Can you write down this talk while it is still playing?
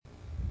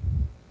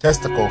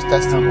Testicles.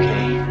 Okay.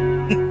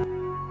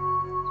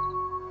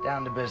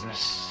 Down to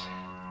business.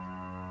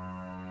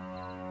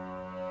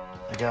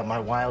 I got my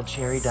wild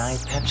cherry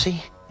Diet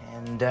Pepsi,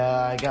 and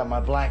I got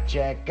my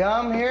blackjack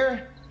gum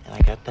here, and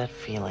I got that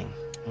feeling.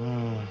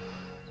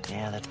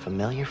 Yeah, that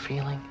familiar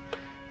feeling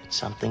that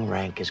something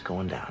rank is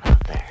going down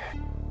out there.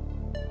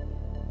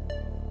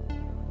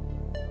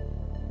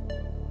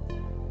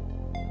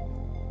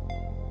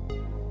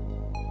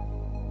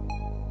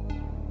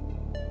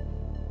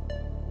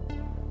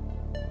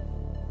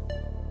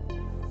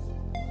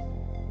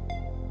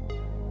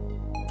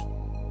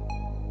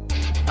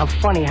 I'm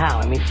funny how?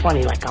 I mean,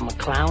 funny like I'm a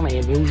clown, I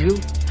amuse you,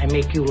 I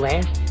make you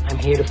laugh, I'm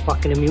here to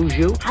fucking amuse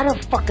you. How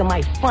the fuck am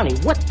I funny?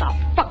 What the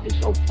fuck is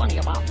so funny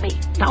about me?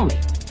 Tell me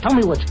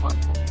what's fun.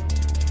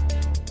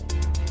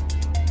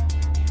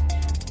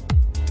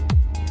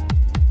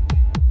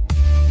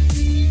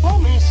 Oh,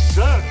 me,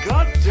 sir,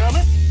 God damn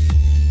it!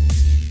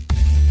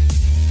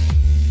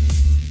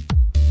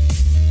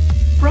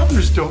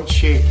 Brothers don't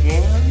shake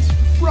hands.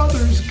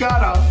 Brothers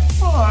gotta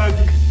hug.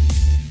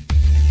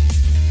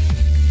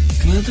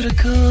 Come out to the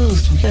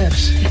coast,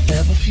 laughs.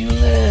 Have a few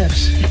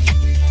laughs.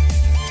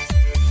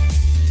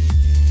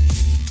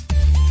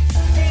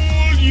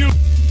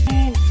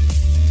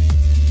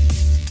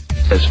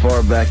 As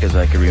far back as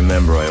I can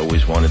remember, I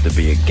always wanted to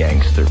be a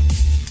gangster.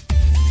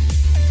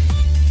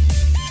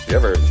 You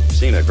ever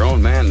seen a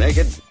grown man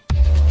naked?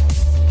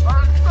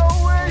 I'm so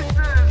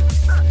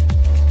racist!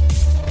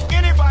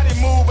 Anybody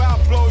move,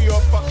 I'll blow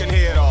your fucking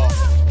head off.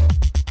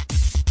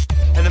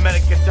 And the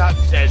medic gets out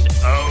and says,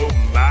 "Oh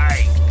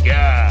my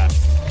God."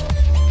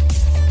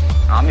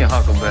 I'm your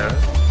huckleberry.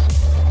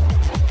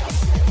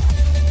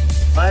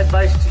 My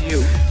advice to you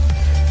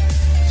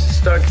is to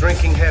start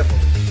drinking heavily.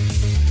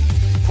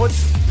 Put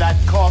that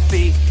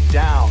coffee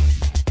down.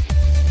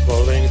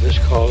 Pauline, this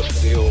calls for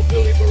the old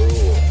Billy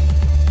Baroo.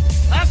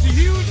 That's a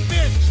huge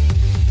bitch!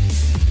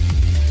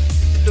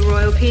 The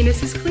royal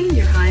penis is clean,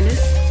 Your Highness.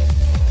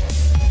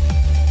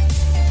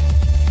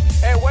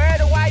 Hey, where are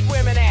the white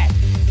women at?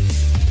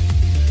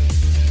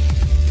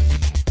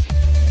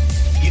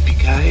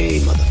 Yippee-ki-yay,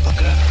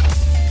 motherfucker.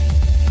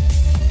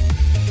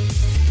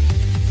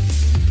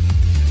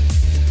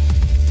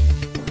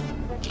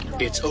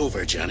 It's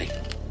over, Johnny.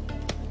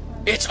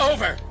 It's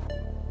over!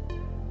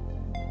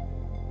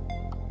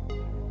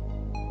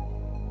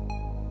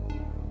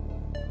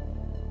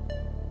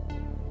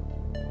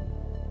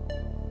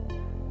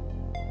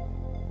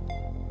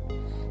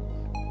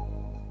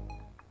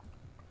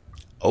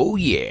 Oh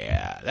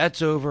yeah,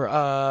 that's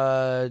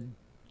over.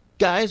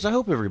 Guys, I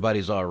hope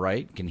everybody's all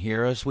right. Can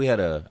hear us. I had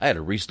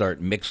to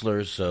restart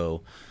Mixler,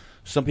 so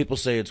some people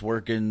say it's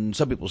working,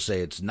 some people say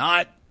it's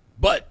not,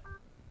 but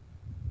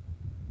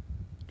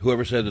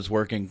whoever said it's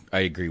working, I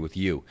agree with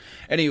you.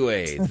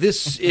 Anyway,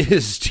 this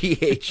is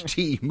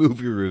THT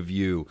Movie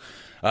Review.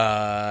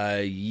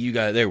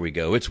 There we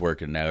go. It's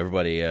working now.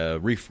 Everybody,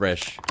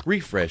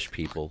 refresh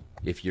people.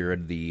 If you're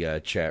in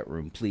the chat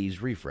room,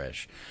 please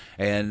refresh.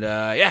 And,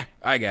 I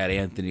got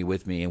Anthony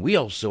with me. And we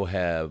also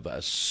have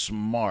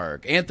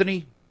Smark.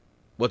 Anthony,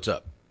 what's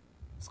up?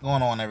 What's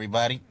going on,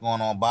 everybody? What's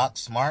going on, Box?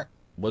 Smart?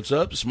 What's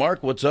up, Smark?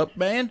 What's up,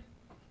 man?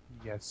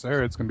 Yes,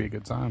 sir. It's going to be a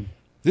good time.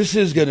 This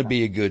is going to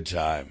be a good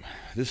time.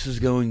 This is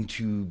going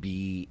to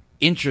be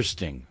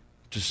interesting,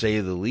 to say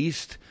the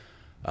least.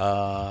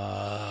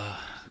 God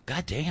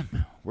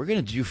damn. We're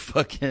going to do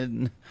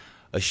fucking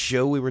a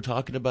show we were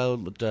talking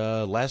about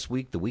last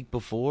week, the week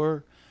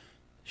before.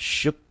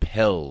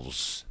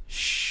 Chappelle's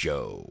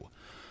Show.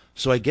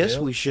 So I guess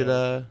we should...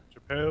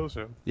 Chappelle's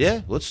Show.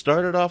 Yeah, let's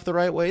start it off the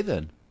right way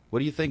then. What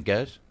do you think,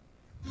 guys?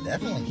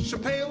 Definitely.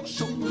 Chappelle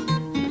Show.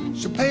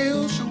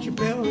 Chappelle Show.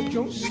 Chappelle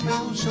Show.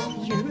 Chappelle Show.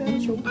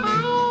 Chappelle Show.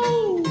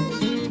 Ow!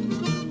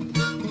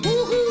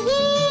 Woo-hoo-hoo!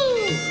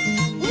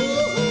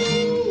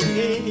 Woo-hoo-hoo!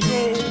 Yeah,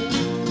 yeah.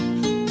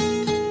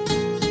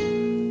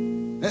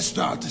 Let's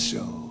start the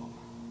show.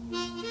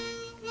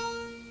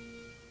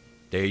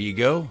 There you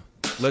go.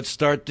 Let's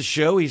start the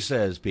show, he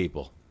says,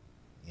 people.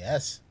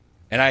 Yes.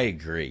 And I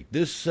agree.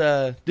 This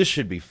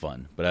should be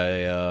fun. But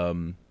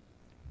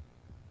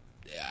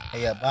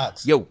Hey,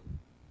 Box. Yo.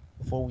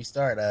 Before we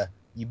start,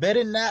 you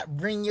better not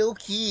bring your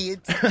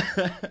kids.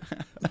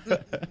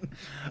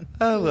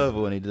 I love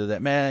when he does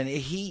that. Man,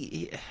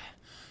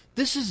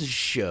 this is a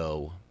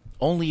show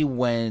only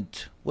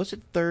went, was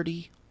it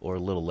 30 or a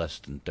little less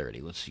than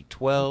 30? Let's see,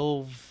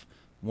 12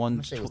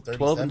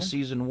 in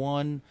season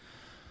 1,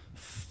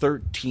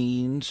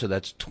 13, so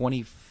that's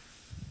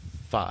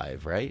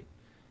 25, right?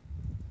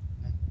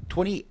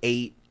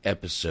 28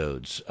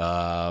 episodes,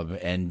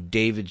 and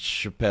David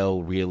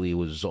Chappelle really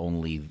was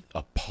only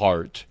a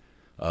part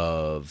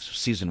of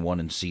season 1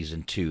 and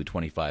season 2,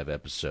 25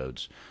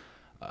 episodes.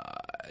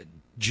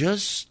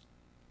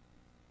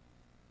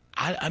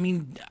 I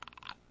mean,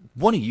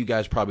 one of you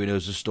guys probably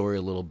knows the story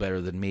a little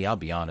better than me. I'll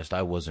be honest,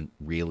 I wasn't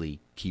really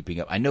keeping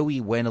up. I know he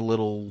went a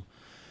little...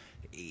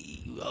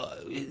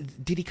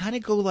 did he kind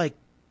of go, like,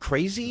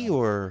 crazy,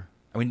 or...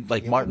 I mean,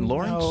 like Martin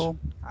Lawrence? No.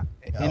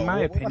 In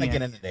my opinion... We're going to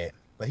get into that,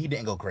 but he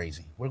didn't go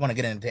crazy. We're going to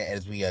get into that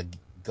as we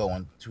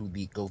go through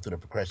the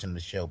progression of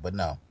the show. But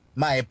no,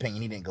 my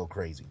opinion, he didn't go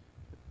crazy.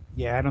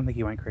 Yeah, I don't think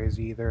he went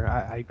crazy either.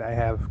 I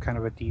have kind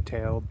of a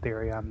detailed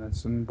theory on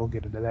this, and we'll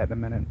get into that in a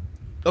minute.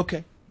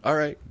 Okay. All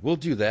right. We'll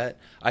do that.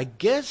 I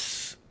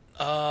guess,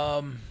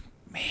 man,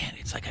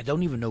 it's like I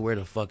don't even know where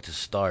the fuck to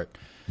start.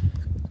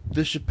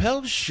 The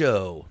Chappelle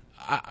Show,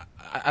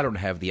 I don't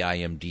have the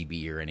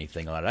IMDb or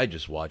anything on it. I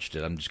just watched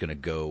it. I'm just going to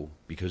go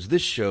because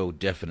this show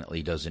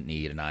definitely doesn't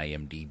need an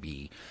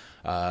IMDb.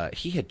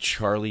 He had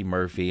Charlie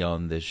Murphy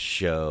on this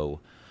show.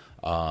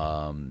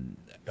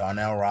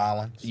 Darnell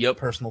Rollins, yep,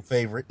 personal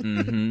favorite.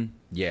 Mm-hmm.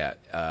 Yeah.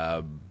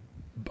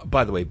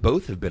 By the way,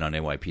 both have been on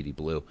NYPD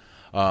Blue.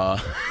 I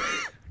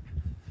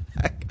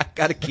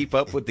got to keep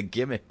up with the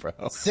gimmick, bro.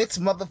 6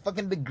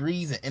 motherfucking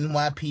degrees in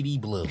NYPD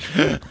Blue.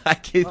 I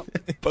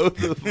get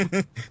both of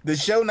them. The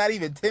show not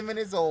even 10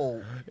 minutes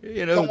old.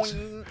 You know,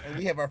 and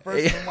we have our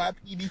first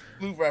NYPD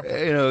Blue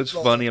reference. You know, it's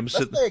funny.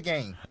 Let's play a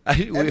game.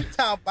 Every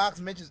time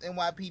Fox mentions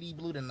NYPD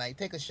Blue tonight,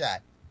 take a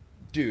shot.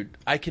 Dude,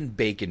 I can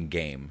bacon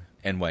game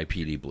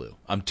NYPD Blue.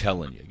 I'm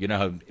telling you. You know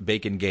how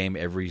bacon game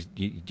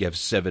you have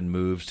 7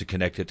 moves to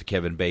connect it to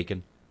Kevin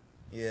Bacon?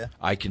 Yeah.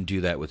 I can do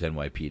that with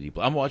NYPD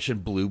Blue. I'm watching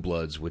Blue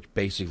Bloods, which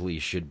basically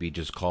should be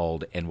just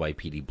called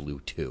NYPD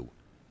Blue 2.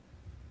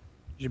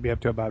 You should be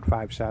up to about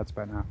 5 shots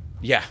by now.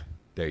 Yeah.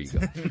 There you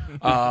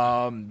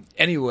go.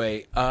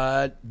 Anyway,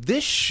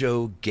 this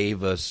show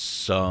gave us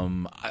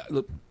some...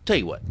 look, tell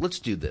you what, let's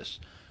do this.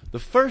 The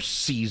first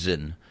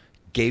season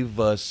gave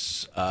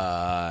us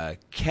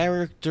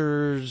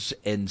characters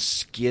and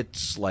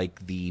skits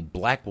like the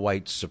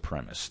Black-White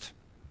Supremacist,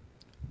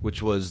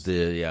 which was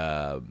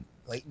the...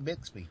 Clayton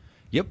Bixby.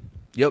 Yep.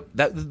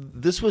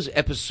 This was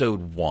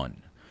episode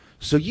 1.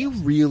 So you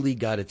really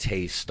got a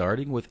taste,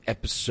 starting with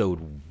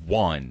episode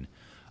 1,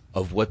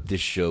 of what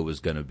this show is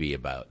going to be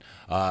about.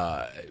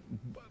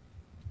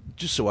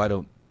 Just so I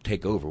don't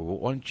take over,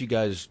 why don't you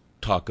guys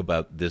talk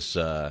about this,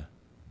 the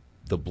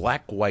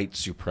Black-White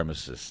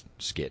Supremacist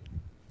skit?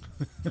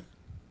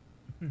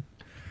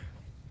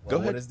 Go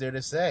ahead. What is there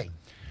to say?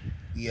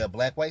 The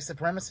Black-White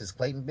Supremacist,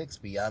 Clayton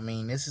Bixby. I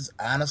mean, this is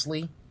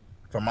honestly,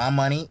 for my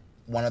money,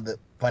 one of the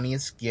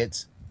funniest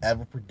skits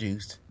ever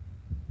produced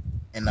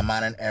in the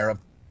modern era of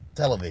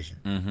television.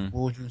 Mm-hmm.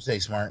 What would you say,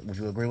 Smart? Would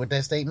you agree with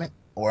that statement?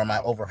 Or am I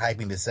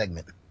overhyping this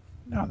segment?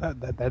 No,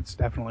 that's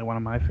definitely one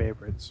of my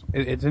favorites.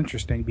 It's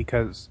interesting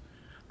because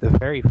the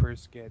very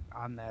first skit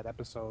on that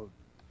episode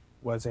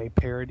was a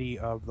parody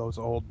of those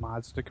old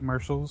Mazda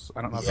commercials.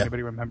 I don't know if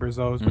anybody remembers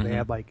those, but they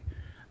had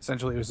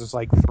essentially it was just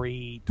like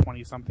 3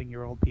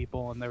 20-something-year-old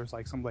people, and there was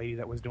like some lady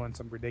that was doing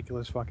some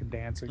ridiculous fucking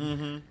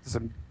dancing,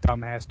 some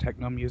dumbass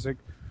techno music.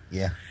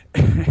 Yeah.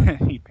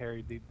 He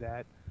parodied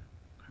that.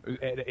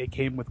 It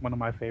came with one of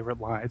my favorite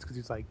lines because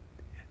he's like,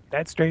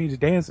 "That strange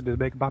dancing is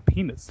making my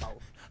penis soft."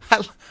 I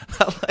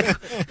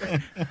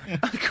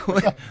like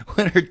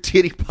when her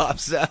titty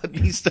pops out and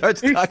he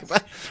starts talking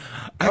about...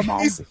 Come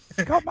on.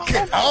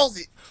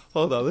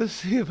 Hold on, let's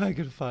see if I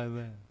can find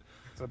that.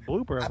 It's a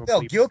blooper. I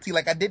felt guilty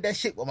like I did that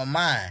shit with my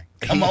mind.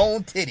 Come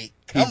on, titty.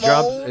 Come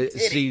on, titty.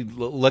 See,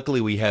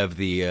 luckily we have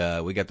we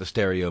got the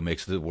stereo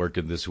mix that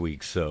working this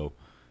week, so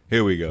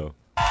here we go.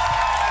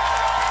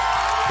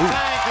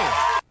 Thank you.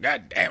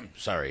 God damn.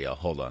 Sorry, y'all.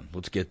 Hold on.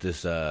 Let's get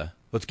this,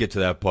 let's get to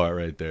that part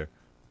right there.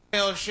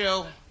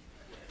 Show.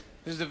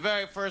 This is the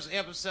very first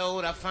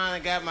episode. I finally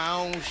got my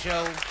own show.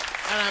 And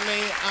I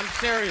mean, I'm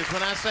serious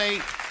when I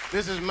say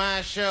this is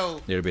my show.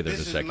 There's a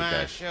this second is my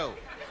guy. show.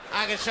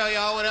 I can show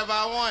y'all whatever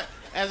I want.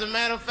 As a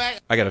matter of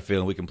fact, I got a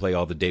feeling we can play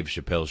all the Dave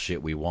Chappelle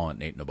shit we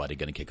want. Ain't nobody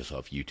gonna kick us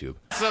off YouTube.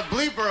 it's a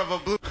bleeper of a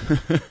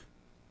blooper.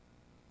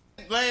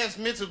 Last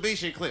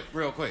Mitsubishi clip,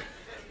 real quick.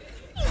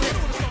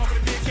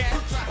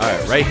 All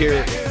right, right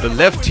here, the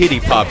left titty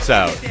pops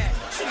out.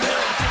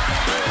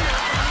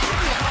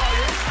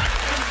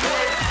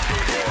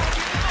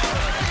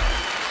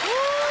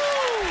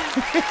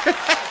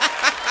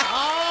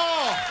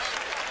 Oh,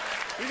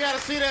 you gotta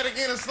see that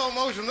again in slow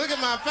motion. Look at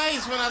my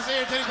face when I say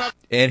your titty pop.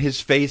 And his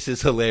face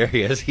is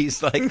hilarious.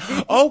 He's like,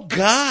 oh,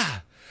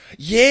 God.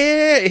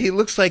 Yeah. He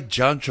looks like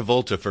John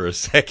Travolta for a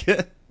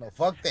second. No,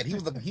 fuck that.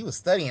 He was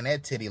studying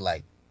that titty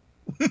like.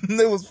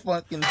 It was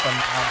fucking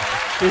phenomenal.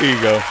 Here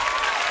you go.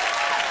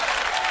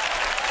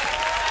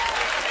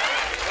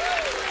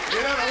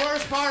 You know the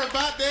worst part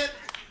about that?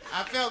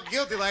 I felt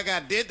guilty like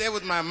I did that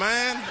with my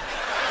mind.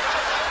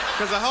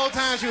 Because the whole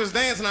time she was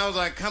dancing, I was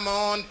like, come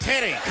on,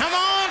 titty. Come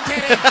on,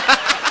 titty.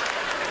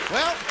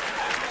 Well,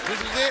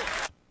 this is it.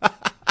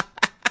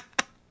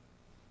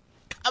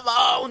 Come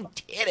on,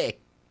 titty.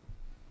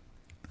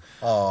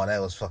 Oh, that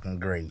was fucking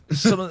great.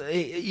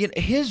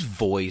 His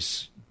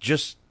voice,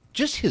 just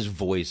his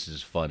voice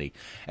is funny.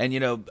 And,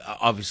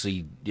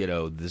 obviously,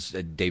 this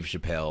Dave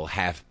Chappelle,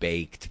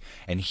 Half-Baked,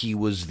 and he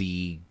was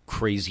the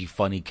crazy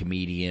funny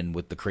comedian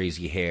with the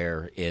crazy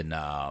hair in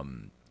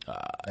Nutty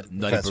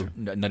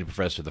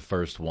Professor, the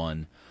first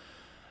one.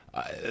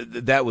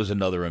 That was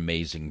another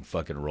amazing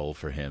fucking role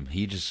for him.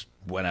 He just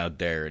went out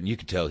there, and you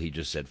could tell he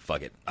just said,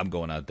 fuck it, I'm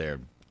going out there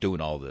doing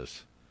all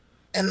this.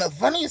 And the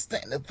funny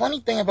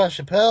thing about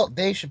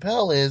Dave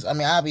Chappelle is, I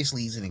mean,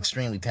 obviously he's an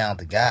extremely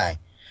talented guy,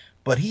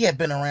 but he had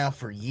been around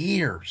for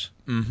years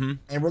and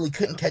really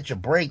couldn't catch a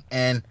break.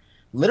 And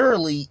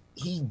literally,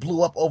 he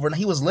blew up overnight.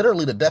 He was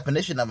literally the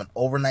definition of an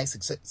overnight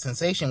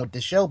sensation with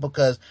this show,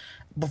 because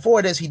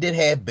before this, he did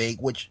have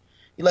Big, which,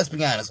 let's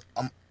be honest,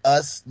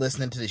 us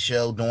listening to the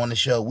show, doing the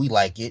show, we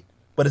like it,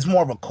 but it's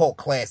more of a cult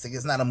classic.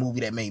 It's not a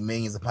movie that made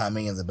millions upon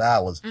millions of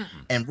dollars.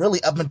 And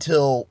really, up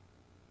until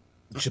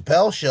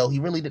Chappelle's show, he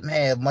really didn't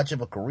have much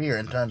of a career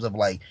in terms of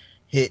like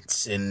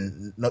hits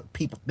and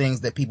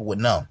things that people would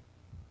know.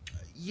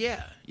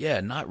 Yeah,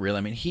 not really.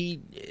 I mean,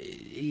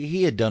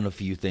 he had done a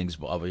few things,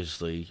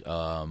 obviously,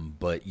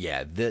 but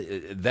yeah,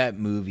 that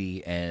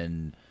movie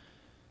and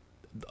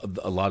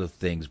a lot of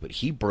things. But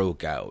he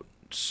broke out.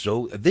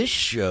 So this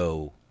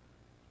show,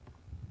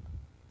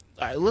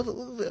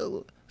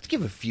 let's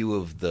give a few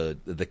of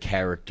the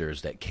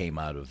characters that came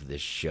out of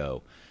this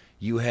show.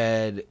 You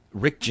had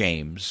Rick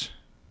James.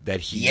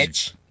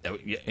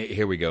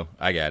 Here we go.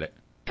 I got it.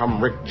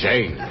 I'm Rick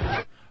James.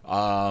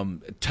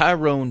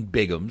 Tyrone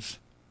Biggums.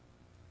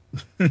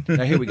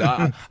 Now here we go.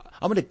 I'm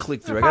going to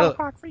click through. $5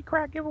 o'clock free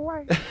crack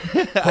giveaway.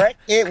 Crack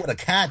it with a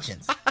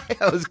conscience.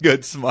 That was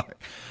good, smart.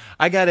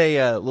 I got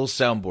a little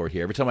soundboard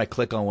here. Every time I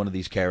click on one of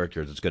these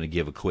characters, it's going to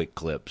give a quick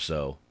clip.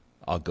 So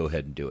I'll go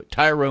ahead and do it.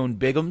 Tyrone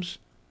Biggums.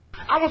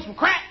 I want some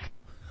crack.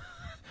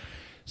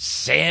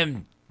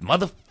 Sam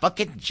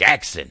motherfucking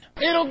Jackson.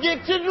 It'll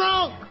get you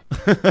drunk.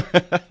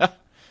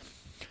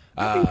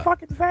 You'll be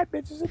fucking fat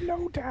bitches in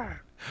no time.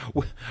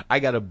 I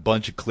got a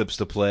bunch of clips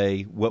to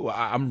play.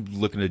 I'm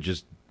looking to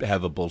just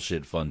have a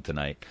bullshit fun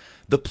tonight.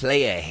 The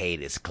Player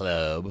Haters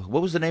Club.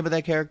 What was the name of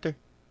that character?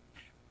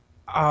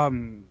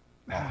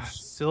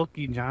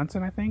 Silky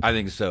Johnson, I think. I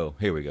think so.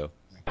 Here we go.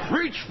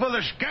 Reach for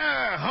the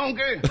sky,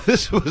 honky.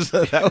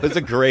 That was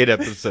a great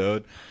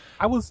episode.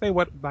 I will say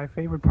what my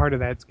favorite part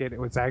of that skit, it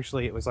was like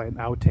an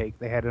outtake.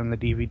 They had it on the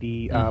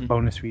DVD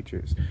bonus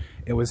features.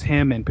 It was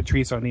him and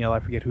Patrice O'Neal.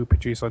 I forget who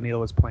Patrice O'Neal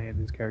was playing,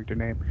 his character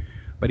name.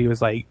 But he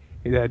was like,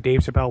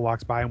 Dave Chappelle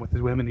walks by him with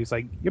his women. He's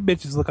like, your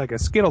bitches look like a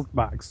Skittles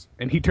box.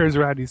 And he turns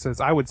around and he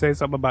says, I would say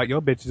something about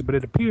your bitches, but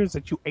it appears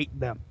that you ate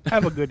them.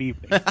 Have a good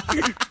evening.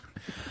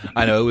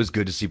 I know, it was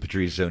good to see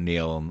Patrice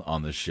O'Neal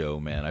on the show,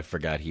 man. I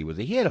forgot he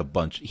had a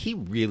bunch. He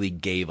really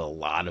gave a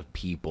lot of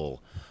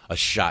people a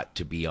shot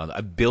to be on.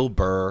 Bill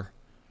Burr.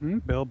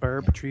 Bill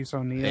Burr, Patrice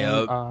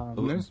O'Neal.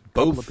 There's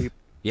both. People.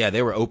 Yeah,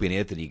 they were Opie and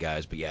Anthony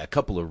guys, but yeah, a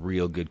couple of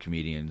real good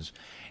comedians.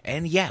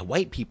 And yeah,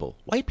 white people,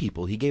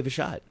 he gave a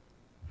shot.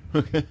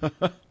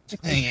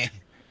 Thank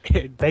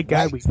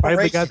God we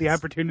finally got the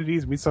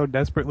opportunities we so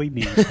desperately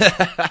need.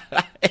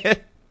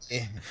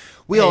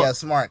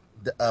 Smart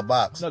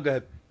Box. No, go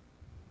ahead.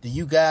 Do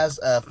you guys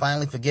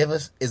finally forgive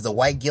us? Is the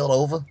white guilt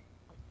over?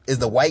 Is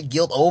the white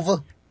guilt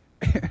over?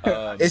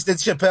 Is the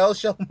Chappelle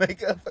show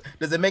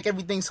does it make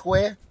everything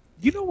square?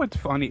 You know what's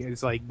funny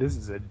is, like, this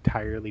is an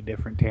entirely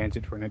different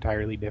tangent for an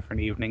entirely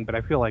different evening, but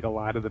I feel like a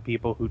lot of the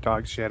people who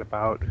talk shit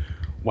about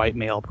white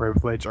male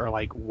privilege are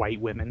like white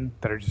women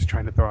that are just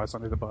trying to throw us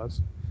under the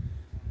bus.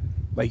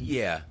 Like,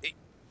 yeah,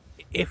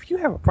 if you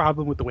have a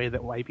problem with the way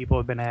that white people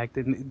have been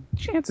acting,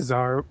 chances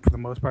are, for the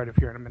most part, if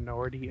you're in a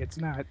minority,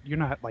 you're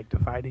not like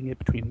dividing it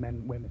between men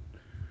and women.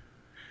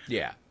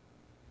 Yeah.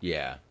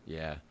 I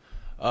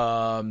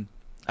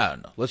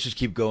don't know. Let's just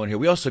keep going here.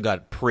 We also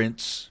got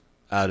Prince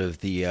out of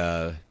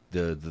the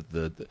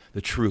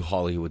true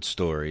Hollywood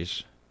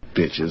stories.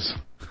 Bitches.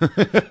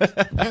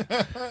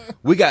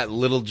 We got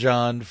Little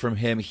John from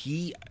him.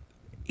 He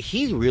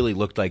really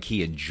looked like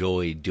he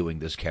enjoyed doing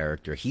this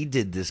character. He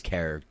did this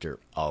character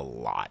a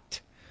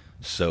lot.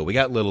 So we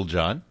got Little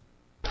John.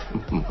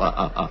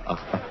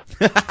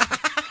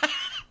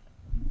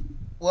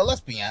 Well,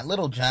 let's be honest.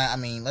 Little John, I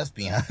mean, let's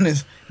be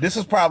honest. This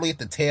was probably at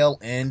the tail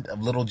end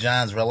of Little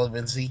John's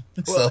relevancy.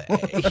 Well,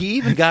 he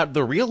even got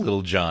the real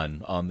Little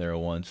John on there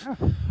once.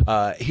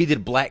 He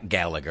did Black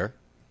Gallagher.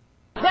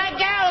 Black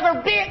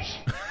Gallagher, bitch!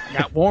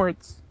 Got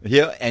warrants.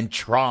 Yeah, and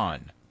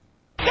Tron.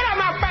 Get out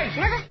my face,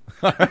 nigga!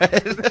 All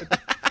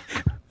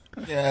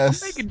right.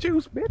 Yes. I'm making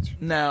juice, bitch.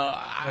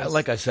 Now,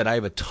 like I said, I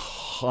have a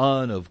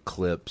ton of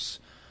clips.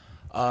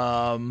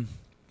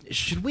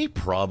 Should we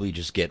probably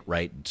just get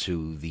right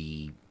to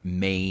the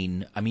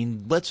main? I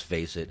mean, let's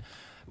face it.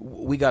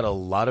 We got a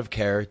lot of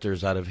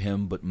characters out of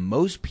him, but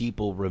most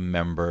people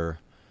remember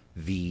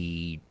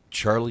the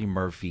Charlie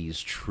Murphy's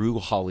True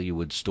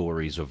Hollywood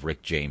Stories of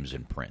Rick James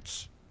and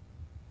Prince.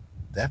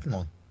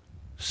 Definitely.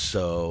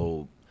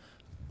 So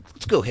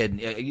let's go ahead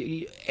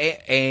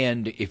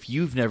and if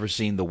you've never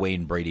seen the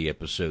Wayne Brady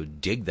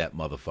episode, dig that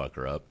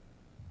motherfucker up.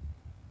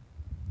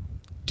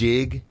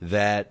 Dig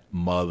that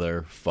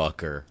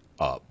motherfucker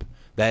up.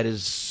 That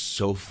is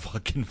so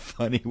fucking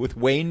funny with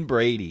Wayne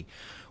Brady.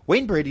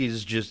 Wayne Brady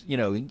is just,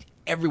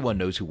 everyone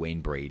knows who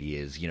Wayne Brady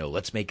is.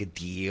 Let's make a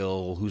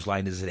deal. Whose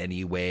line is it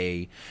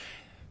anyway?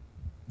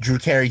 Drew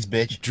Carey's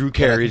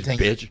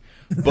bitch.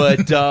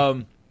 But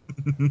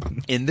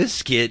in this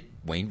skit,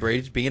 Wayne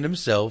Brady's being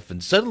himself,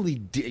 and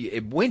suddenly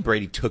Wayne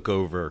Brady took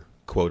over,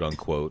 quote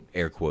unquote,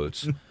 air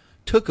quotes,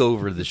 took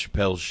over the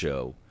Chappelle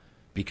Show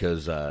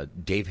because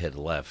Dave had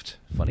left.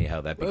 Funny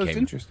how that became. Well, it's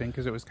interesting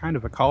because it was kind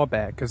of a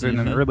callback. Because in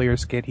an earlier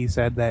skit, he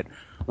said that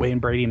Wayne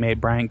Brady made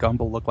Brian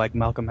Gumble look like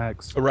Malcolm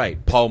X.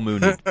 Right. Paul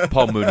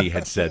Mooney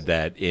had said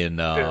that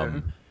in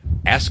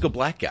Ask a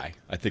Black Guy,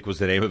 I think was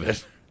the name of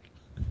it.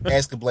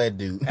 Ask a Black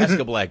Dude. Ask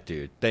a Black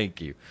Dude.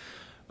 Thank you.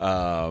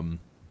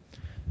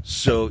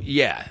 So,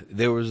 yeah,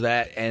 there was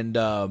that. And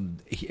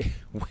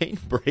Wayne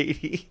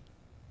Brady,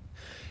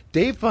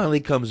 Dave finally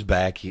comes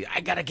back.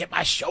 I got to get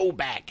my show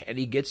back. And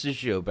he gets his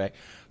show back.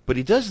 But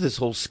he does this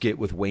whole skit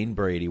with Wayne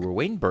Brady where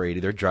Wayne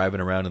Brady, they're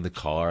driving around in the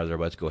car. They're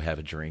about to go have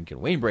a drink.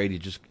 And Wayne Brady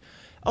just,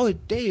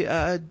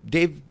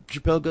 Dave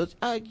Chappelle goes,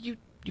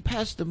 you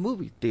passed the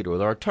movie theater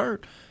with our turn.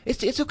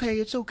 It's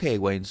okay,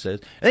 Wayne says.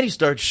 And then he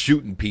starts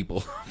shooting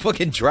people,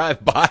 fucking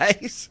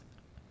drive-bys.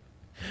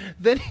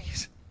 Then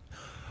he's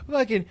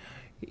fucking,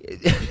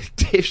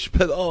 Dave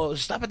Chappelle,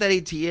 stop at that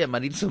ATM, I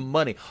need some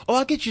money.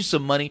 I'll get you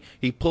some money.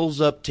 He pulls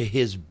up to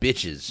his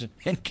bitches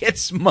and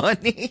gets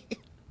money.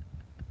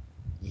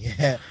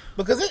 Yeah,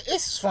 because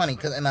it's funny,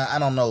 and I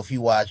don't know if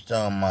you watched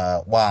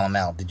Wild 'N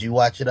Out. Did you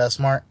watch it,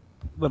 Smart?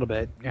 A little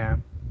bit, yeah.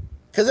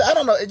 Because, I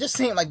don't know, it just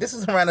seemed like this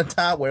is around the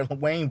time where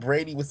Wayne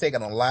Brady was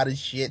taking a lot of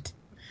shit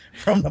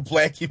from the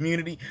black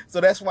community.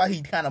 So that's why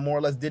he kind of more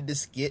or less did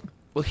this skit.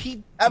 Well,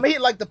 he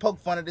liked to poke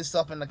fun at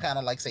himself and to kind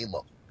of like say,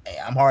 look, hey,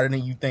 I'm harder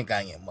than you think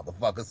I am,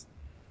 motherfuckers.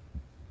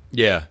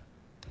 Yeah.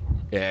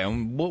 Yeah,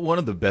 and one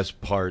of the best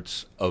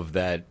parts of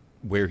that,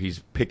 where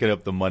he's picking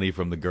up the money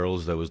from the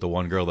girls, that was the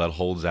one girl that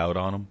holds out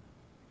on him.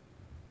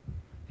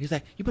 He's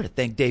like, you better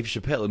thank Dave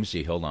Chappelle. Let me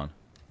see, hold on.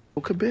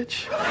 Okay,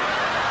 bitch.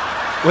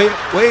 Wait.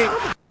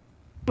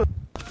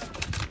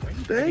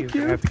 Thank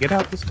you. You have to get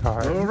out this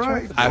car. All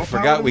right. I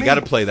forgot we got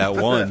to play that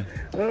one.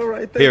 All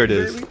right. Here it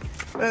is. Baby.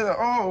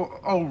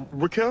 Oh,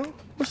 Raquel,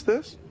 what's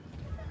this?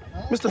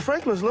 Mr.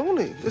 Franklin's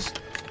lonely.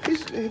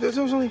 There's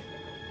only.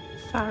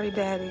 Sorry,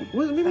 Daddy.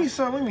 What do you mean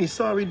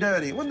sorry,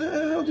 Daddy? What the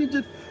hell did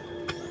you?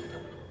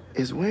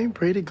 Is Wayne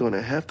Brady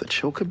gonna have to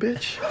choke a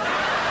bitch?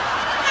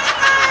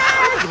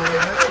 I'm gonna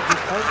have to get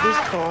out this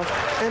car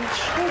and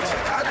choke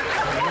her.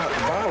 I'm not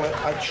violent.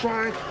 I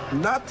try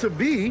not to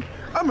be.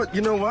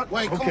 You know what?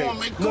 Wait, okay. come on,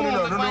 man. No,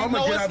 I'm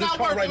gonna get out of this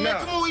car right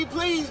now. Come on,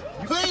 please.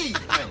 Hey,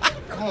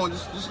 come on,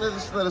 just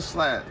let us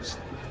slide.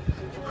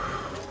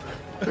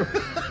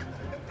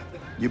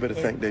 You better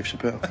thank Dave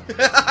Chappelle.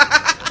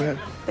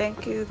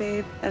 Thank you,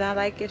 Dave. And I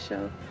like your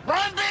show.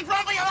 Run, bitch,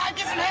 run for your life,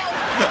 get some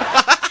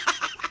help!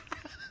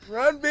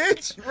 Run,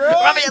 bitch,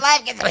 Run for your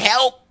life, get some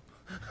help!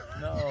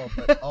 No,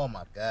 but oh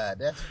my God,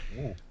 that's.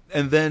 Ooh.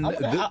 And then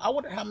I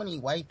wonder how many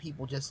white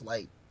people just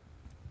like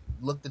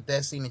looked at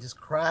that scene and just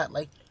cried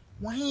like,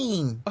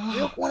 Wayne,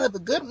 you're one of the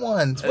good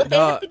ones. What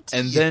happened to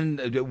you? And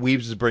then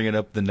Weaves is bringing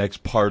up the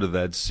next part of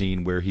that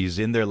scene where he's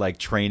in there like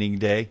training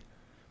day,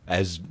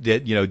 as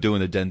doing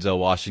the Denzel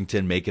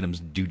Washington, making him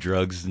do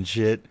drugs and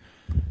shit.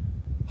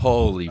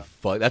 Holy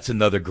fuck, that's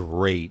another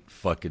great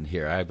fucking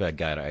here. I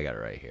got it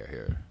right here.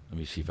 Here, let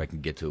me see if I can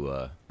get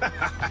to. Dave,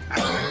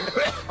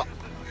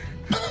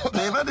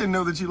 I didn't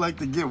know that you like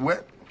to get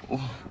wet.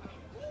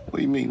 What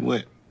do you mean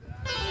wet?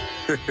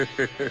 Yeah,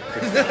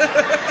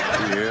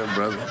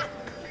 brother.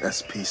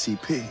 That's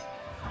PCP.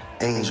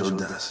 Angel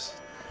Dust.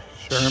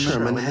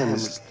 Sherman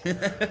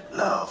Hemsley.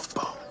 Love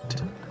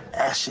Boat.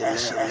 Ashy.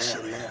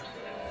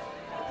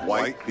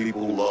 White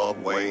people love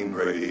Wayne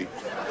Brady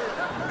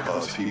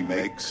because he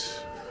makes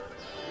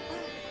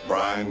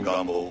Brian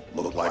Gumble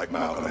look like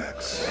Malcolm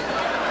X.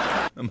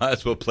 I might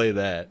as well play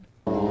that.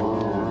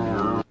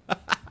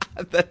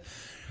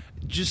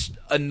 Just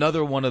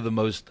another one of the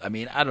most, I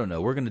mean, I don't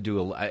know. We're going to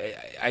do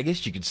I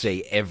guess you could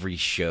say every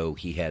show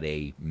he had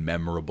a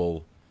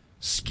memorable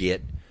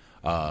skit.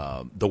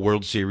 The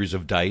World Series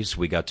of Dice,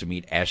 we got to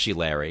meet Ashy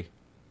Larry,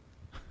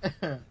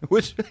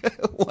 which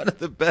one of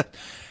the best.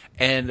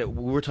 And who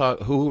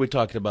were we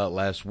talking about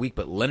last week?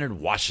 But Leonard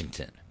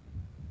Washington.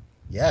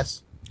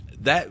 Yes.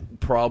 That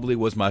probably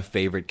was my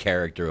favorite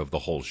character of the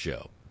whole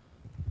show.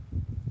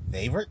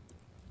 Favorite?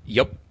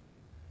 Yep.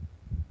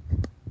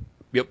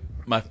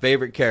 My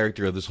favorite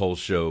character of this whole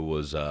show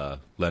was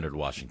Leonard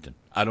Washington.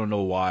 I don't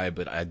know why,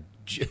 but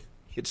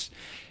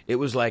it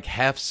was like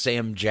half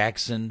Sam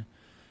Jackson,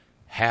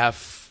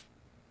 half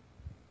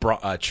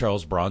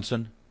Charles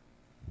Bronson.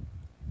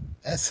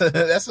 That's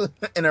an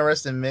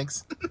interesting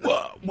mix.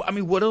 Well, I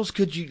mean, what else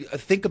could you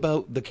think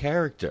about the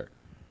character?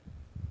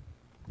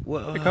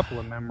 Well, a couple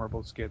of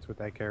memorable skits with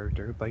that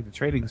character, like the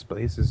Trading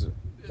Spaces.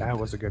 That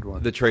was a good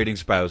one. The Trading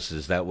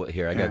Spouses. Got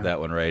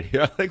that one right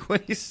here. Like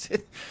when he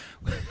said,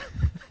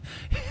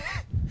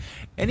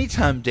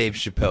 anytime Dave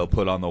Chappelle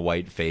put on the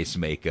white face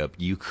makeup,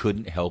 you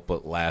couldn't help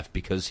but laugh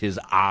because his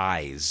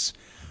eyes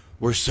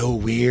were so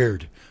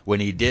weird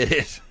when he did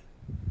it.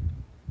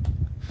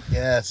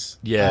 Yes.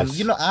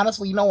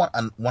 Honestly, what?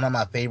 One of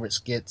my favorite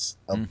skits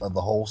of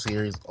the whole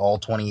series, all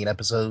 28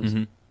 episodes,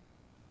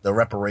 the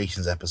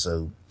reparations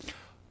episode.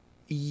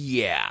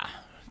 Yeah.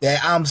 Yeah,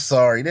 I'm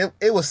sorry.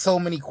 It was so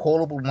many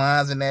quotable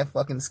lines in that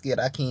fucking skit.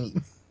 I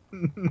can't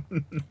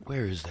even.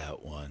 Where is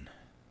that one?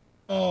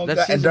 Oh,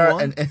 That's God. season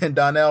one? And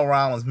Donnell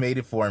Rollins made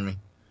it for me.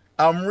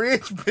 I'm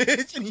rich,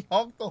 bitch, and he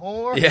honked the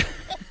horn. Yeah.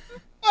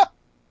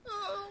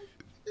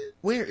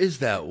 Where is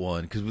that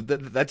one? Because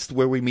that's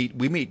where we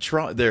meet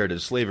Trump. There it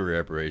is, slavery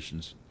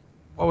reparations.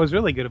 What was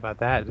really good about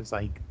that is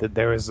like that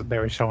they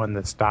were showing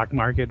the stock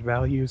market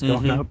values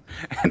going up,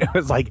 and it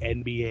was like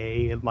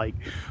NBA and like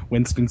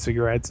Winston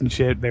cigarettes and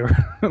shit. They were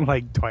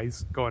like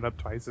going up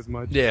twice as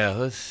much. Yeah,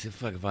 let's see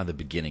if I can find the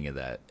beginning of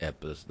that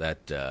episode,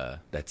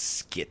 that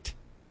skit.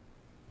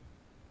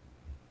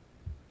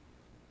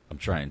 I'm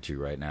trying to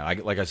right now.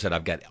 Like I said,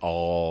 I've got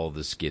all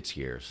the skits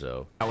here.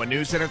 So now a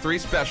News Center 3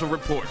 special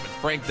report with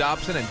Frank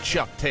Dobson and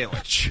Chuck Taylor.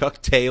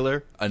 Chuck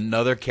Taylor,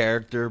 another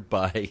character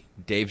by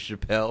Dave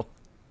Chappelle.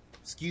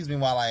 Excuse me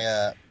while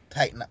I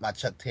tighten up my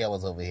Chuck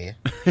Taylors over here.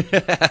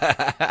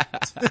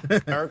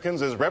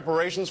 Americans as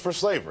reparations for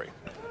slavery.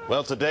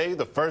 Well, today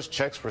the first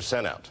checks were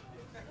sent out.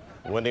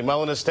 Wendy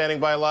Mullen is standing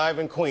by live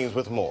in Queens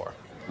with more.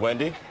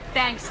 Wendy?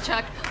 Thanks,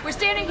 Chuck. We're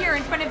standing here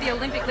in front of the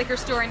Olympic Liquor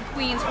Store in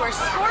Queens where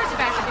scores of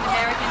African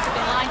Americans have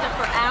been lined up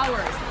for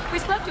hours. We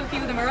spoke to a few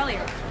of them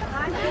earlier.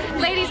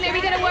 Ladies, may we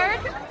get a word?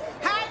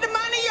 Hide the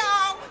money,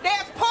 y'all.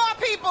 There's poor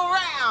people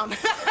around.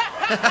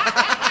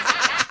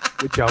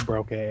 With y'all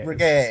broke ass.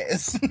 Broke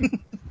ass.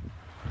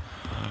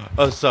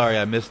 Oh, sorry,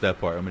 I missed that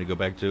part. I'm going to go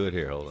back to it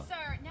here. Hold on.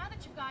 Sir, now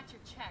that you've got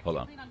your check, Hold do you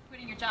on. plan on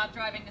quitting your job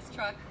driving this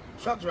truck?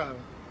 Truck driver?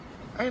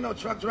 I ain't no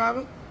truck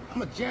driver.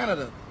 I'm a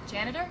janitor.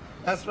 Janitor?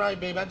 That's right,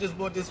 baby. I just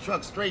bought this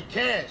truck straight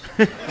cash.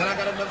 And I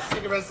got enough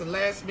cigarettes to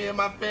last me and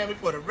my family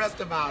for the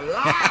rest of our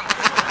lives.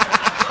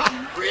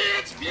 I'm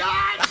rich,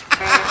 biatch!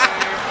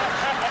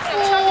 So,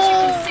 Chuck, as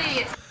you can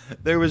see, it's...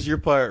 There was your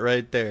part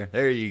right there.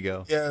 There you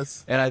go.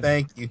 Yes. And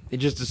thank you. In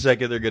just a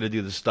second, they're going to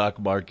do the stock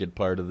market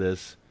part of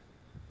this.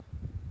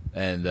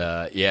 And,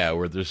 yeah,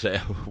 where they're saying,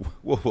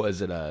 what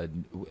was it?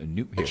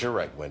 New here. You're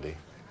right, Wendy.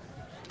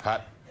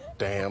 Hot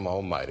damn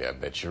almighty, I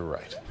bet you're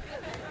right.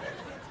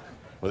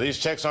 Well, these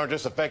checks aren't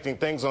just affecting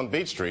things on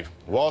Beach Street.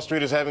 Wall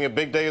Street is having a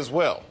big day as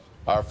well.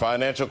 Our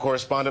financial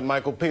correspondent,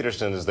 Michael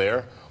Peterson, is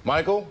there.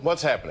 Michael,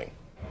 what's happening?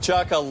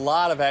 Chuck, a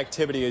lot of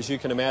activity, as you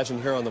can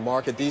imagine, here on the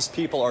market. These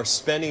people are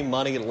spending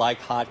money like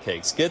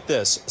hotcakes. Get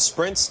this,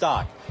 Sprint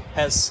stock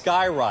has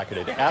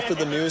skyrocketed after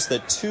the news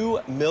that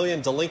 2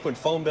 million delinquent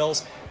phone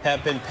bills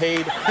have been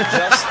paid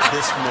just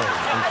this morning.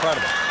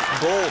 Incredible.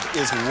 Gold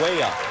is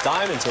way up.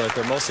 Diamonds are at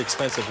their most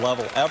expensive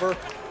level ever.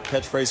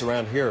 Catchphrase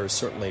around here is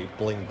certainly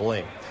bling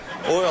bling.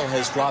 Oil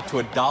has dropped to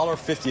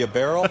 $1.50 a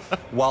barrel,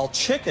 while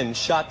chicken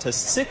shot to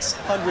 $600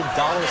 a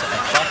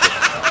bucket.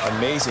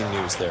 Amazing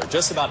news there.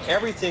 Just about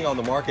everything on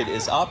the market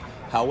is up.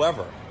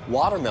 However,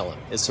 watermelon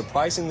is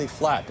surprisingly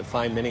flat to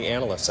find many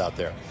analysts out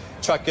there.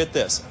 Chuck, get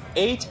this.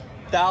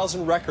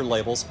 8,000 record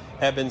labels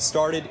have been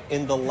started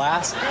in the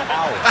last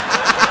hour.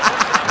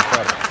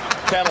 Incredible.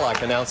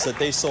 Cadillac announced that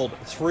they sold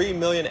 3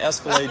 million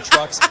Escalade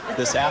trucks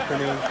this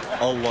afternoon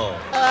alone.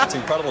 It's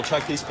incredible,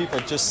 Chuck. These people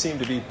just seem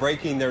to be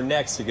breaking their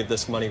necks to give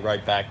this money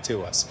right back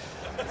to us.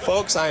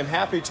 Folks, I am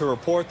happy to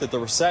report that the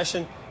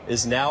recession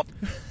is now...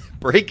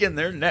 breaking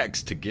their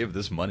necks to give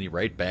this money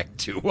right back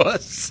to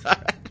us.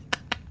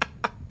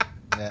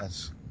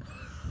 Yes.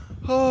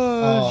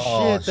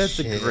 Oh, shit, that's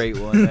a great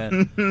one,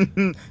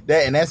 man.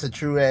 That's a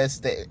true ass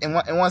thing.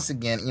 And once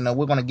again,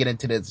 we're going to get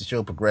into this as the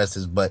show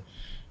progresses, but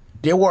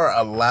there were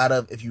a lot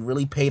of, if you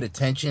really paid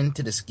attention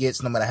to the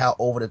skits, no matter how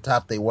over the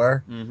top they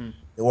were,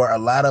 there were a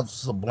lot of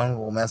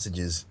subliminal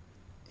messages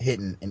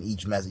hidden in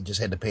each message. You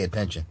just had to pay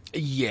attention.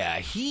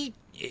 Yeah,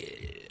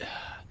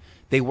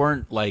 they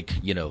weren't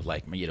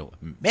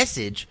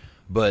message,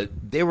 but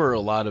there were a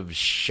lot of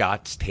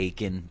shots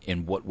taken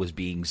in what was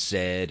being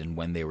said and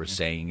when they were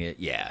saying it.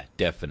 Yeah,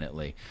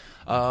 definitely.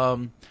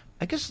 I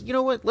guess, you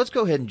know what? Let's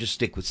go ahead and just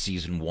stick with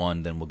season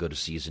 1, then we'll go to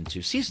season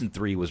 2. Season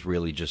 3 was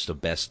really just a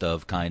best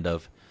of, kind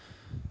of.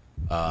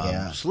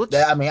 Yeah. So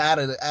I mean, out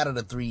of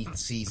the 3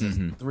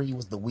 seasons, 3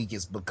 was the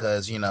weakest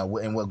because, and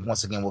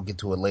once again, we'll get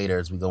to it later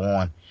as we go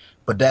on.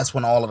 But that's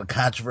when all of the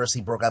controversy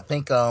broke. I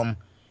think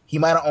he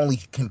might have only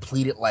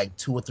completed like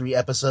 2 or 3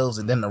 episodes,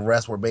 and then the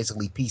rest were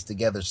basically pieced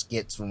together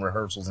skits from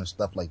rehearsals and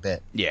stuff like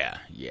that. Yeah.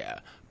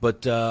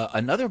 But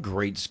another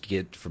great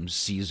skit from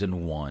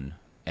season 1,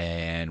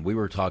 and we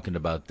were talking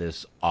about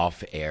this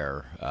off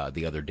air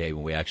the other day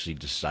when we actually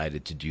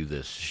decided to do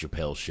this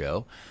Chappelle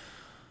show.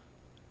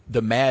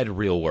 The Mad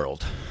Real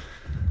World.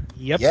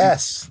 Yep.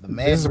 Yes.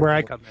 This is where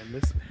I come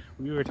in.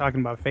 We were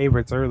talking about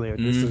favorites earlier.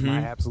 This is my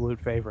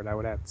absolute favorite, I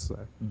would have to say.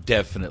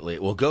 Definitely.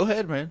 Well, go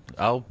ahead, man.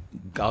 I'll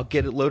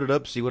get it loaded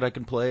up, see what I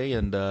can play,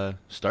 and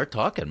start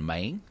talking,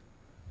 man.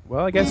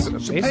 Well, I guess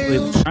basically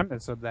the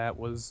premise of that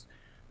was,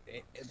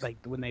 like,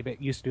 when they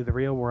used to do the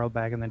Real World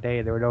back in the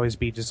day, there would always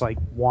be just, like,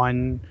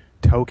 one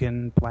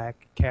token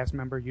black cast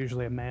member,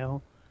 usually a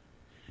male.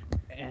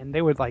 And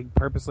they would, like,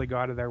 purposely go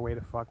out of their way to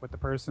fuck with the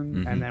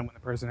person. And then when the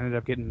person ended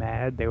up getting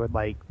mad, they would,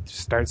 like,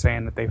 start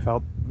saying that they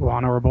felt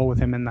vulnerable with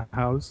him in the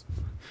house.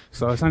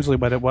 So essentially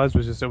what it was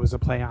just, it was a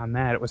play on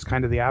that. It was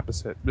kind of the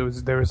opposite. There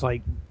was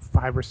like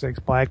 5 or 6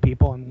 black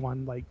people and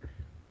one, like,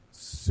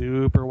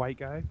 super white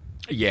guy.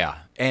 Yeah,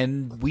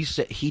 and we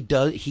said he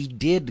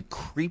did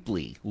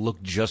creepily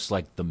look just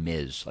like the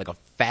Miz, like a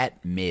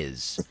fat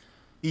Miz.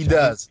 He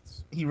does.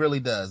 He really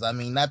does. I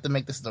mean, not to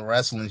make this the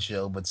wrestling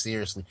show, but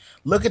seriously,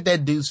 look at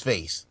that dude's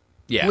face.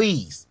 Yeah.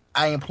 Please,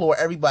 I implore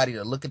everybody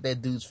to look at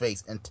that dude's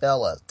face and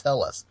tell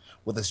us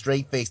with a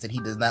straight face that he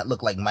does not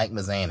look like Mike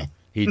Mizanin.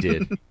 He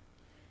did.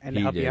 And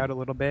to help you out a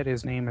little bit,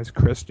 his name is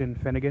Christian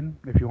Finnegan,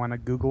 if you want to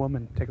Google him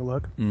and take a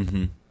look.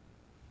 Mm-hmm.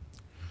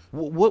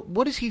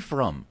 What is he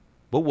from?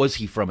 What was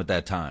he from at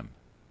that time?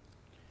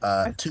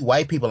 Two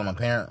white people, I'm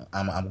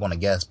going to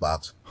guess,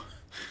 Box.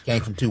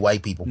 Came from two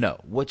white people. No,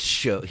 what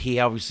show? He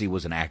obviously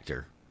was an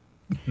actor.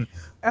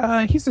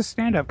 He's a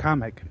stand-up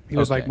comic. He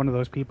was like one of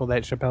those people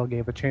that Chappelle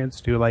gave a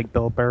chance to, like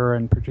Bill Burr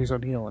and Patrice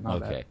O'Neal and all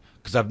that. Okay,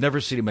 because I've never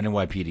seen him in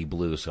NYPD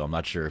Blue, so I'm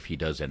not sure if he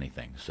does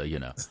anything. So, you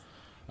know.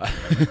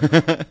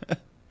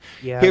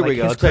 Yeah, here like we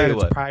go. His I'll tell you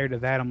credits what. prior to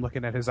that, I'm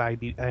looking at his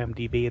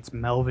IMDb. It's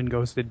Melvin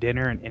Goes to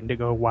Dinner and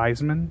Indigo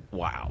Wiseman.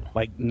 Wow.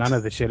 Like, none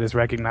of the shit is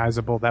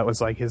recognizable. That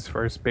was like his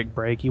first big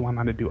break. He went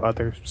on to do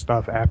other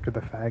stuff after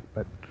the fact,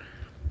 but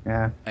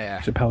yeah.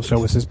 Chappelle's show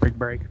was his big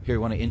break. Here,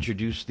 you want to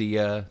introduce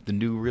the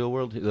new Real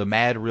World, the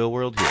Mad Real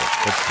World? Here,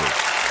 let's see.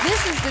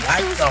 This is the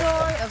true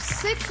story of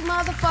 6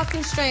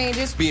 motherfucking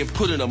strangers being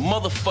put in a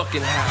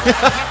motherfucking house.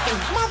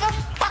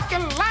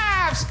 Motherfucking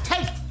lives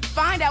take.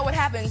 Find out what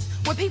happens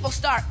when people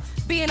start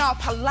being all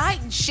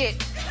polite and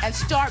shit and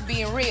start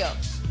being real.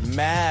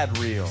 Mad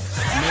real.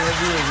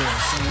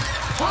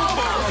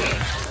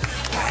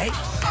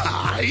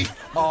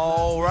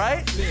 All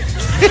right.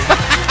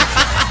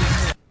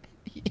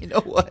 You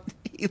know what?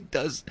 He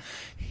does.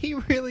 He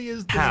really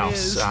is the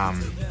house.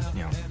 Miz.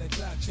 You know,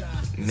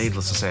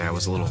 needless to say, I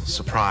was a little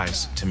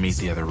surprised to meet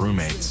the other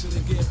roommates.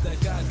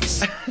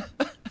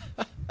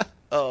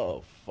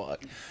 Oh,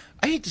 fuck.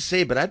 I hate to say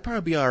it, but I'd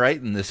probably be all right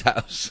in this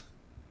house.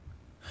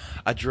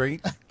 I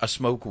drink, I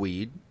smoke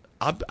weed.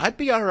 I'd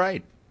be all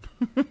right.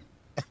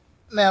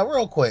 Now,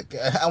 real quick,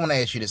 I want to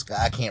ask you this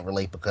guy. I can't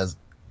relate because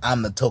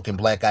I'm the token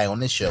black guy on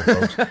this show,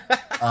 folks.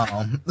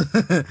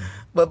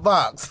 But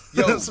Box,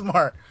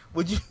 Smart,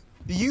 do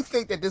you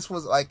think that this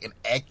was like an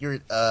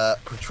accurate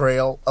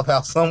portrayal of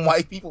how some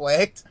white people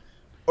act,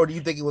 or do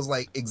you think it was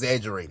like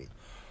exaggerated?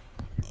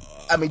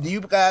 I mean, do you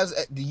guys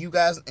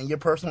in your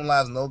personal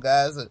lives know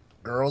guys,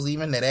 girls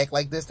even that act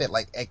like this, that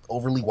like act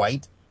overly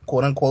white,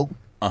 quote unquote?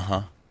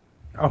 Uh-huh.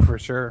 Oh, for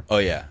sure. Oh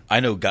yeah,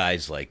 I know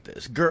guys like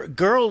this.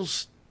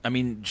 Girls, I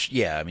mean,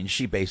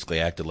 she basically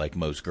acted like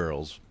most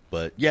girls,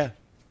 but yeah,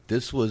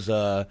 this was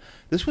a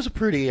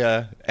pretty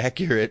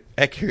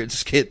accurate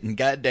skit. And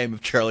goddamn,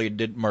 if Charlie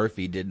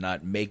Murphy did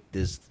not make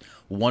this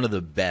one of the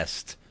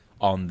best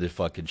on the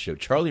fucking show,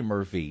 Charlie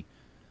Murphy.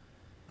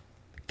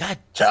 God,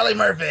 Charlie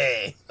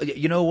Murphy.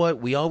 You know what?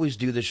 We always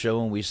do the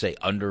show and we say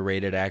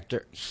underrated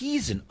actor.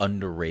 He's an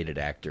underrated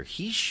actor.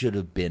 He should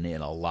have been in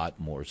a lot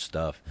more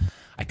stuff.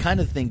 I kind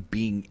of think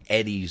being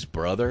Eddie's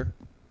brother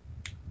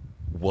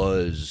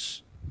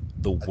was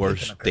the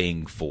worst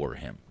thing for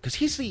him. Because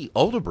he's the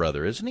older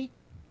brother, isn't he?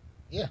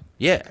 Yeah.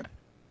 Yeah.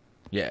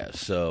 Yeah,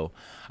 so,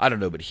 I don't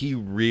know, but he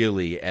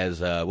really,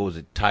 as, what was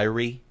it,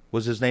 Tyree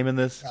was his name in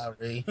this?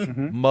 Tyree.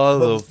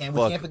 Motherfucker.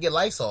 We can't forget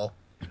Lysol.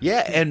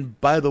 Yeah,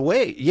 and by the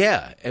way,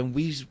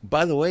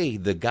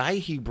 the guy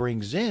he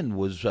brings in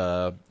was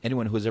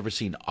anyone who has ever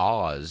seen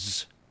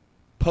Oz,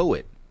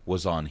 Poet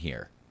was on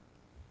here.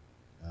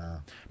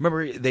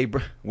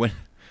 Remember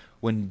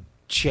when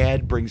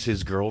Chad brings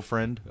his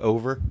girlfriend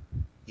over?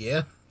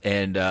 Yeah.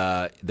 And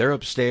they're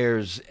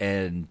upstairs,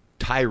 and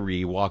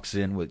Tyree walks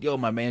in with, "Yo,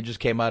 my man just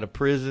came out of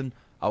prison,"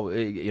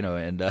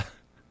 and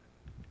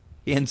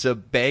he ends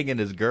up banging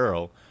his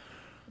girl.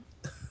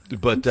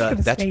 But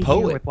that's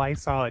Poet with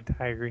Lysol and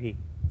Tyree.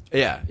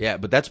 Yeah,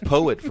 but that's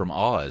Poet from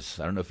Oz.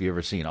 I don't know if you've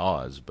ever seen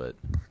Oz, but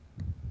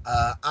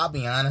I'll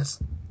be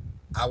honest.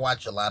 I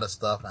watch a lot of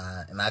stuff,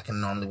 and I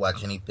can normally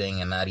watch anything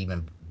and not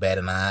even bat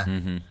an eye.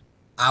 Mm-hmm.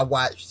 I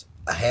watched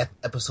a half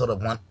episode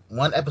of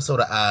one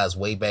episode of Oz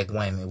way back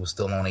when it was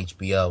still on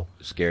HBO.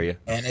 Scare you?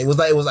 And it was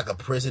like a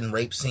prison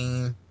rape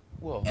scene.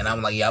 Whoa. And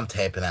I'm like, yeah, I'm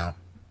tapping out.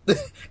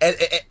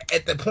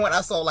 At the point I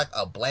saw like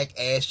a black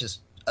ass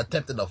just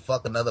attempting to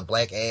fuck another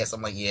black ass,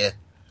 I'm like, yeah,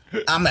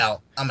 I'm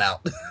out.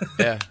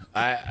 Yeah,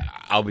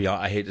 I'll be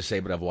honest, I hate to say,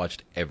 but I've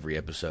watched every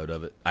episode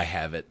of it. I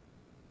have it.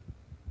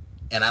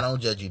 And I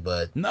don't judge you,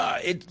 bud. No,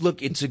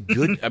 it's a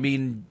good, I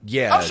mean,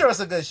 yeah. I'm sure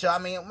it's a good show. I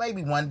mean,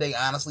 maybe one day,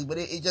 honestly, but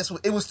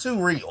it was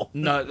too real.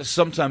 No,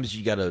 sometimes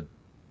you gotta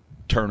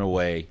turn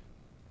away,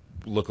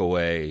 look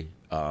away,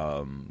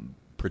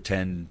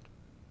 pretend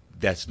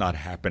that's not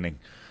happening.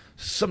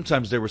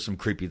 Sometimes there were some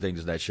creepy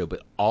things in that show,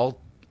 but all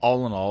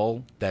in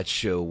all, that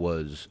show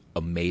was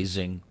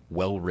amazing,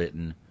 well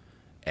written,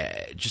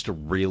 just a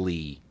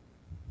really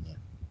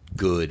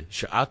good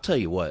show. I'll tell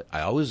you what,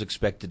 I always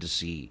expected to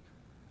see.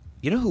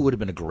 You know who would have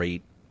been a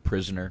great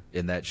prisoner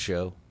in that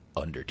show?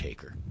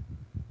 Undertaker.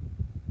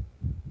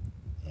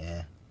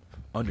 Yeah.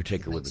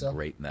 Undertaker would have been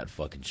great in that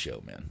fucking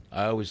show, man.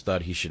 I always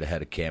thought he should have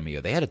had a cameo.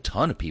 They had a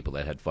ton of people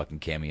that had fucking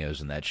cameos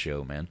in that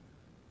show, man.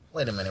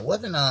 Wait a minute,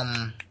 wasn't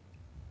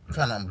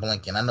I'm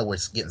blinking. I know we're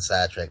getting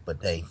sidetracked, but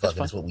hey, fuck it,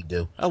 that's what we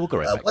do. Oh, we'll go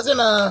right back. Wasn't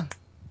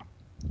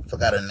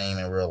forgot her name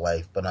in real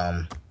life, but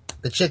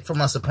the chick from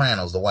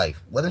Sopranos, the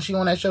wife, wasn't she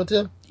on that show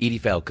too? Edie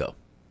Falco.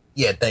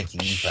 Yeah, thank you,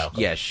 Edie Falco.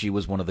 Yes, she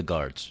was one of the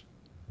guards.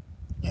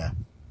 Yeah.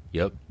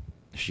 Yep,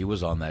 she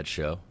was on that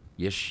show.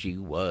 Yes, she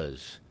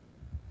was,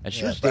 and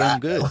she was damn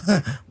good.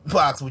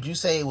 Box, would you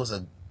say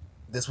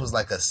this was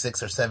like a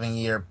 6 or 7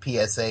 year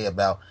PSA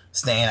about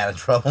staying out of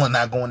trouble and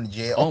not going to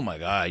jail? Oh my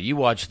God, you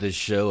watch this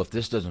show, if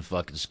this doesn't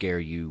fucking scare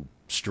you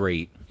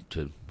straight,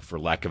 for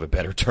lack of a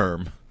better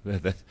term,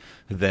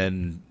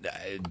 then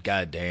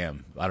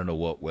goddamn, I don't know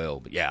what will.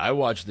 But yeah, I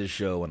watched this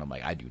show and I'm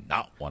like, I do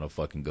not want to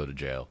fucking go to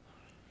jail.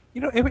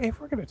 You know, if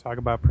we're going to talk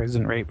about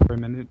prison rape for a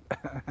minute,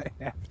 I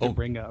have to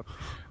bring up,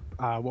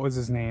 what was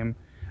his name?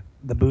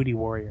 The Booty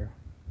Warrior.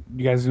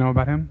 You guys know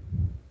about him?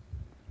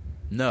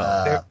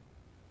 No.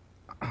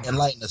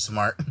 Enlighten us,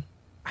 Smart.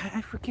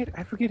 I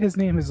forget his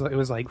name. It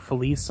was like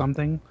Felice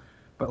something,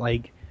 but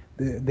like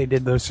they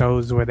did those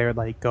shows where they would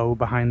like go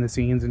behind the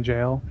scenes in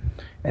jail,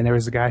 and there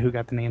was a guy who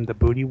got the name the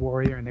Booty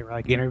Warrior, and they were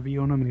like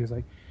interviewing him, and he was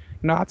like,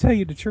 "No, I'll tell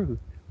you the truth.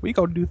 We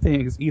gonna do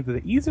things either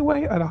the easy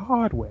way or the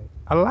hard way.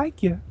 I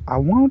like you, I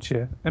want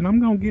you, and I'm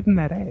gonna get in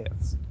that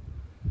ass."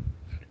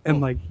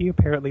 And like he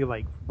apparently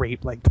like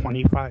raped like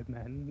 25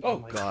 men. Oh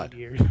in, like, God. 2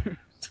 years.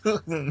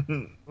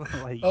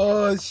 Like,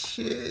 oh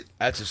shit!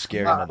 That's a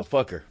scary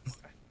motherfucker.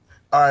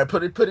 All right,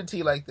 put it to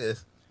you like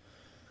this.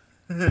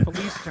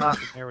 Felice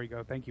Johnson. There we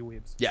go. Thank you,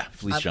 Weebs. Yeah,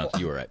 Felice Johnson.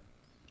 You were right.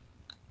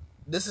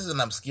 This is an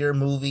obscure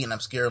movie, an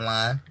obscure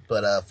line,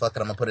 but fuck it,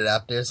 I'm gonna put it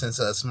out there since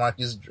Smart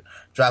just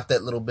dropped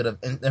that little bit of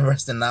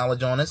interesting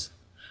knowledge on us.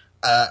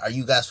 Are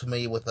you guys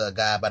familiar with a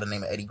guy by the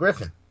name of Eddie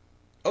Griffin?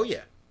 Oh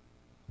yeah.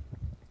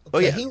 Okay, oh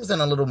yeah. He was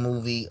in a little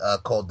movie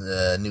called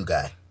The New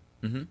Guy.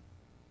 Mm-hmm.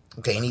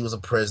 Okay, and he was a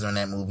prisoner in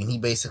that movie, and he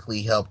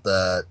basically helped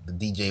the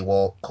DJ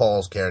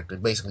Call's character,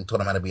 basically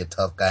taught him how to be a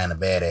tough guy and a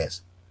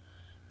badass.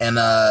 And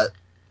the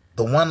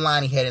one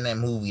line he had in that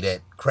movie that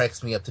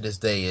cracks me up to this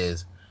day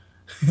is,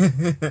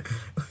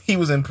 he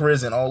was in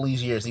prison all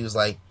these years. He was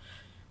like,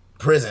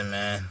 prison,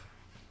 man.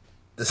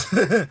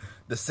 The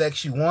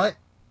sex you want,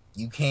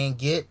 you can't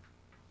get.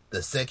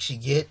 The sex you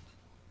get,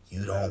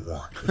 you don't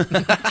want.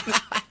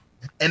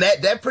 And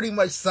that pretty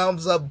much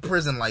sums up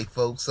prison life,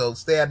 folks. So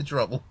stay out of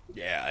trouble.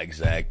 Yeah,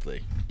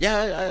 exactly.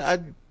 Yeah,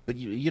 but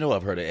you know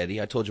I've heard of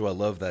Eddie. I told you I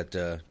love that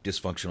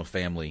Dysfunctional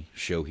Family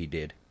show he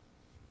did.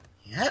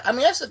 Yeah, I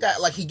mean that's a guy,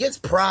 like, he gets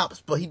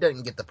props, but he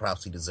doesn't get the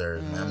props he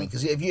deserves. Man. I mean,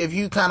 because if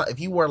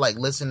you were like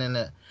watching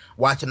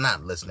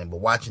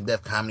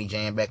Def Comedy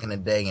Jam back in the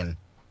day, and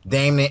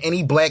damn near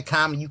any black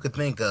comedy you could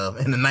think of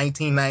in the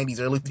 1990s,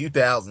 early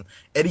 2000s,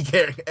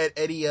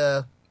 Eddie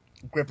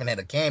Griffin had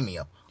a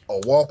cameo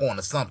or walk on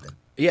or something.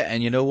 Yeah,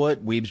 and you know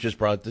what? Weebs just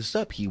brought this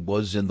up. He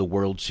was in the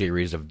World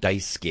Series of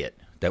Dice Skit.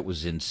 That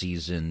was in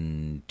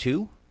season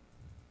 2?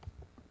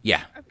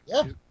 Yeah.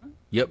 Yeah.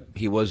 Yep,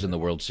 he was in the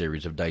World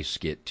Series of Dice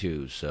Skit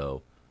too,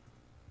 so.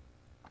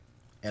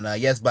 And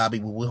yes, Bobby,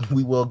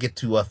 we will get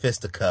to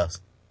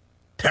fisticuffs.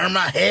 Turn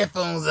my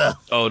headphones up.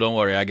 Oh, don't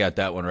worry, I got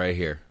that one right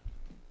here.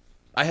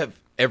 I have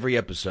every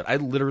episode. I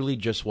literally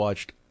just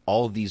watched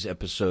all of these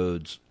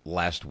episodes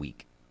last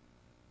week.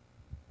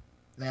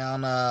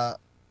 Now,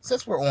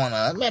 since we're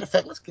on, matter of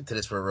fact, let's get to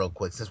this real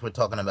quick. Since we're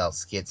talking about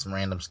skits,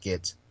 random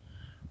skits,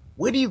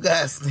 where do you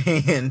guys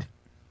stand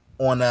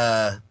on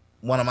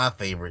one of my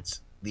favorites?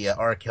 The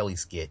R. Kelly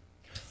skit.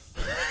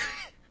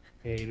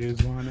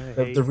 Haters wanna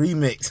hate. The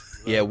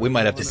remix. Yeah, we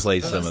might have to play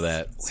some of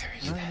that. Where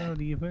is that? I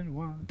don't even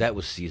want. That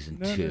was season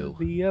 2. None of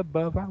the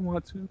above, I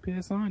want to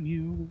piss on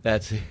you.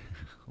 That's it.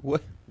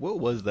 What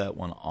was that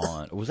one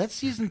on? Was that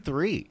season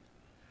 3?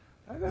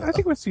 I think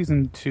it was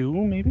season 2,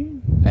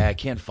 maybe. I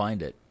can't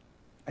find it.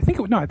 I think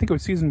it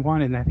was season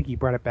 1, and I think he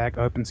brought it back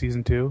up in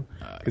season 2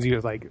 because he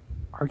was like,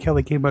 R.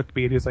 Kelly came up to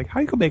me and he was like, "How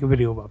you gonna make a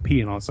video about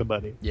peeing on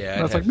somebody?" Yeah,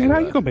 and I was like, "Man, how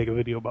you gonna make a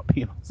video about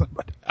peeing on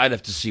somebody?" I'd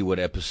have to see what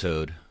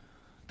episode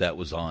that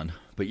was on,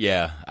 but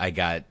yeah, I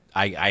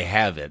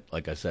have it.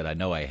 Like I said, I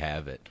know I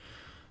have it.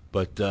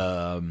 But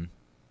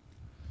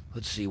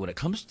let's see. When it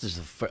comes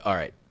to all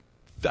right,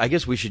 I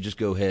guess we should just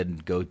go ahead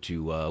and go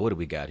to what do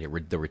we got here?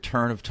 The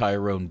Return of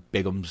Tyrone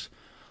Biggums,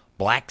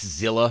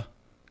 Blackzilla.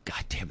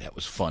 God damn, that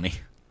was funny.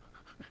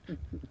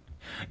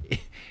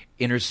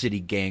 Inner City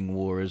Gang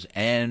Wars,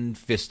 and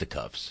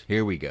Fisticuffs.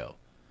 Here we go.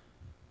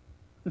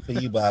 For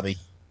you, Bobby.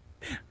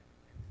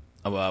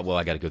 Well,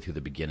 I got to go through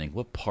the beginning.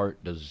 What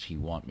part does he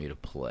want me to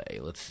play?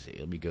 Let's see.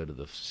 Let me go to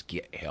the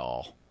skit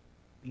hall.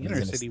 The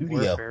Inner City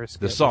Warfare skit.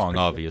 The song,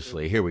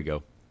 obviously. Here we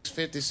go.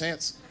 50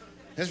 cents.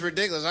 It's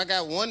ridiculous. I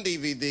got one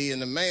DVD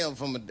in the mail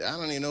from I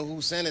don't even know who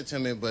sent it to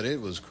me, but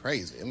it was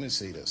crazy. Let me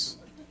see this.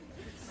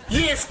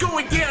 Yeah, it's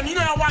going down. You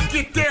know how I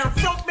get down.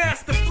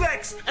 Funkmaster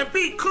Flex. And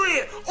be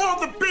clear, all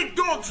the big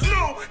dogs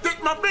know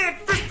that my man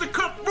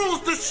Fisticuff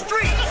rules the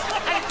streets.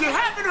 And if you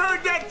haven't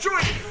heard that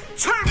joint,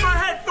 turn my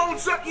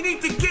headphones up. You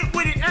need to get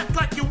with it, act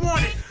like you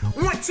want it.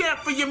 One time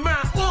for your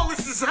mind, all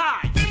this is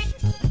high.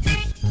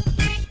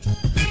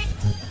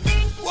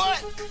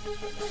 What?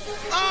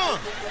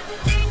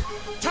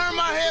 Turn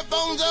my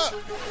headphones up.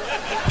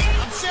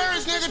 I'm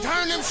serious, nigga.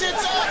 Turn them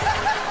shits up.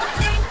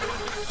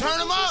 Turn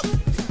them up.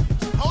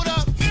 Hold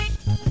up.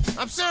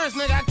 I'm serious,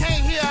 nigga. I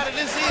can't hear out of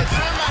this ear.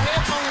 Turn my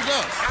headphones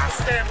up. I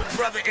stabbed a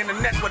brother in the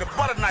neck with a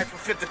butter knife for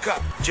 50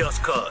 cup.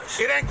 Just cuz.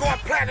 It ain't going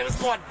platinum.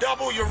 It's going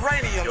double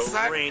uranium,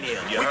 son.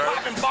 Uranium, you heard? We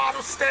popping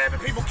bottles, stabbing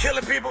people,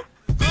 killing people.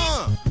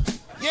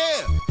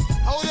 Yeah.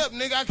 Hold up,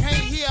 nigga. I can't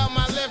hear out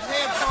my left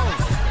headphone.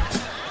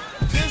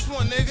 This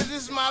one, nigga.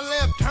 This is my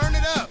left. Turn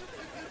it up.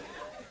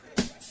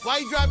 Why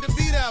you drop the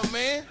beat out,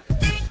 man? All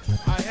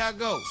right, here I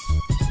go.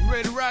 You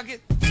ready to rock it?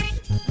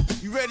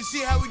 You ready to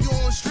see how we do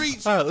on the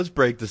streets? All right, let's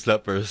break this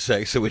up for a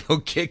sec so we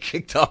don't get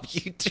kicked off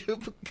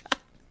YouTube.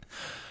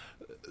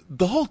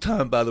 The whole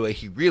time, by the way,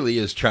 he really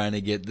is trying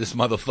to get this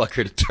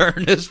motherfucker to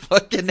turn his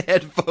fucking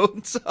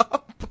headphones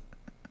up.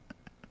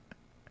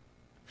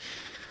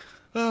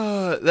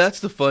 That's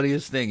the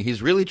funniest thing.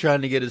 He's really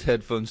trying to get his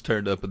headphones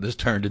turned up, and this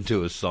turned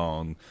into a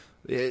song.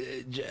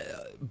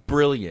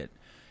 Brilliant.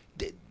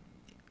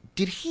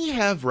 Did he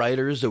have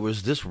writers, or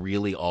was this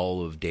really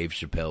all of Dave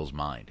Chappelle's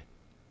mind?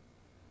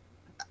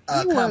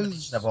 A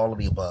combination of all of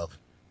the above.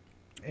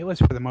 It was,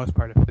 for the most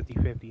part, a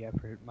 50-50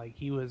 effort. Like,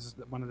 he was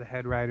one of the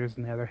head writers,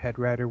 and the other head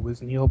writer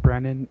was Neil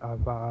Brennan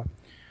of,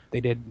 they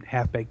did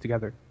Half Baked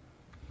together.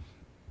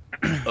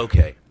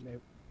 Okay.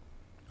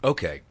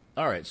 Okay.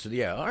 All right. So,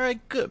 yeah. All right.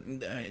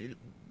 Good.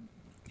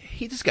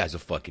 This guy's a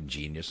fucking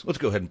genius. Let's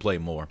go ahead and play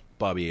more.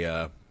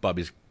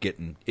 Bobby's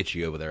getting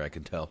itchy over there, I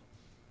can tell.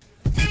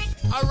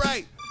 All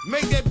right.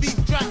 Make that beat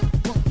drop.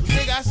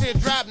 Nigga, I said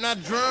drop,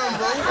 not drum,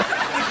 bro.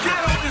 The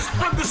ghetto is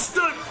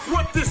understood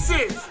what this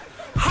is.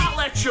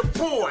 Holla at your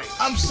boy.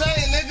 I'm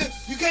saying, nigga,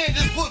 you can't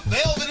just put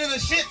velvet in the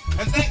shit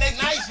and think they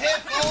nice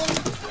headphones.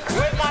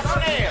 Where's my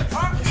snare?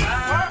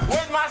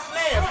 Where's my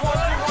snare? 1,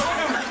 2,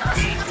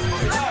 1, 2.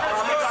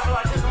 I'm gonna drop it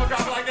like this. I'm gonna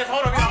drop it like this.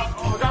 Hold up, y'all.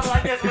 I'm gonna drop it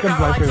like this. I'm gonna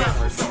drop it like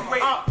this.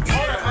 Hold up.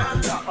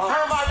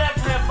 Turn my left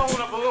headphone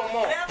up a little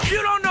more. You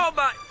don't know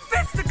about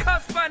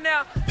fisticuffs by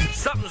now?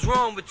 Something's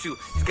wrong with you.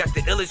 He's got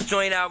the illest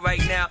joint out right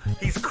now.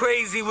 He's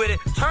crazy with it.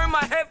 Turn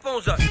my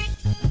headphones up.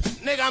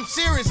 Nigga, I'm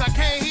serious. I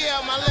can't hear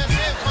out my left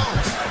headphone.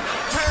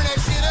 Turn that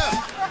shit up.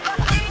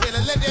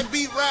 Yeah, let that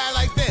beat ride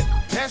like that.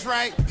 That's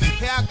right.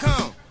 Here I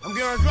come. I'm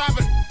gonna drop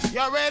it.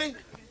 Y'all ready?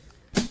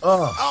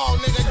 Oh,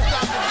 nigga, you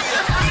got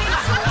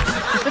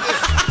the beat.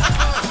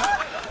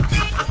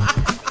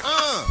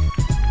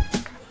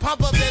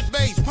 Pump up that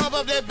bass. Pump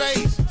up that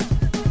bass.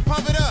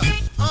 Pump it up.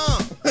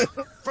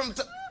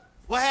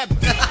 What happened?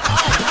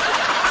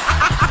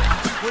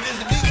 When is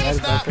the beat gonna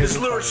stop? His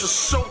lyrics are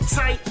so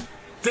tight,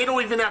 they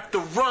don't even have to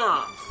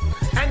rhyme.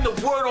 And the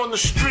word on the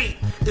street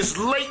is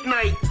late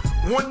night,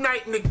 one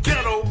night in the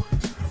ghetto.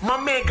 My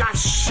man got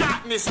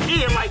shot in his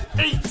ear like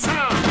 8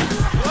 times.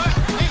 What?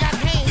 Nigga, I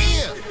can't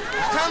hear.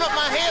 Turn up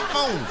my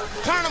headphones.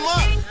 Turn them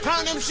up.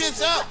 Turn them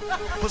shits up.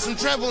 Put some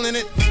treble in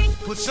it.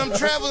 Put some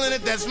treble in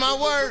it. That's my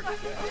word.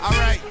 All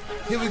right,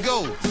 here we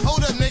go.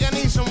 Hold up, nigga. I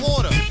need some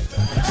water.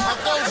 My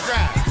throat's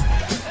dry.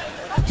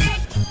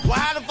 Well,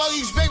 how the fuck you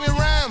expect me to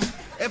rhyme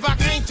if I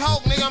can't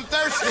talk, nigga? I'm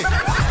thirsty.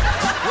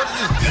 What is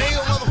this,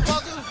 damn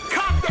motherfucker?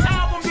 Cop the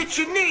album that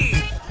you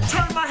need.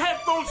 Turn my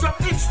headphones up.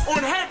 It's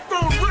on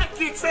Headphone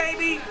Records,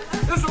 baby.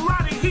 There's a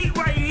lot of heat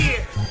right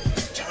here.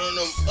 Turn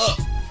them up.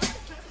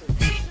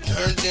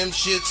 Turn them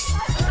shits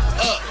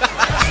up.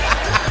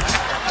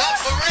 Not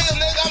for real,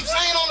 nigga. I'm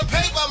saying on the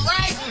paper, I'm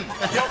writing.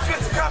 Yo,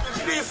 Fisticuffs,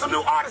 if you need some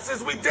new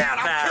artists, we down.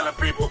 I'm killing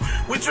people.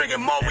 We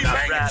drinking more. We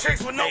banging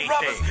chicks with no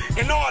rubbers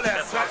and all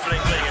that stuff.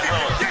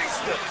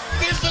 Gangster.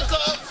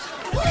 Fisticuffs.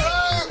 You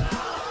heard?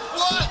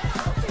 What?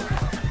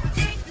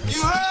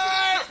 You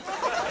heard?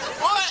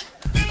 What?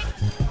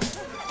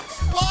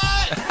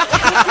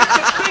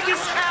 The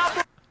biggest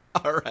album.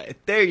 All right,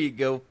 there you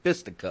go,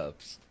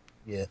 Fisticuffs.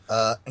 Yeah,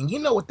 and you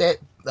know what that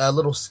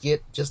little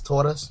skit just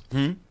taught us?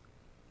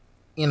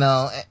 You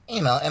know,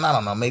 and I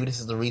don't know. Maybe this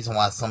is the reason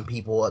why some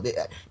people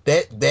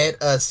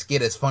that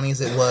skit, as funny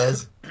as it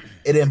was,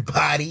 it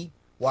embodied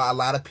why a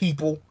lot of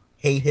people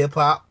hate hip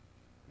hop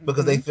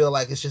because they feel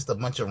like it's just a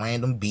bunch of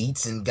random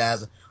beats and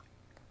guys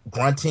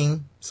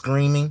grunting,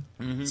 screaming,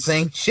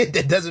 saying shit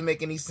that doesn't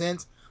make any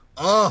sense.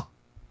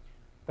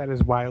 That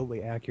is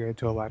wildly accurate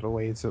to a lot of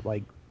ways that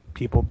like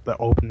people that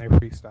open their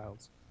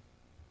freestyles.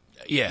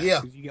 Yeah.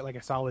 You get like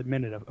a solid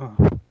minute of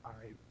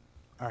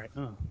all right.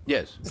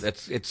 Yes,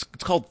 it's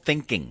called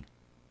thinking.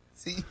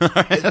 See,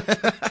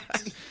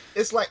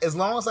 it's like as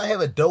long as I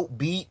have a dope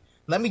beat,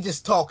 let me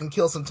just talk and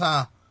kill some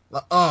time.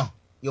 Like,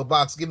 yo,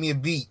 Box, give me a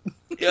beat.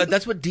 Yeah,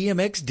 that's what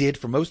DMX did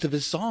for most of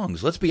his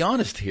songs. Let's be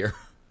honest here.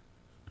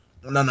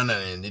 No.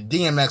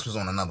 DMX was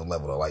on another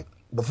level though. Like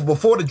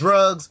before the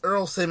drugs,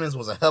 Earl Simmons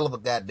was a hell of a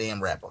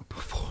goddamn rapper.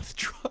 Before the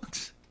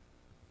drugs.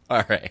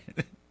 All right.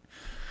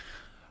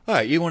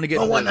 You want to get?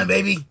 Don't want that,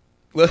 baby.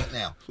 Well,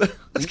 now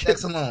leave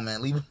X alone,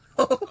 man. Leave.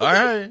 All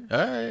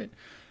right.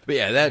 But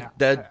yeah,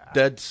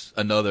 that's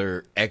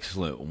another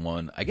excellent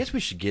one. I guess we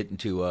should get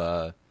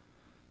into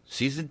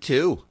season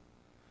 2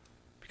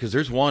 because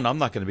there's one I'm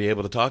not going to be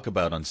able to talk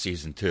about on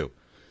season 2.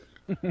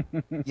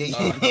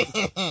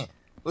 Yeah.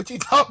 What you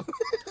talking?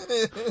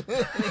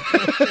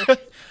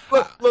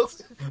 look,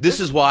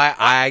 this is why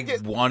I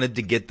wanted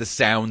to get the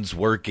sounds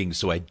working,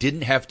 so I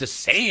didn't have to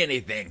say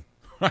anything.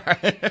 Yo,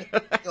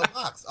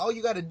 Box, all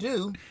you got to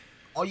do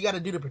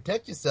to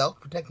protect yourself,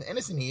 protect the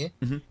innocent here,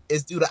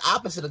 is do the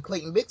opposite of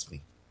Clayton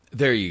Bixby.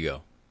 There you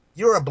go.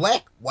 You're a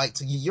black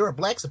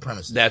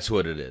supremacist. That's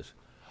what it is.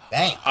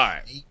 Bang. All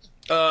right.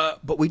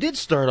 But we did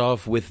start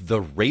off with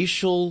the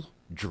racial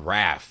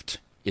draft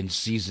in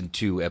season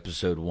 2,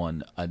 episode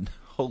 1.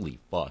 Holy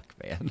fuck,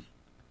 man!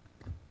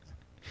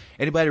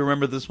 Anybody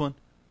remember this one?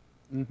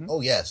 Mm-hmm.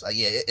 Oh yes,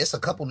 yeah. It's a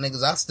couple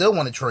niggas I still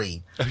want to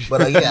trade,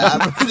 but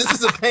yeah, this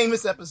is a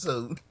famous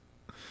episode.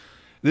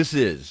 This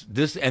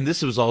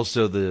was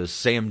also the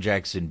Sam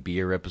Jackson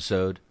beer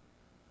episode.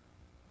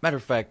 Matter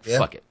of fact,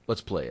 fuck it, let's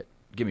play it.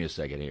 Give me a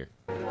second here.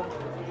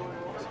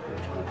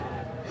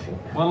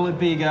 What'll it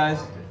be, guys?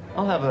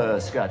 I'll have a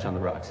scotch on the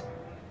rocks.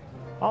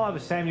 I'll have a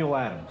Samuel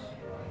Adams.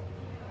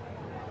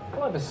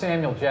 I'll have a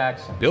Samuel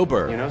Jackson. Bill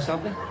Burr. You know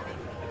something?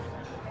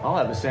 I'll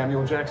have a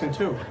Samuel Jackson,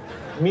 too.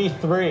 Me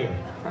 3.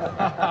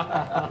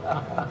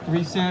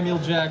 3 Samuel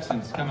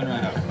Jacksons coming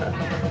right up.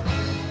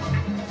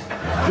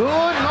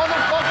 Good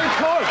motherfucking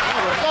course,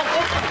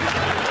 motherfucker.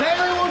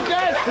 Samuel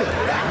Jackson,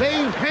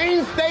 made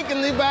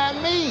painstakingly by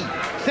me,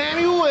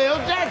 Samuel L.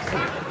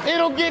 Jackson.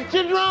 It'll get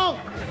you drunk.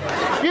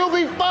 You'll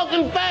be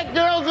fucking fat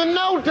girls in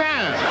no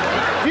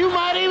time. You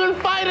might even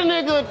fight a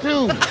nigga or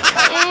two.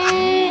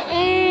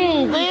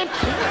 Bitch.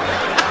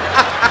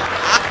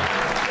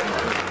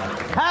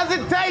 How's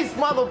it taste,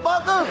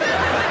 motherfucker?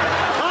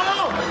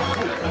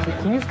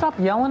 Can you stop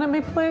yelling at me,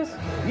 please?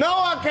 No,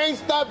 I can't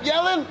stop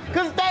yelling,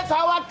 because that's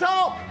how I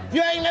talk.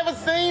 You ain't never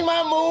seen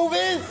my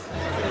movies.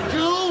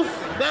 Juice,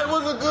 that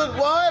was a good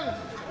one.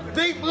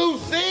 Deep Blue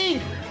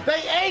Sea,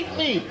 they ate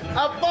me.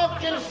 A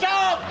fucking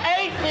shark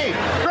ate me.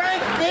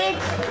 Drink,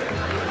 bitch.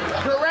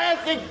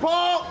 Jurassic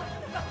Park,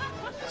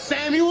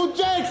 Samuel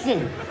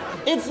Jackson.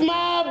 It's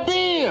my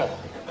beer.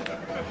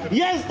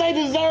 Yes, they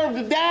deserve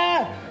to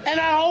die, and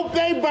I hope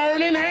they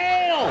burn in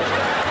hell.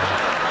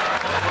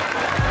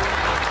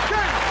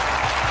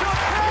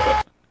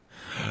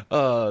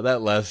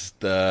 That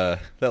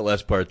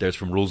last part there's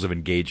from Rules of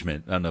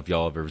Engagement. I don't know if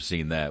y'all have ever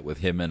seen that with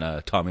him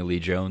and Tommy Lee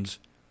Jones.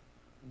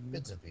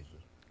 Bits and pieces.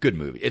 Good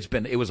movie.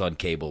 It was on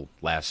cable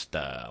last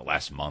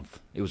month.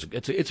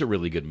 It's a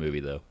really good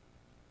movie though.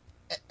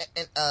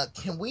 And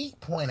can we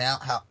point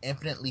out how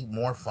infinitely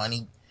more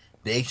funny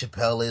Dave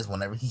Chappelle is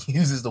whenever he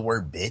uses the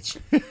word bitch?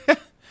 Like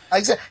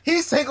I said,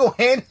 he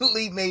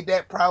single-handedly made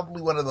that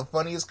probably one of the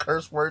funniest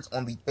curse words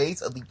on the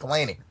face of the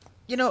planet.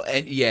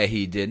 And yeah,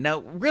 he did. Now,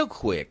 real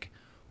quick,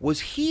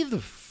 was he the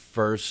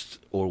first,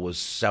 or was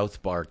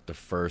South Park the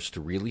first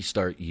to really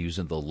start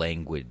using the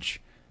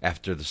language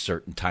after the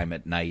certain time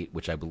at night,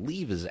 which I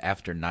believe is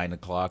after 9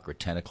 o'clock or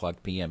 10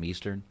 o'clock p.m.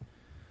 Eastern?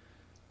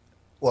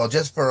 Well,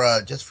 just for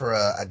I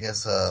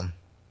guess,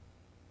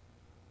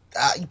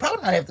 you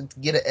probably might have to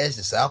get an edge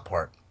to South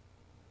Park.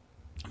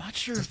 I'm not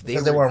sure if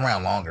because they were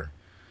around longer.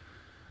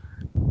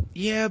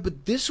 Yeah,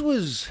 but this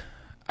was,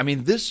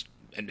 and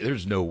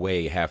there's no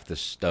way half the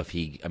stuff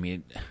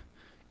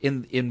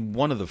in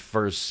one of the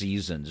first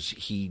seasons,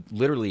 he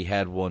literally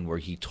had one where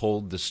he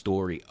told the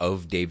story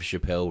of Dave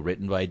Chappelle,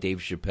 written by Dave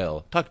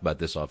Chappelle. Talked about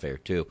this off air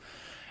too.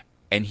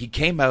 And he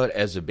came out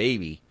as a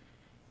baby,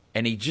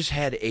 and he just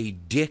had a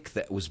dick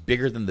that was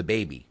bigger than the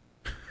baby.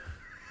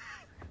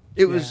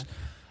 It was,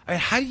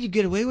 how do you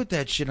get away with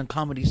that shit on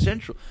Comedy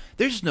Central?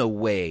 There's no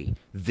way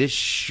this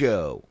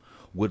show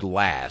would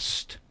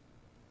last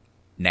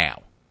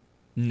now.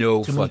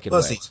 No Too fucking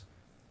many way. pussies.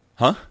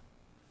 Huh?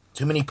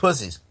 Too many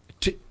pussies.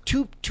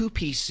 Too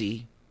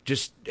PC.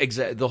 Just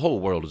the whole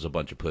world is a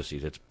bunch of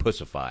pussies. It's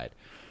pussified.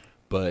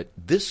 But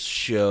this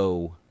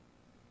show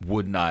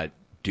would not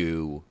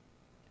do.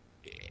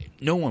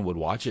 No one would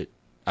watch it.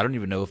 I don't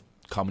even know if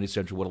Comedy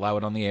Central would allow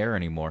it on the air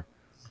anymore.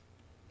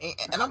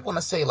 And I'm going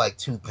to say like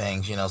two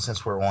things,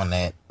 since we're on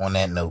that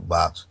note,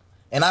 Box.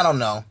 And I don't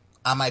know,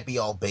 I might be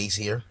all base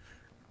here,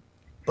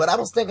 but I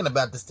was thinking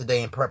about this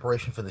today in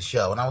preparation for the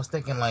show, and I was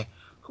thinking like,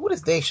 who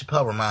does Dave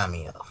Chappelle remind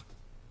me of?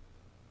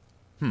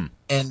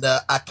 And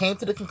I came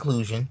to the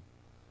conclusion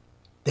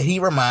that he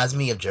reminds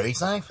me of Jerry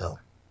Seinfeld.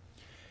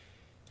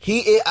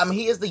 He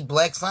is the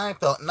Black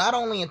Seinfeld, not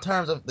only in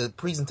terms of the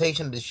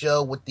presentation of the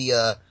show with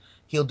the,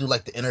 he'll do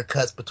like the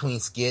intercuts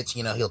between skits,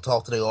 he'll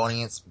talk to the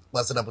audience,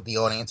 bust it up with the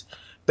audience.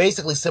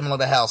 Basically similar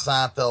to how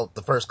Seinfeld,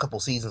 the first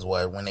couple seasons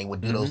were, when they would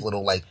do those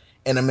little like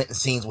intermittent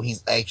scenes where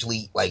he's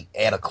actually like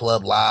at a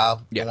club live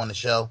on the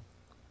show.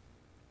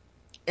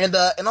 And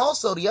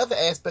also the other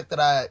aspect that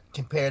I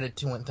compared it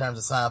to in terms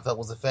of Seinfeld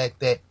was the fact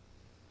that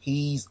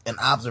he's an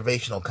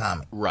observational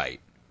comic. Right.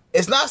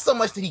 It's not so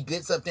much that he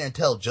gets up there and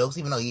tells jokes,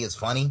 even though he is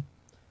funny,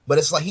 but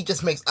it's like he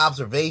just makes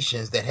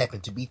observations that happen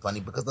to be funny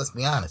because let's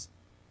be honest,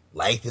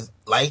 life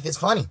is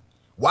funny.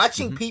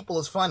 Watching people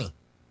is funny.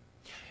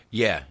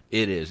 Yeah,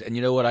 it is. And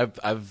you know what?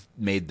 I've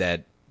made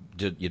that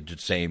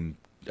same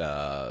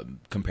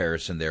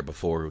comparison there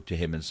before to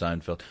him and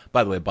Seinfeld.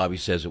 By the way, Bobby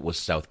says it was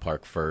South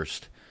Park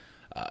first.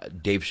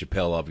 Dave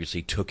Chappelle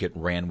obviously took it,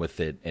 ran with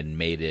it, and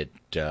made it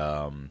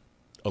a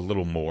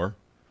little more,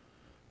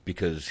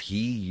 because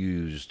he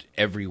used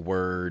every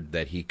word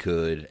that he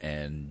could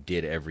and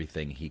did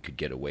everything he could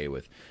get away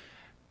with.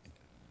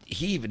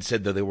 He even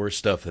said that there were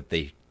stuff that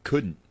they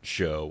couldn't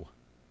show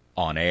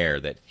on air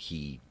that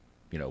he,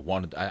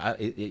 wanted. I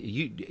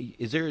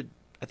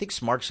think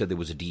Smark said there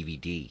was a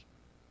DVD.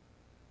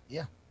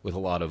 Yeah. With a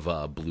lot of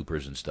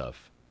bloopers and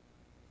stuff.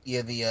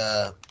 Yeah,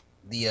 the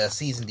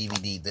season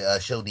DVD, the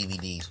show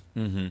DVDs.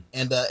 Mm-hmm.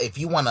 And if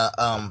you want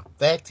a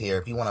fact here,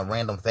 if you want a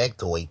random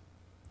factoid,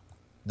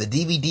 the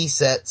DVD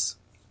sets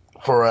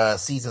for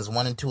seasons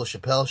 1 and 2 of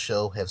Chappelle's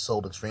Show have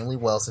sold extremely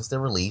well since their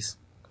release.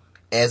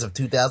 As of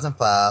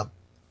 2005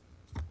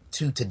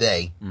 to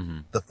today,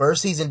 the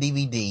first season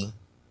DVD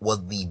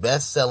was the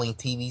best-selling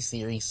TV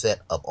series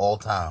set of all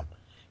time,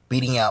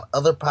 beating out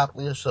other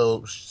popular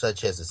shows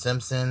such as The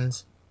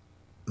Simpsons,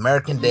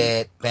 American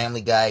Dad,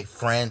 Family Guy,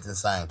 Friends, and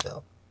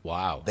Seinfeld.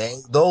 Wow.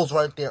 Those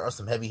right there are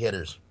some heavy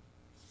hitters.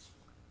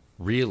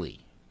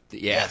 Really?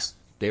 Yes.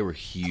 They were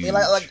huge.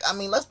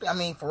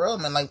 For real,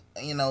 man,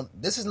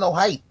 this is no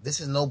hype. This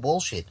is no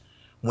bullshit.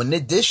 When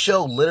this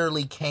show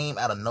literally came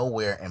out of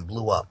nowhere and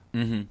blew up.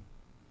 Mm-hmm.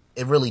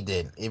 It really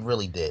did. It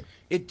really did.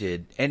 It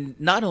did. And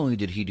not only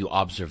did he do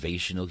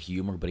observational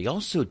humor, but he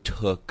also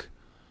took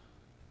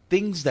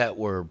things that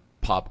were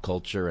pop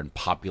culture and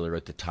popular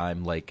at the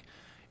time, like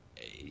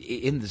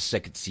in the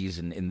second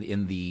season, in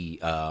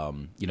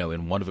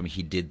one of them,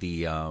 he did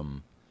the,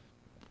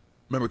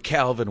 remember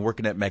Calvin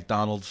working at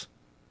McDonald's?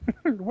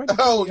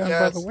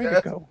 Yes.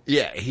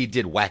 Yeah, he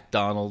did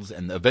Whack-Donald's,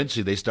 and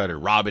eventually they started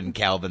robbing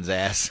Calvin's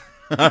ass.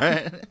 All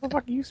right. What the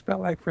fuck you spell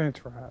like French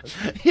fries?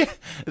 Yeah.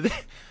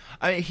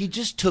 I mean, he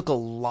just took a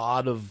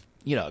lot of,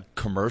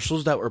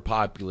 commercials that were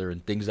popular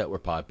and things that were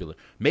popular,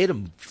 made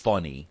them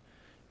funny,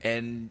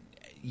 and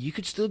you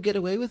could still get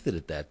away with it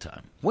at that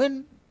time.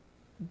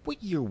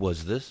 What year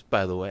was this,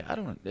 by the way? I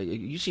don't know.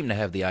 You seem to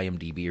have the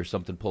IMDb or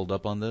something pulled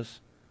up on this.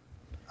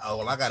 Oh,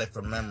 well, I got it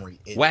from memory.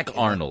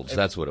 Whack-Arnold's,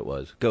 that's what it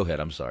was. Go ahead.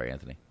 I'm sorry,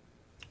 Anthony.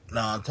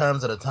 No, in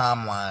terms of the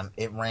timeline,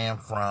 it ran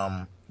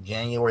from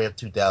January of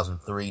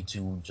 2003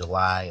 to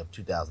July of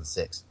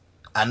 2006.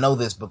 I know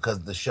this because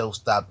the show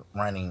stopped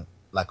running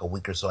like a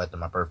week or so after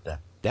my birthday.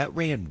 That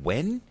ran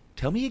when?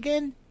 Tell me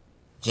again.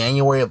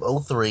 January of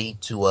 2003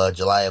 to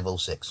July of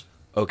 2006.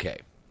 Okay.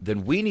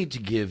 Then we need to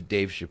give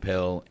Dave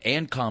Chappelle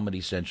and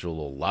Comedy Central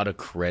a lot of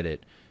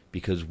credit,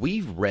 because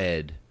we've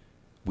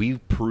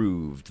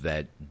proved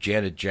that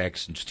Janet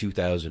Jackson's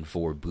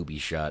 2004 booby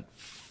shot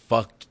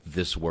fucked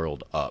this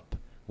world up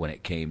when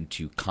it came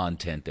to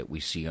content that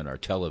we see on our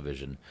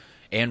television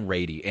and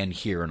radio and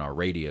hear on our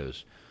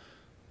radios.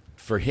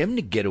 For him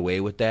to get away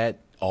with that,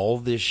 all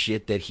this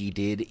shit that he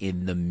did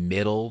in the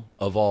middle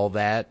of all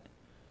that,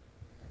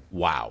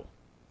 wow.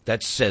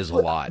 That says a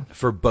lot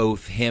for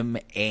both him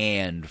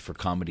and for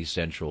Comedy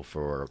Central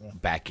for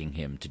backing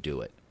him to do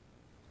it.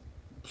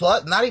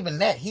 Plus, not even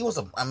that. He was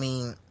a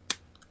brand.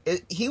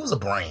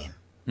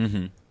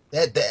 Mm-hmm.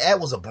 That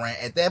was a brand.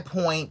 At that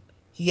point,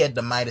 he had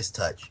the Midas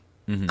touch.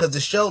 Because the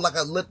show,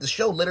 the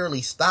show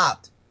literally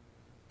stopped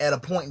at a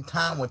point in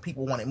time when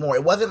people wanted more.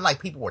 It wasn't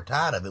like people were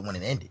tired of it when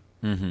it ended.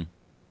 Mm-hmm.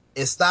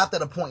 It stopped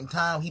at a point in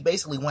time. He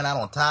basically went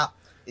out on top.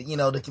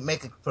 To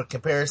make it for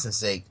comparison's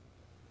sake,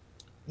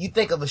 you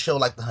think of a show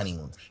like The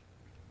Honeymooners.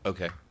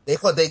 Okay.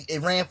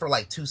 It ran for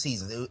like 2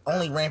 seasons. It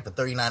only ran for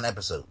 39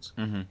 episodes.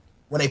 Mm-hmm.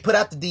 When they put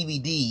out the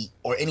DVD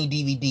or any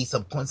DVD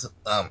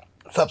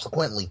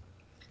subsequently,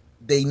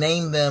 they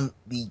named them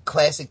the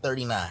Classic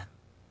 39.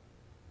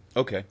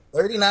 Okay.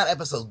 39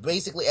 episodes.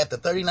 Basically, after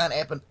 39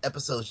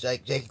 episodes,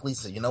 Jackie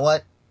Gleason said, you know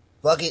what?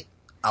 Fuck it.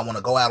 I want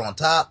to go out on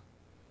top.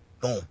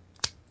 Boom.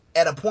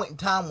 At a point in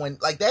time when,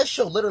 that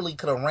show literally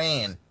could have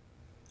ran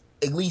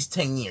at least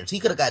 10 years. He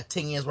could have got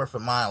 10 years worth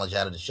of mileage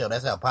out of the show.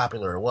 That's how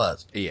popular it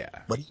was. Yeah.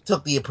 But he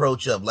took the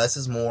approach of less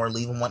is more,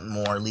 leave them wanting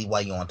more, leave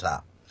while you're on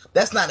top.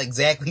 That's not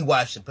exactly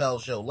why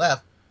Chappelle's Show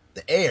left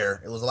the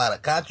air. It was a lot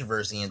of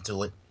controversy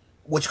into it,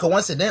 which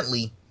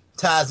coincidentally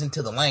ties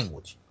into the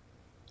language.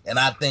 And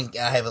I think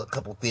I have a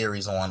couple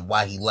theories on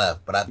why he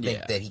left, but I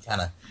think that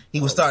he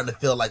was starting to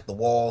feel like the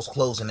walls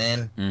closing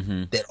in,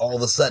 that all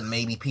of a sudden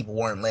maybe people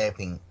weren't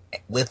laughing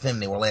with him,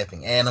 they were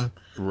laughing at him.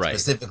 Right.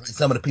 Specifically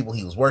some of the people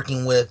he was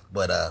working with,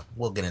 but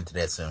we'll get into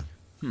that soon.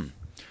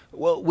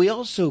 Well, we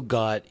also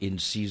got in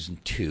season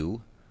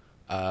 2,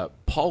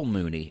 Paul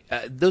Mooney.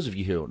 Those of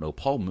you who don't know,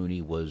 Paul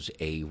Mooney was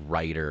a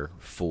writer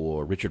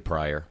for Richard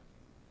Pryor.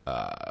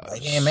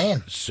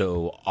 Man.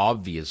 So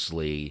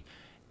obviously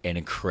an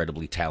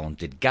incredibly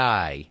talented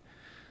guy,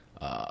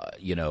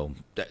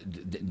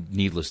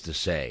 needless to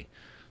say.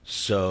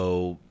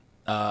 So,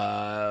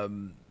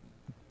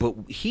 but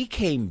he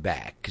came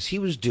back because he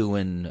was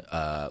doing,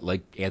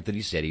 like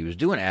Anthony said, he was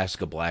doing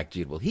Ask a Black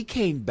Dude. Well, he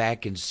came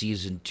back in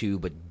season 2,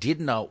 but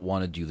did not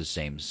want to do the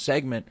same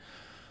segment.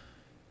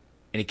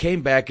 And he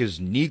came back as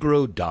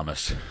Negro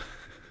Damas.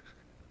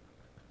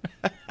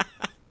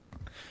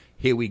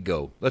 Here we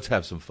go. Let's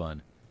have some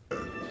fun.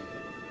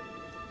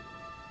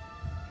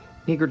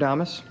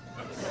 Negrodamus,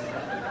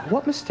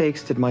 What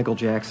mistakes did Michael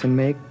Jackson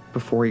make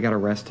before he got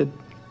arrested?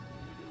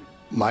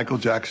 Michael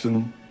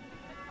Jackson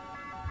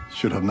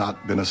should have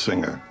not been a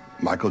singer.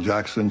 Michael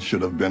Jackson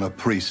should have been a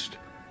priest.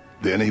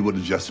 Then he would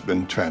have just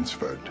been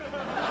transferred.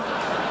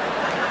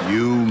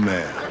 You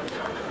man.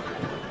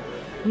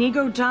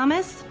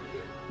 Negrodamus?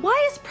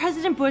 Why is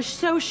President Bush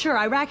so sure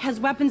Iraq has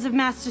weapons of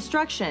mass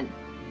destruction?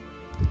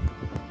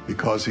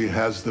 Because he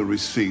has the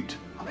receipt.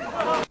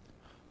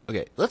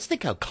 Okay, let's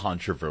think how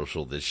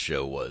controversial this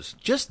show was.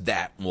 Just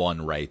that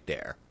one right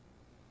there.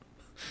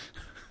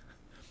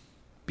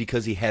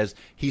 Because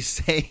he's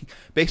saying,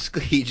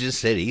 basically he just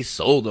said he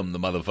sold them the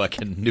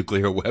motherfucking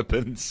nuclear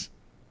weapons.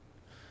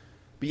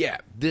 But yeah,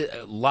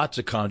 lots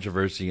of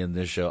controversy in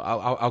this show.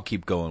 I'll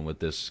keep going with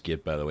this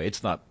skit, by the way.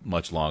 It's not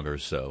much longer,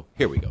 so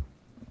here we go.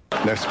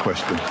 Next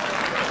question.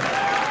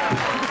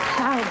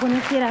 Ciao,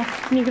 buonasera,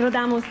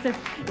 Negrodamus.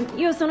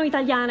 Io sono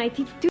italiana.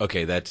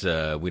 Okay, that's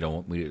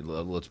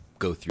let's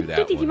go through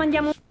that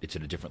one. It's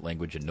in a different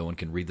language and no one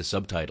can read the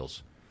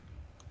subtitles.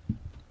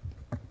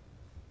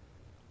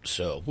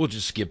 So we'll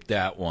just skip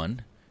that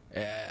one.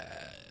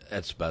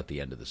 That's about the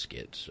end of the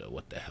skit. So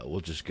what the hell? We'll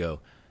just go.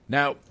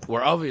 Now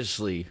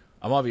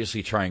I'm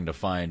obviously trying to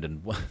find,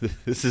 and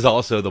this is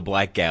also the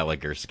Black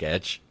Gallagher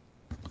sketch,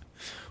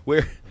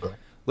 where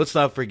let's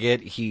not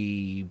forget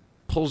he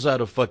pulls out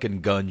a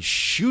fucking gun,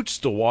 shoots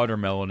the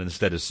watermelon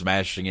instead of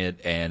smashing it,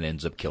 and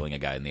ends up killing a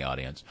guy in the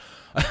audience.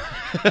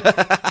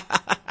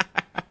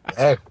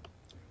 Hey.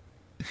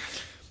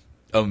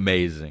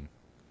 Amazing.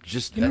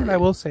 Just what I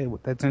will say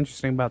that's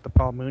interesting about the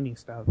Paul Mooney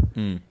stuff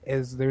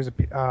is there's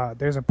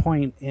a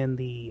point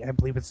in I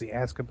believe it's the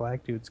Ask a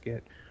Black Dude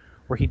skit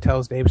where he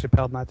tells Dave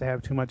Chappelle not to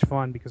have too much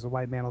fun because a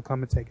white man will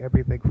come and take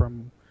everything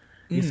from.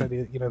 He said,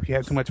 if you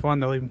have too much fun,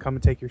 they'll even come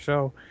and take your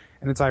show.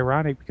 And it's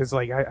ironic because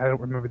I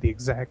don't remember the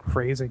exact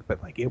phrasing, but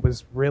it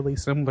was really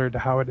similar to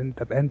how it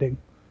ended up ending.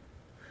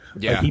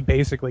 Yeah, he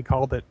basically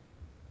called it.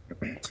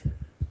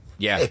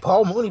 Yeah. Hey,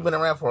 Paul Mooney been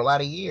around for a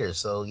lot of years,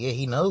 so yeah,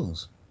 he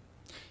knows.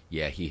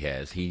 Yeah, he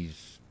has.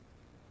 He's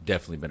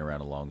definitely been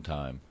around a long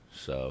time,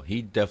 so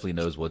he definitely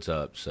knows what's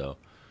up. So,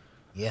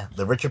 yeah,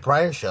 the Richard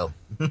Pryor Show.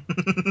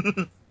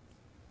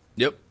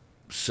 Yep.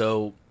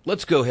 So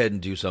let's go ahead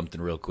and do something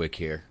real quick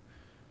here,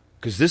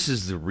 because this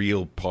is the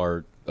real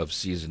part of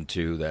season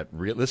 2.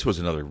 This was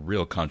another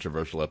real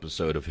controversial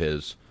episode of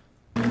his.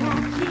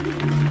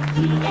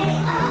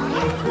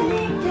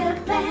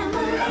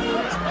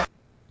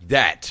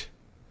 That.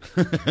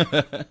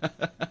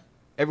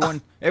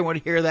 Everyone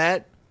hear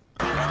that?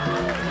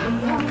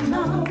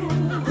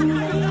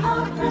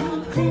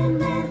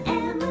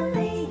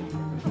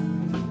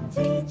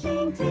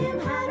 Teaching Tim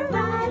how to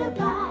ride a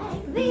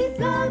bike. These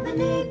are the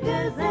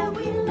niggas that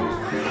we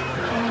love.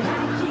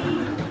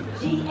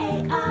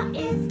 N-I-G-G-A-R,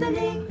 it's the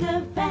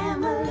nigga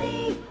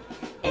family.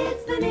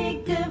 It's the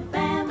nigga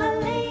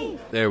family.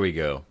 There we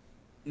go.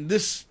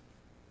 This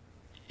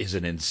is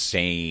an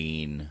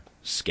insane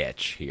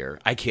sketch here.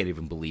 I can't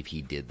even believe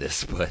he did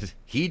this, but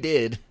he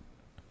did.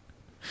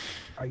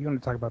 Are you going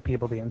to talk about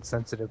people being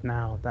sensitive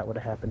now? If that would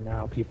have happened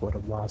now, people would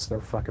have lost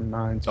their fucking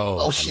minds.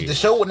 Oh shit! The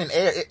show wouldn't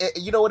air.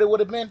 You know what it would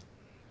have been?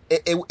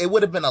 It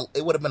would have been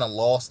a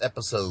lost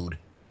episode.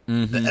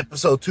 Mm-hmm. The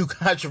episode too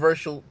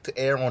controversial to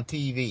air on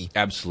TV.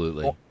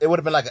 Absolutely. It would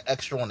have been like an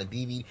extra on the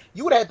DVD.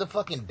 You would have had to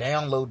fucking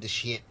download the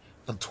shit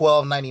for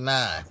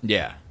 $12.99.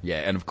 Yeah,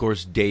 and of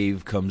course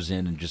Dave comes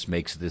in and just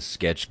makes this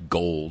sketch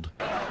gold.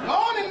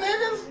 Morning,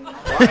 niggas.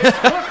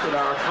 With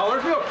our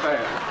colored milk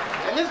bag.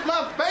 And it's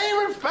my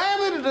favorite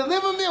family to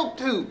deliver milk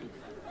to.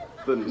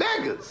 The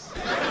niggas.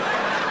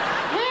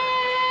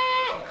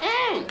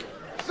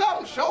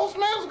 Something sure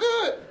smells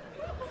good.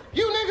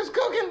 You niggas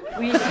cooking?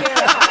 We sure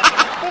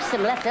are. There's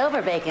some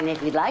leftover bacon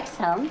if you'd like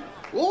some.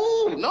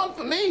 Ooh, none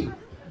for me.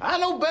 I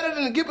know better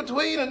than to get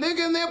between a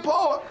nigga and their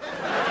pork.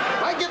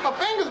 Might get my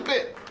fingers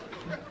bit.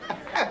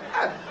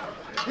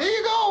 Here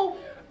you go.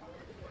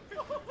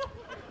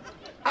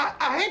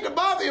 I hate to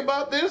bother you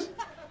about this,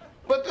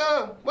 but,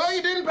 well,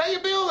 you didn't pay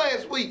your bill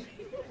last week.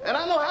 And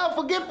I know how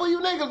forgetful you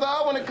niggas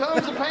are when it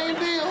comes to paying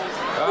bills.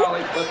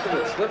 Golly, listen,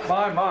 it slipped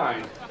my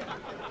mind.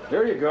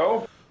 Here you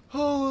go.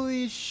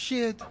 Holy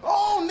shit.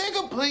 Oh,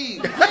 nigga, please.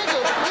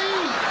 Nigga,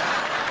 please.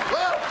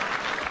 Well,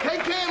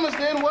 take care,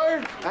 Mr.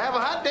 N-word. I have a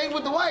hot date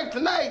with the wife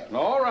tonight.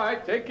 All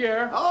right, take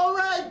care. All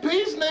right,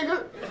 peace,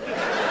 nigga.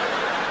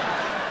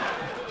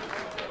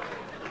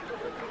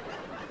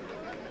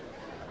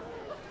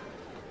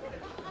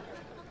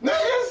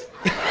 Niggas!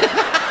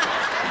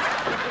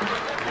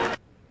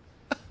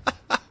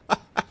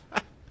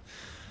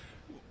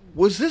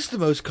 Was this the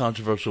most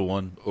controversial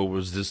one, or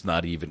was this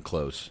not even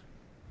close?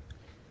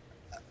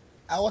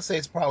 I would say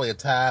it's probably a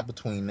tie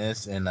between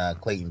this and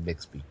Clayton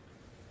Bixby.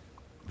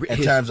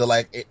 In terms of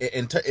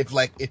in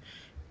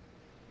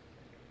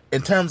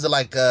terms of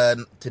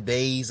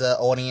today's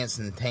audience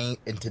and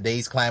in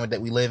today's climate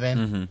that we live in,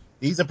 mm-hmm.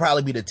 These would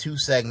probably be the two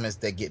segments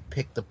that get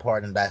picked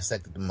apart and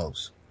dissected the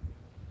most.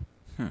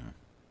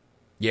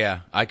 Yeah,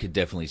 I could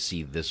definitely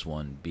see this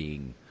one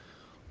being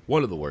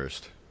one of the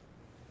worst.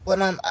 But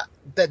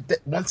that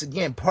once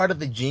again, part of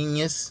the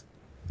genius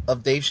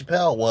of Dave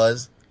Chappelle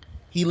was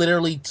he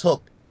literally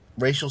took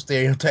racial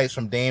stereotypes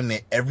from damn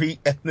near every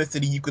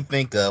ethnicity you could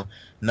think of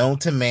known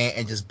to man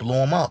and just blew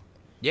them up.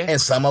 Yeah.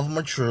 And some of them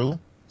are true,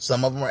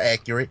 some of them are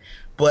accurate,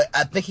 but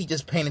I think he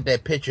just painted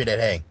that picture that,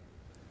 hey,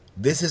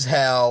 this is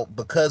how,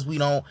 because we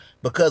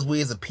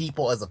as a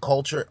people, as a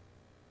culture,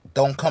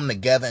 don't come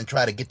together and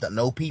try to get to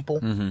know people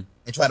and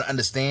try to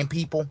understand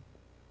people,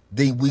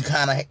 we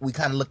kind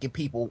of look at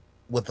people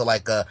with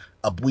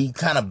we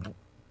kind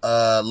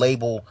of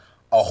label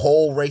a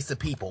whole race of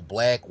people,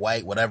 black,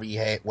 white, whatever you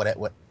had,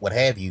 what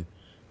have you,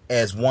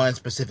 as one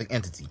specific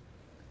entity.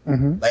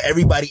 Like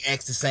everybody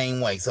acts the same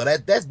way. So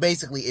that's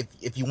basically,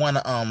 if you want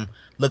to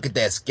look at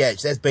that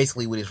sketch, that's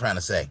basically what he's trying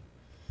to say.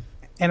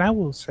 And I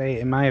will say,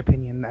 in my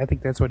opinion, I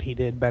think that's what he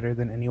did better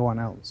than anyone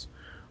else.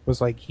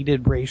 Was like he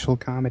did racial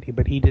comedy,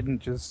 but he didn't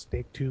just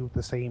stick to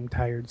the same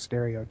tired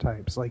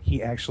stereotypes. Like he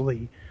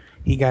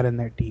got in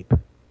there deep.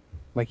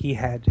 Like he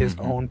had his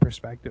own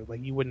perspective.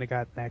 Like you wouldn't have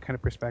got that kind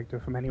of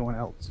perspective from anyone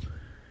else.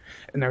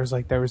 And there was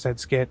that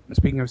skit.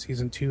 Speaking of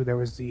season 2, there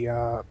was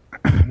the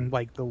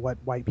like the what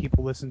white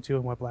people listen to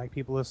and what black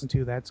people listen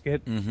to. That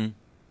skit.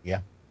 Yeah,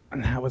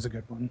 and that was a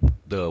good one.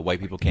 The white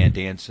people can't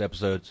dance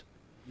episodes.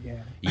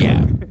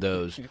 Yeah,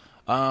 those.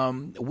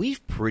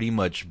 We've pretty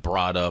much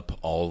brought up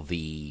all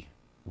the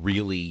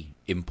really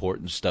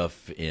important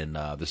stuff in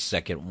the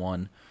second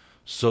one.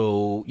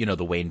 So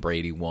the Wayne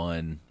Brady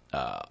one.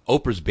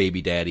 Oprah's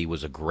baby daddy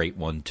was a great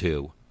one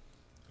too.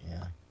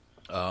 Yeah.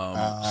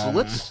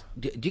 So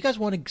do you guys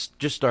want to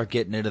just start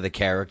getting into the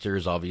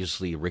characters?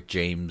 Obviously, Rick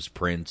James,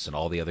 Prince, and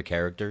all the other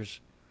characters.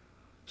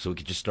 So we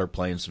could just start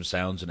playing some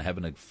sounds and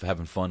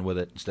having fun with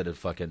it instead of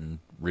fucking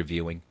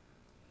reviewing.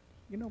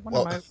 One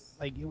of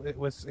my it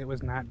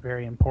was not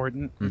very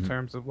important in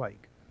terms of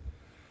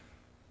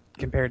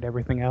compared to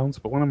everything else.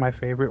 But one of my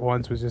favorite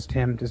ones was just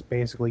him just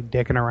basically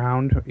dicking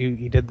around.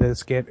 He did the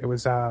skit. It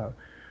was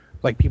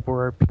people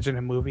were pitching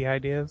him movie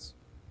ideas.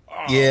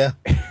 Yeah.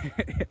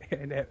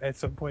 And at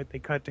some point they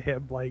cut to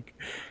him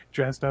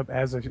dressed up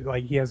as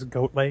he has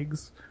goat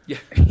legs. Yeah.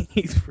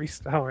 He's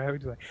freestyle.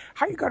 He's like,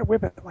 how you gotta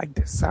rip it like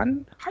this,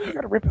 son? How you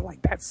gotta rip it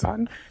like that,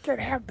 son? Can't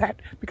have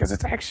that because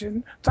it's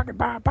action. Talking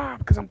Bob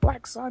because I'm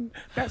black, son.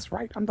 That's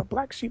right. I'm the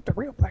black sheep, the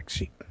real black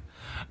sheep.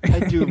 I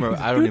do remember.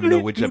 I don't even know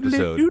which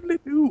episode.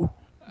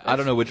 I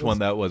don't know which one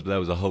that was, but that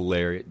was a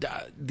hilarious.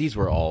 These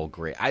were all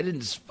great. I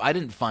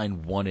didn't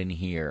find one in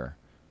here.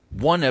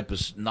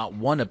 Not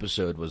one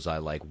episode was I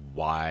like,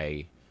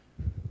 why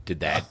did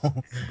that?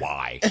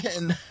 Why?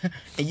 And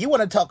you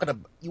want to talk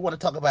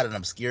about an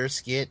obscure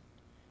skit?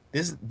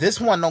 This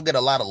one don't get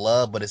a lot of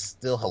love, but it's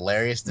still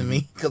hilarious to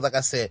me because, like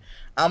I said,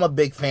 I'm a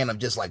big fan of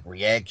just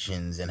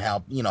reactions and how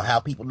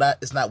people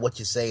it's not what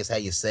you say, it's how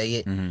you say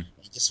it.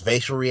 Just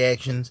facial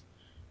reactions.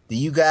 Do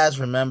you guys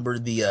remember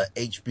the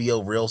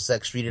HBO Real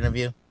Sex Street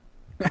interview?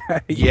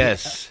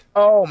 Yes.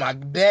 Oh my,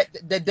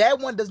 that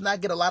one does not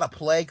get a lot of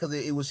play because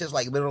it was just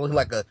literally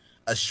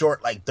a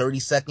short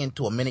 30-second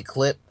to a minute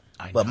clip.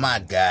 But my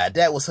God,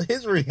 that was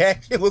his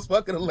reaction was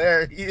fucking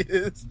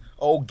hilarious.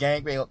 Old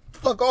gangbang,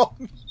 fuck off.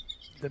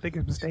 The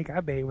biggest mistake I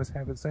made was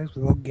having sex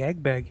with a little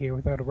gangbang here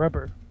without a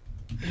rubber.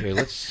 Here,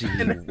 let's see.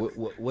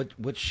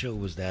 What show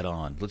was that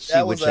on? Let's see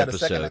that which was, episode.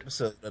 The second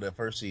episode of the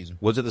first season.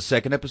 Was it the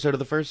second episode of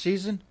the first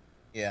season?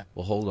 Yeah.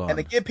 Well, hold on. And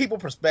to give people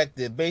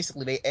perspective,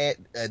 basically they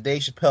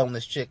Dave Chappelle and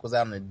this chick was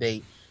out on a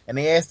date, and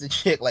they asked the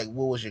chick what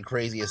was your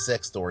craziest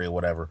sex story or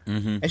whatever,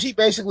 and she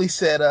basically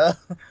said,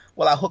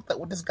 well, I hooked up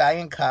with this guy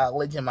in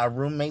college, and my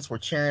roommates were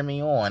cheering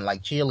me on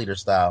cheerleader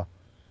style,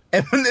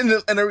 and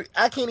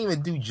I can't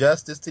even do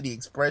justice to the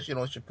expression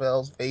on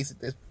Chappelle's face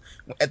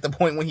at the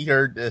point when he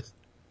heard this.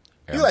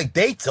 Yeah. He's like,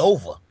 date's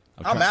over.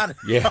 I'm out.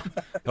 Yeah.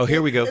 Oh,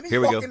 here we go.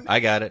 Here we go.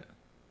 I got it.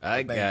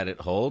 Got it.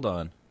 Hold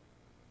on.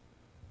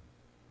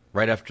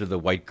 Right after the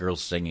white girl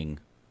singing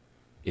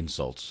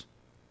insults.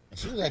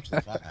 She was actually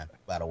fine,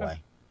 by the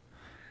way.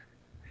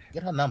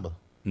 Get her number.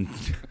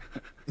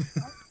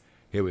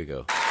 Here we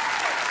go.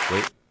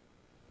 Wait.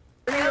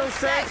 Real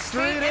Sex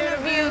Street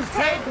Interviews,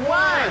 take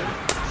 1.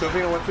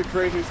 Sophia, what's the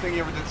craziest thing you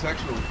ever did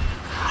sexually?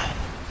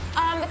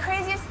 The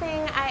craziest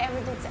thing I ever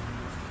did.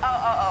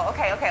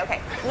 Okay.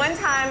 One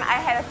time I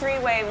had a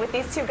 3-way with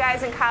these 2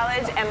 guys in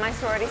college, and my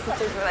sorority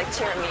sisters were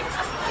cheering me.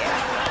 Yeah.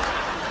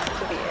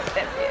 That'd be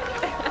it.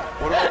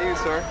 What about you,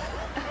 sir?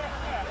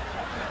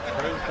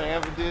 Craziest thing I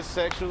ever did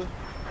sexually?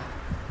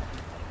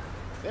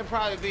 They'd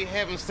probably be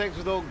having sex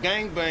with old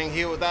gangbang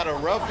here without a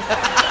rubber.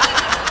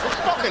 It's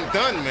fucking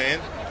done, man.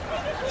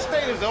 The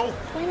state is over.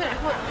 Wait a minute.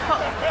 Hold.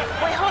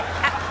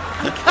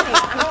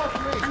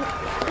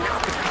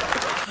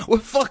 We're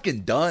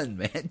fucking done,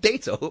 man.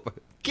 Date's over.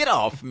 Get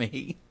off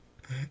me.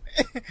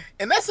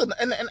 And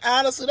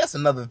honestly, that's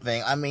another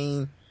thing. I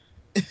mean,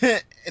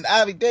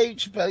 and Dave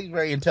Chappelle, he's a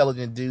very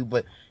intelligent dude,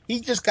 but he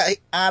got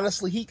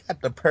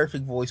the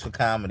perfect voice for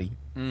comedy.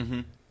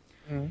 The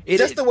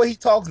way he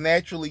talks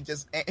naturally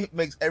it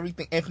makes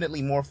everything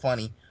infinitely more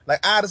funny.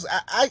 Honestly,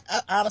 I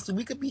honestly,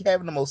 we could be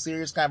having the most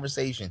serious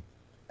conversation,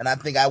 and I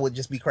think I would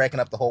just be cracking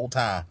up the whole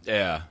time.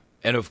 Yeah.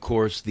 And of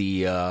course,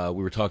 we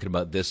were talking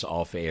about this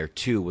off air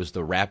too. Was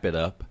the Wrap It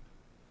Up?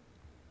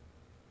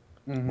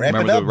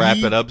 Remember the Wrap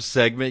It Up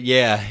segment?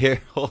 Yeah.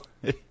 Here.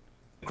 The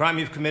crime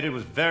you've committed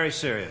was very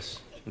serious.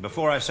 And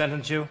before I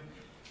sentence you,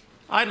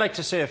 I'd like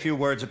to say a few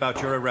words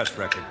about your arrest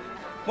record.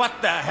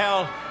 What the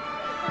hell?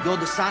 Yo,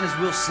 the sign is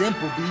real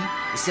simple, B.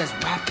 It says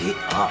wrap it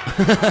up.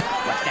 Wrap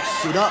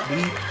that shit up, B.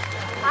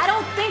 I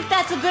don't think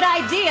that's a good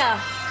idea.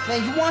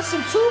 Man, you want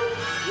some too?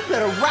 You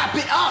better wrap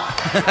it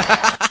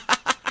up.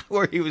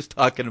 Where he was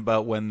talking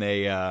about when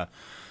they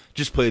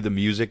just played the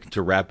music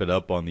to wrap it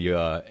up on the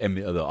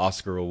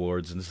Oscar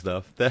awards and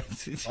stuff.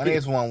 That's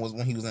funniest one was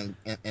when he was in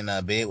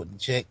bed with the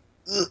chick.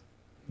 Ugh.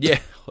 Yeah.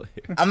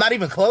 I'm not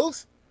even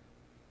close.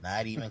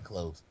 Not even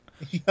close.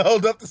 He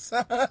held up the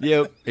sign.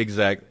 Yep,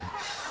 exactly.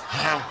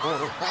 I'm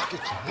gonna rock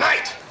it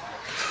tonight.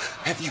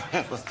 Have you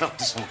ever felt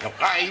this in your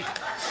life?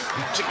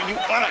 I'm taking you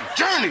on a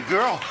journey,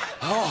 girl.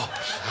 Oh.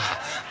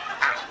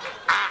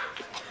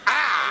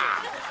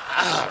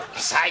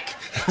 Psych.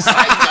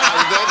 Psych.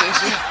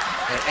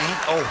 It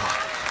ain't over.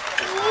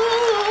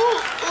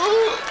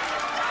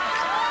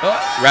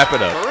 Wrap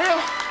it up. For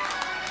real?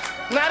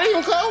 Not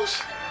even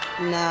close?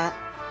 Not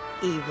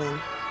even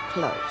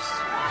close.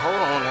 Hold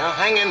on now.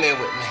 Hang in there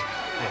with me.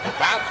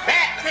 About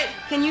that. Hey,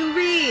 can you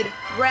read?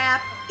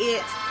 Wrap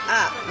it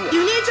up.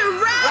 You need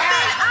to wrap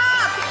it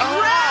up.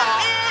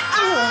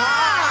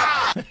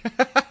 Wrap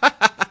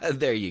it up.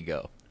 There you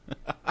go.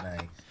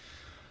 Nice.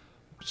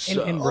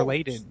 So, on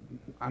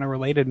a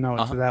related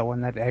note to that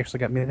one, that actually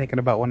got me thinking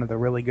about one of the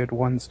really good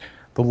ones,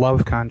 The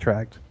Love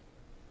Contract.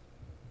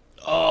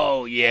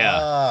 Oh,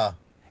 yeah.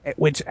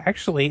 Which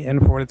actually, and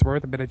for what it's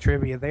worth, a bit of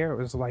trivia there, it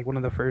was like one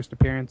of the first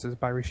appearances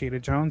by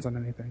Rashida Jones on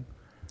anything.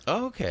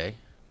 Oh, okay.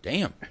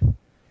 Damn. And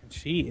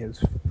she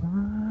is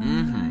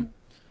fine.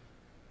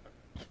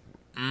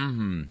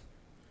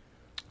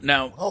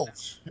 Now... Oh,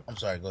 I'm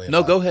sorry, go ahead.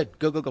 No, go ahead.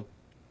 Go.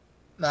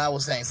 No, I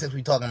was saying, since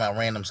we're talking about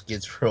random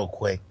skits real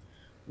quick,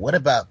 what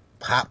about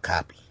Pop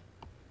Copy?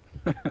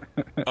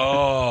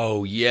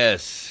 Oh,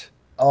 yes.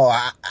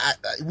 Oh,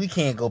 we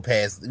can't go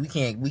past. We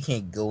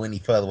can't go any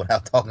further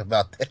without talking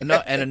about that.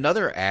 No, and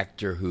another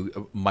actor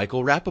who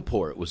Michael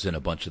Rappaport was in a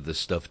bunch of this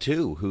stuff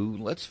too.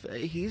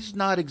 He's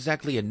not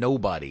exactly a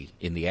nobody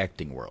in the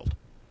acting world.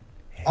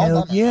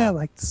 Hell yeah, I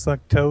like to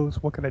suck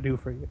toes. What can I do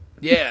for you?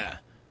 Yeah.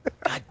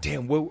 God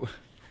damn. Do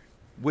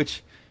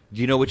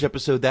you know which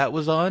episode that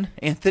was on,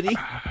 Anthony?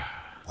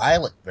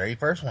 Pilot, very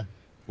first one.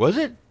 Was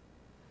it?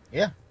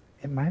 Yeah.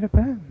 It might have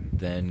been.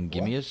 Then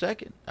give me a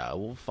second. I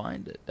will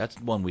find it. That's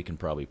one we can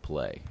probably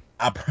play.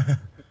 I'll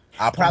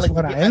probably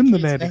what I am the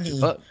man.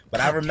 But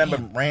I remember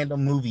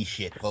random movie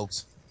shit,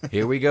 folks.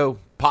 Here we go.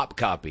 Pop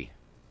Copy.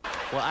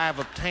 Well, I've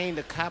obtained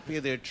a copy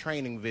of their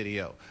training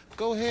video.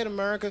 Go ahead,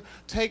 America.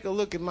 Take a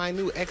look at my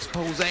new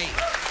expose.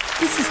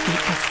 This is the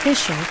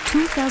official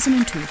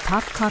 2002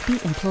 Pop Copy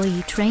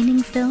employee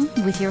training film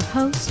with your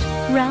host,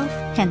 Ralph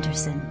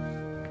Henderson.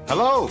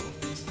 Hello,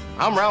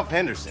 I'm Ralph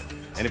Henderson.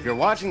 And if you're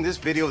watching this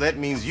video, that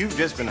means you've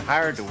just been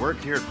hired to work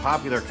here at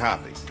Popular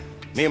Copy.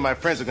 Me and my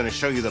friends are going to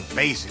show you the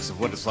basics of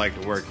what it's like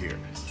to work here.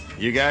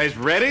 You guys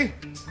ready?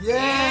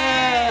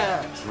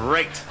 Yeah!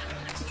 Great.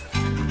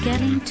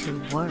 Getting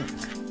to work.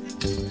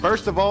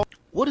 First of all,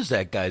 what is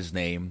that guy's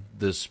name?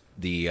 The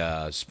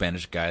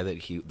Spanish guy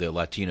the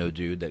Latino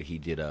dude that he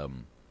did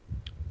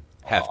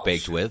Half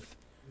Baked with?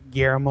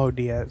 Guillermo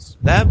Diaz.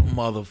 That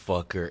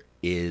motherfucker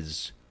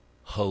is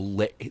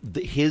hilarious.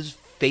 His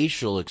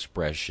facial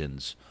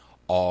expressions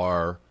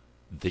are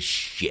the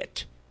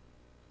shit.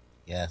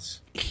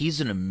 Yes.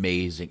 He's an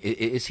amazing...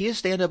 Is he a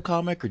stand-up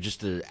comic or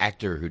just an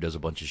actor who does a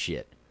bunch of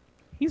shit?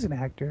 He's an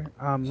actor.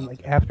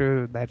 Like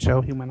after that show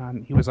he went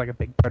on, he was like a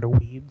big part of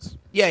Weeds.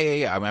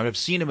 Yeah. I mean, I've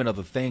seen him in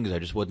other things. I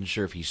just wasn't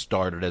sure if he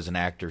started as an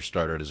actor,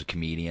 started as a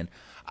comedian.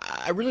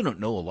 I really don't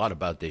know a lot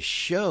about this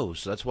show,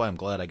 so that's why I'm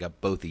glad I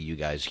got both of you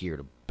guys here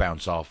to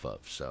bounce off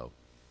of, so...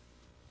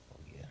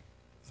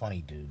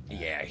 Funny dude, man.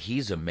 Yeah,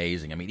 he's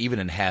amazing. I mean, even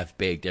in Half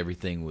Baked,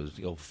 everything was,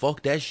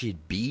 fuck that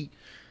shit, beat.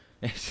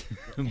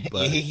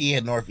 But he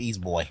a Northeast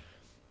boy.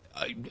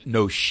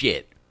 No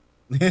shit.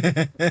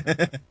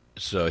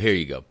 So here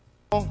you go.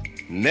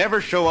 Never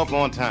show up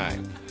on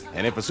time.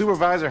 And if a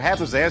supervisor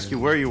happens to ask you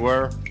where you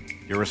were,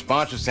 your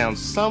response should sound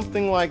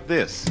something like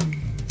this.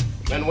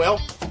 Manuel,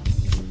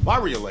 why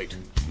were you late?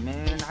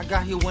 Man, I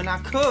got here when I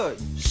could.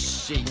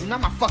 Shit, you're not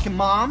my fucking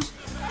mom's.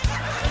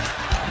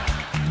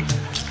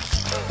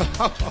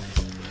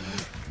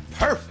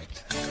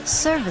 Perfect.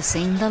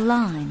 Servicing the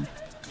line.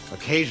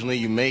 Occasionally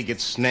you may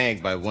get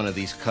snagged by one of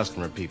these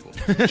customer people.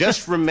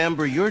 Just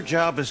remember your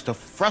job is to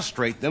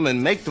frustrate them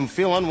and make them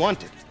feel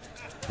unwanted.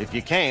 If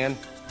you can,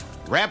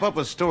 wrap up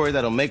a story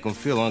that'll make them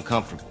feel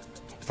uncomfortable.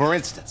 For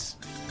instance...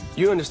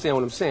 You understand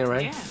what I'm saying,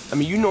 right? Yeah. I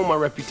mean, you know my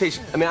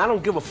reputation. I mean, I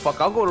don't give a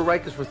fuck. I'll go to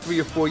Rikers for 3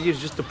 or 4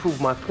 years just to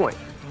prove my point.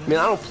 I mean,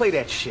 I don't play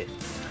that shit.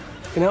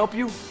 Can I help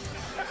you?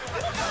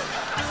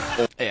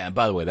 Yeah, and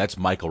by the way, that's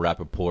Michael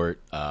Rappaport.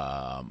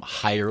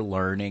 Higher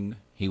Learning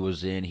he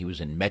was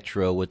in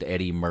Metro with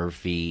Eddie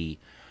Murphy.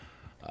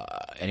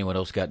 Anyone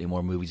else got any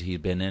more movies he's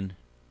been in?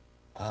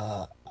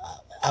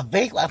 I'm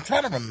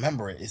trying to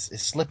remember it.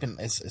 It's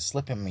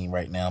slipping me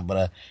right now.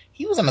 But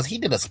he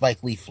did a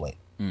Spike Lee flick.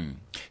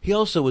 He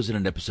also was in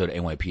an episode of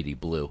NYPD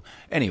Blue.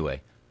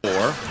 Anyway.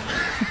 Or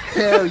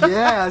hell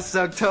yeah, I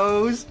suck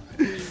toes.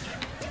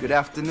 Good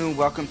afternoon.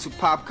 Welcome to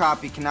Pop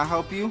Copy. Can I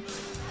help you?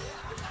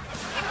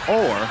 Or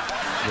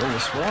yo,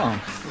 what's wrong?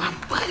 My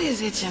butt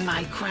is itching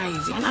like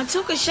crazy, and I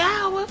took a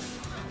shower.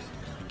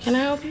 Can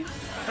I help you?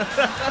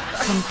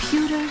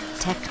 Computer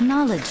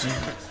technology.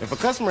 If a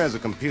customer has a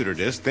computer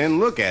disk, then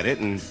look at it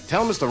and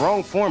tell them it's the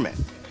wrong format.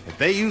 If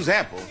they use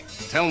Apple,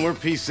 tell them we're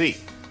PC.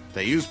 If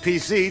they use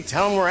PC,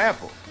 tell them we're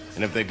Apple.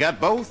 And if they got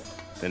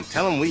both, then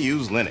tell them we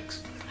use Linux.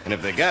 And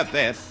if they got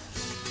that,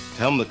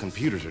 tell them the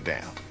computers are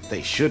down.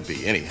 They should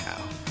be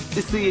anyhow.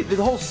 It's the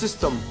whole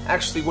system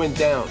actually went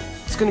down.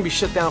 It's gonna be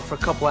shut down for a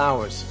couple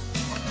hours.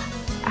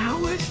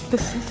 Hours? The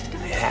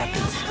system? It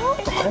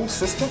happens. The whole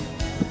system?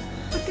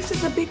 But this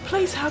is a big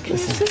place. How can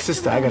Listen,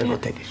 sister, I gotta go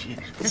take a shit.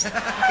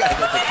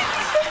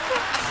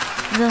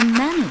 The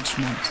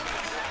management.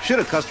 Should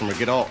a customer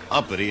get all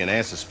uppity and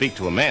ask to speak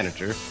to a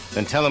manager,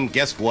 then tell him,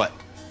 guess what?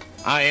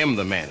 I am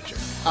the manager.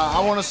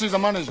 I want to see the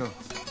manager.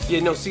 Yeah,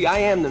 no, see, I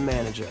am the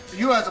manager.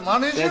 You as the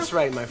manager? That's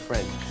right, my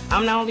friend.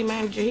 I'm the only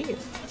manager here.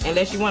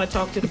 Unless you want to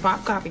talk to the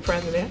Pop Copy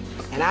president.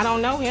 And I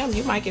don't know him.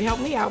 You might can help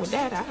me out with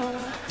that. I don't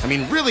know. I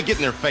mean, really get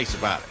in their face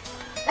about it.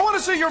 I want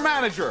to see your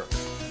manager.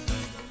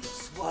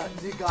 What,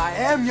 nigga? I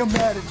am your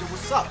manager.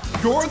 What's up?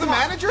 You're the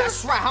manager?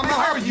 That's right.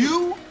 How are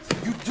you?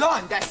 You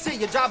done. That's it.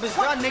 Your job is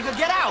done, nigga.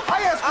 Get out.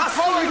 I asked to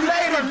call you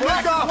later,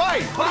 black and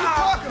white. What are you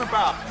talking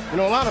about? You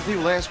know, a lot of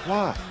people ask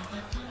why.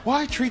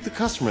 Why treat the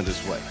customer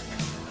this way?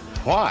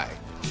 Why?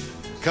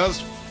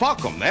 Because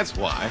fuck them, that's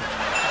why.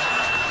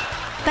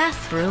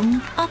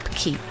 Bathroom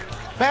upkeep.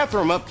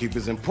 Bathroom upkeep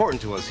is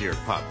important to us here at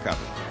Pop Copy.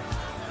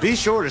 Be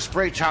sure to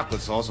spray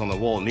chocolate sauce on the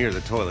wall near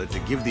the toilet to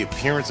give the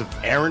appearance of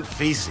errant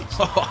feces.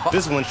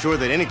 This will ensure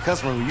that any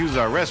customer who uses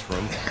our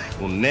restroom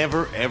will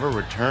never, ever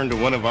return to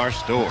one of our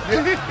stores.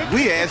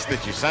 We ask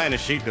that you sign a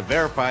sheet to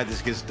verify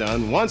this gets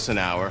done once an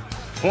hour,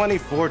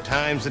 24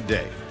 times a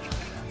day.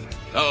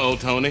 Uh-oh,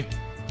 Tony.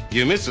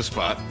 You missed a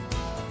spot.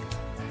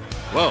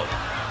 Whoa.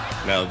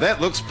 Now that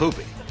looks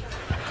poopy.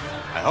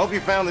 I hope you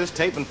found this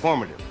tape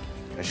informative.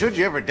 And should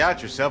you ever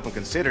doubt yourself and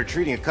consider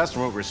treating a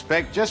customer with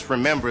respect, just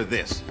remember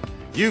this.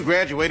 You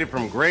graduated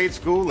from grade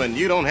school and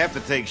you don't have to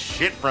take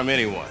shit from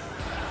anyone.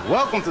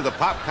 Welcome to the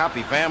Pop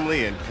Copy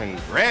family and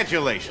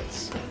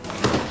congratulations.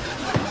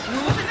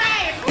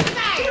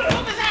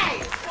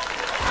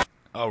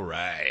 all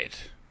right.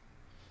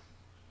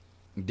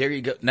 There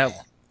you go. Now,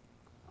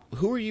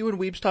 who are you and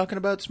Weebs talking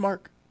about,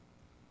 Smark?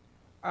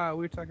 We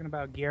were talking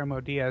about Guillermo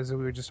Diaz, that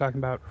we were just talking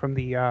about from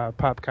the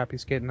Pop Copy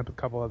skit and a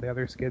couple of the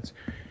other skits.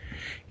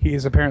 He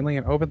is apparently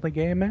an openly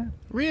gay man.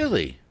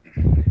 Really?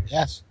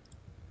 Yes.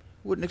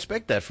 Wouldn't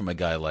expect that from a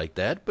guy like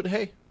that, but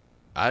hey,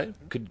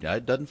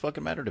 it doesn't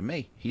fucking matter to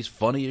me. He's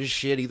funny as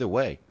shit either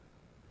way.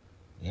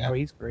 Yeah. Oh,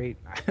 he's great.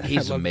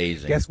 He's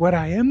amazing. Guess what?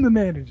 I am the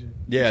manager.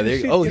 Yeah.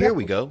 Here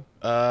we go.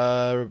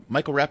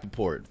 Michael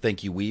Rappaport.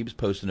 Thank you, Weebs.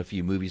 Posting a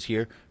few movies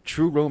here.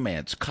 True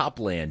Romance,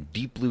 Copland,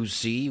 Deep Blue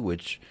Sea,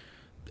 which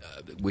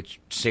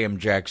Sam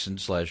Jackson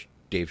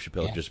 / Dave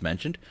Chappelle just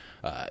mentioned.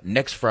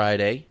 Next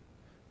Friday,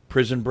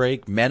 Prison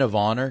Break, Men of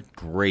Honor.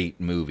 Great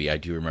movie. I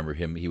do remember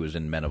him. He was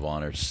in Men of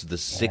Honor. The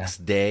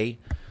Sixth Day.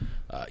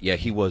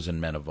 He was in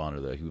Men of Honor,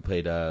 though. He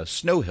played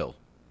Snow Hill.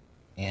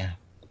 Yeah.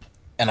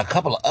 And a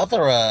couple of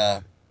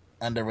other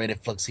underrated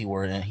flicks he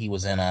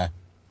was in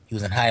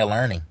Higher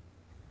Learning.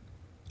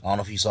 I don't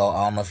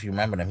know if you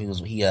remember him.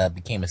 He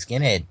became a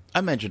skinhead.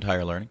 I mentioned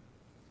Higher Learning.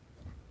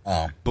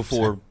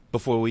 Before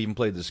we even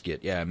played the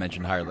skit. Yeah, I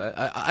mentioned Higher Learning.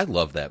 I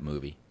love that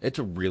movie. It's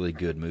a really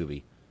good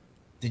movie.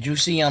 Did you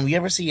see you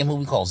ever see a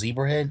movie called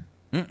Zebrahead?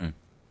 Mm-mm.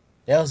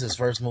 That was his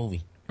first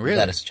movie. Really? You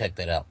gotta check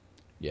that out.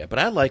 Yeah, but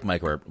I like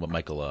Michael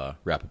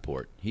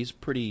Rappaport. He's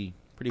pretty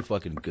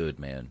fucking good,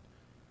 man.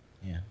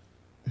 Yeah.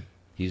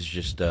 He's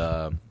just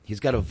he's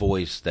got a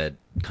voice that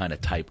kind of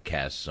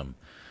typecasts him.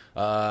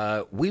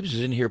 Weebs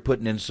is in here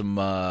putting in some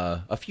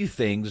a few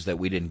things that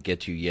we didn't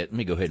get to yet. Let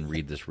me go ahead and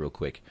read this real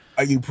quick.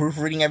 Are you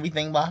proofreading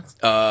everything, Box?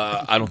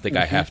 I don't think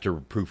I have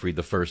to proofread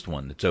the first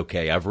one. It's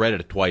okay. I've read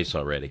it twice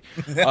already.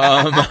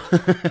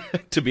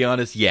 To be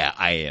honest, yeah,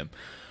 I am.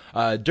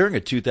 During a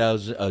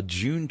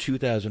June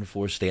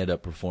 2004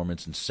 stand-up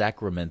performance in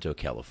Sacramento,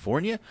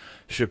 California,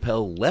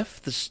 Chappelle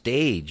left the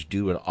stage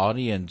due to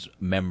audience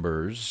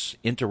members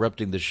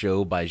interrupting the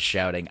show by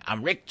shouting,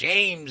 "I'm Rick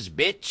James,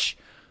 bitch!"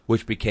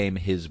 which became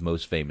his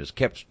most famous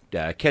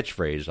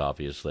catchphrase,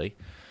 obviously.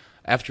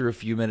 After a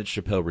few minutes,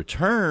 Chappelle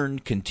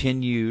returned,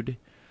 continued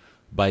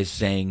by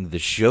saying, "The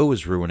show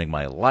is ruining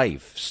my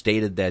life,"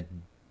 stated that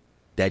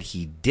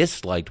he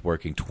disliked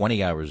working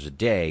 20 hours a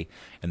day,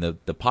 and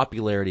the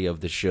popularity of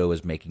the show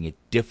is making it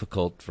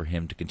difficult for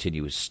him to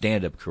continue his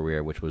stand-up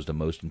career, which was the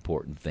most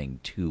important thing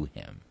to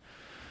him.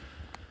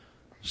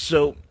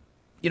 So,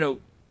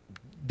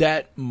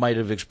 that might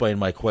have explained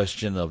my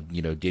question of,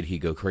 did he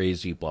go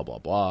crazy, blah, blah,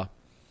 blah.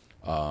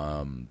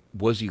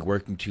 Was he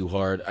working too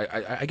hard?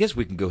 I guess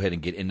we can go ahead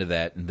and get into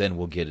that, and then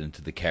we'll get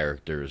into the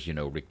characters,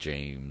 Rick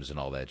James and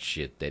all that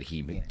shit that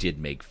he did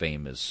make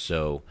famous.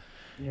 So,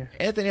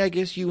 Anthony, I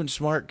guess you and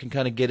Smart can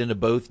kind of get into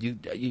both.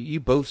 You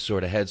both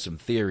sort of had some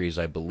theories,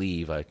 I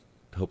believe. I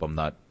hope I'm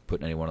not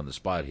putting anyone on the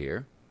spot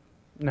here.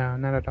 No,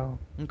 not at all.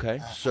 Okay,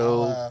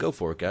 so go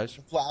for it, guys.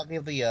 I'll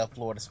give the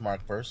floor to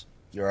Smart first.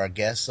 You're our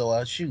guest,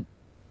 so shoot.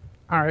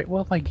 All right,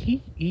 well, like,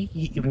 he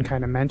even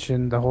kind of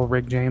mentioned the whole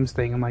Rick James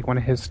thing in, like, one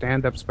of his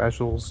stand-up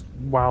specials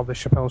while the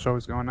Chappelle Show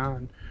was going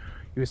on.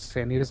 He was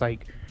saying, he was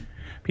like,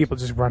 people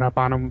just run up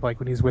on him, like,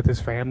 when he's with his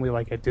family,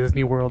 like, at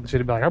Disney World and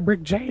shit, and be like, I'm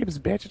Rick James,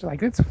 bitch. It's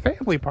like, it's a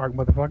family park,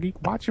 motherfucker. You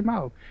can watch him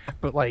out.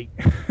 But, like,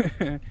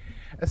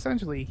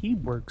 essentially, he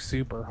worked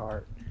super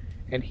hard.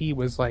 And he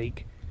was,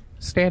 like,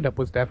 stand-up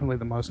was definitely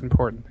the most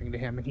important thing to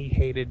him, and he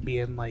hated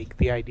being, like,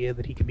 the idea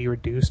that he could be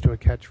reduced to a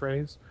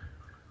catchphrase.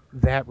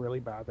 That really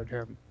bothered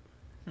him.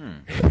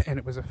 And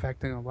it was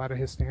affecting a lot of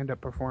his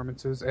stand-up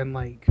performances, and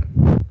like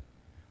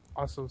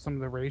also some of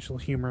the racial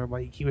humor.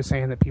 Like, he was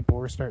saying that people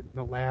were starting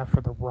to laugh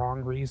for the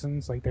wrong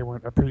reasons, like they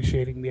weren't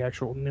appreciating the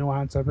actual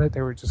nuance of it.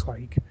 They were just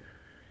like,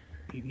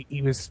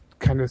 he was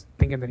kind of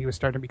thinking that he was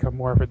starting to become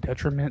more of a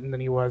detriment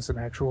than he was an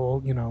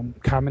actual,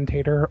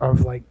 commentator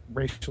of like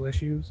racial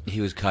issues.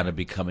 He was kind of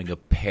becoming a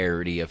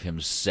parody of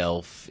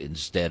himself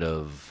instead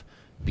of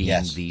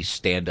being the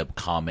stand-up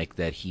comic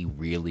that he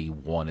really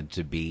wanted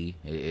to be.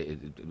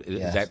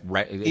 Is that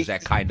right? Is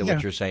that kind of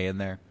what you're saying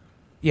there?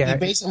 Yeah, he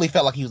basically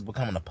felt like he was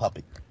becoming a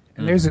puppet.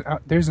 And there's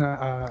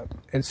a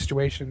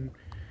situation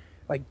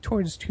like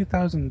towards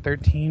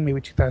 2013,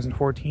 maybe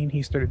 2014.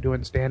 He started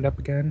doing stand-up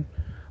again,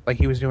 like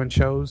he was doing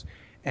shows.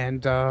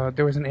 And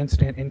there was an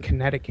incident in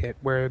Connecticut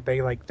where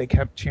they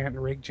kept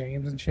chanting Rick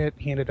James and shit.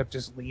 He ended up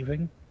just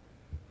leaving.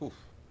 Oof.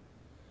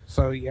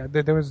 So yeah,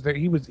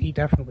 he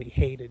definitely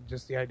hated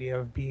just the idea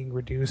of being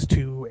reduced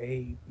to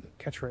a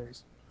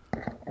catchphrase.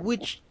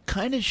 Which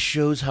kind of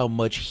shows how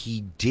much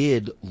he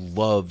did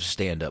love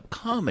stand-up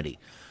comedy.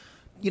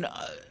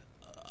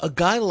 A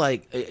guy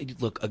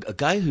a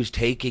guy who's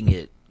taking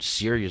it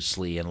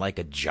seriously and like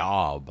a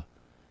job,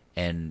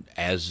 and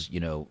as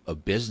a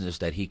business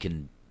that he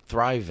can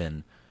thrive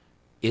in,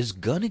 is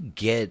gonna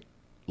get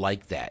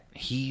like that.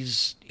 He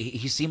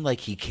seemed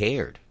like he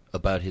cared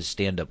about his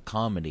stand-up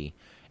comedy.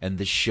 And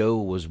the show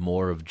was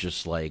more of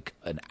just like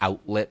an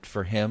outlet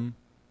for him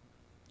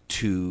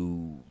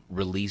to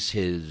release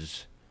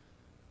his,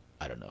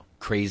 I don't know,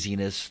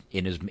 craziness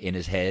in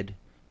his head.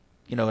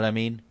 You know what I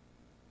mean?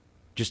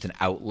 Just an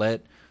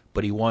outlet.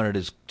 But he wanted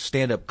his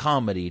stand-up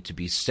comedy to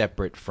be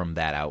separate from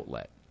that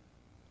outlet.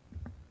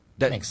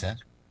 That makes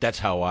sense. That's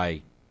how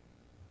I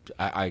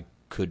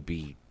could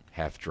be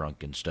half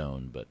drunk and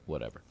stoned, but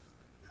whatever.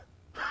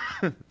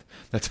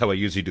 That's how I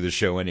usually do the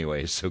show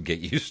anyway, so get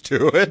used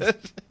to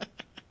it.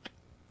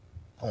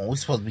 Oh, we're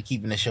supposed to be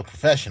keeping this show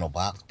professional,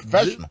 Bob.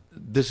 Professional.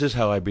 This is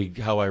how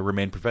I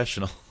remain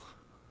professional.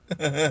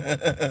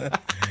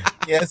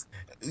 Yes,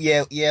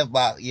 yeah,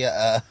 Bob.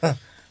 Yeah,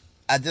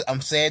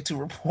 I'm sad to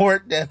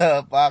report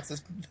that Box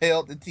has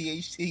failed the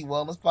THT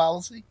wellness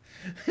policy.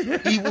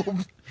 He's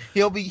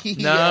gonna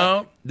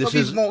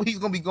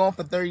be gone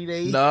for 30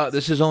 days. No,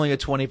 this is only a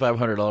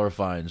 $2,500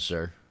 fine,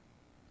 sir.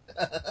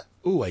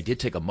 Ooh, I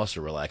did take a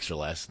muscle relaxer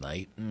last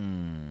night.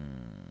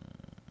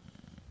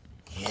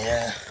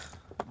 Yeah.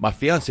 My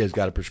fiance's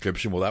got a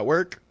prescription. Will that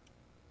work?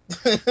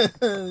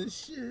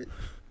 Shit.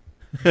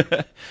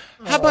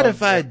 How about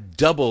if I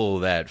double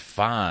that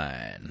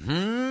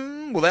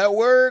fine? Will that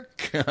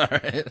work? All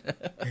right.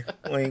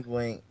 Wink,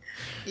 wink.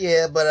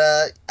 Yeah, but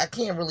I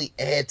can't really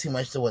add too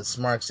much to what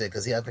Smart said,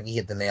 because I think he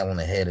hit the nail on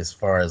the head as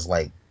far as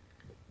like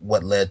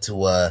what led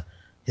to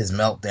his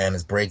meltdown,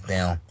 his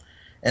breakdown.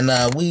 And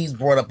Weez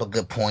brought up a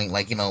good point.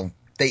 Like,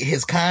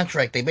 his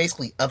contract, they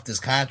basically upped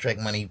his contract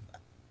money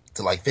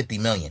to like $50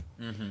 million.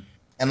 Mm-hmm.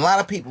 And a lot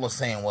of people are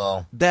saying,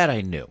 well, that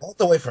I knew. All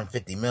the way from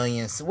 $50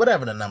 million, so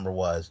whatever the number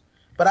was.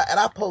 But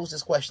I posed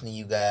this question to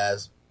you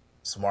guys,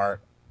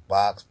 Smart,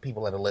 Box,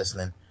 people that are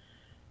listening.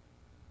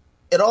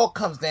 It all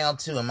comes down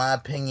to, in my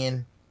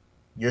opinion,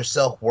 your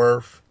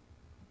self-worth,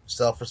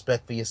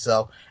 self-respect for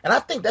yourself. And I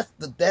think that's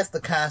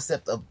the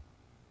concept of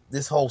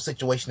this whole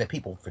situation that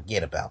people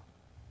forget about.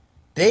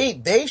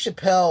 Dave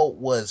Chappelle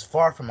was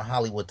far from a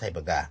Hollywood type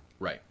of guy.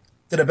 Right.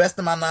 To the best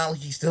of my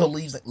knowledge, he still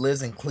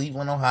lives in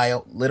Cleveland,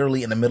 Ohio,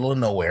 literally in the middle of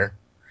nowhere.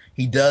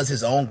 He does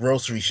his own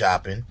grocery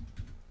shopping.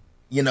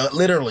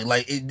 Literally,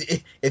 like,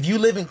 if you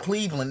live in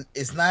Cleveland,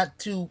 it's not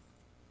too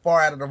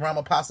far out of the realm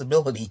of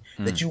possibility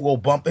that you will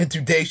bump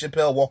into Dave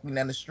Chappelle walking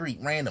down the street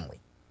randomly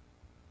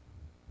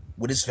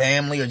with his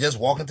family, or just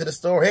walking to the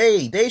store.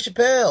 Hey, Dave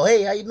Chappelle.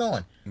 Hey, how you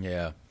doing?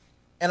 Yeah.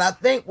 And I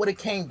think what it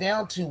came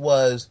down to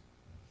was,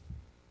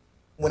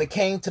 when it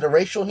came to the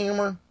racial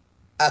humor,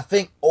 I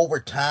think over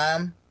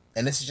time,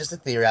 and this is just a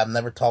theory, I've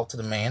never talked to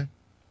the man,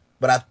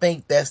 but I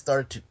think that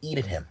started to eat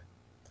at him.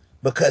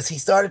 Because he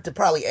started to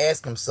probably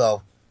ask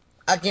himself,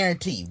 I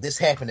guarantee you, this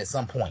happened at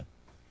some point.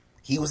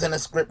 He was in a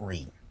script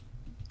read,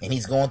 and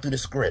he's going through the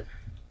script.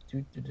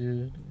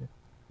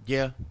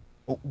 Yeah.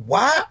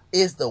 Why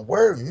is the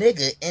word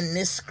nigga in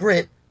this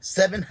script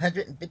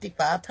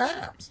 755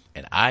 times?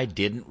 And I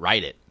didn't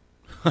write it.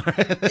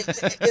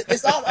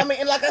 It's all, I mean,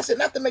 and like I said,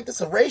 not to make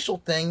this a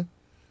racial thing,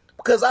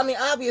 because I mean,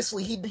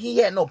 obviously he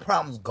had no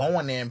problems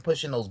going there and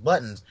pushing those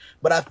buttons,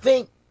 but I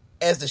think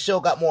as the show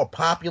got more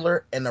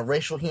popular and the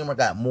racial humor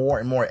got more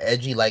and more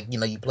edgy, like, you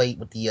know, you played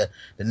with the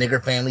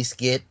Nigger Family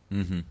skit,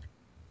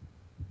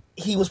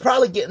 he was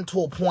probably getting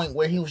to a point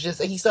where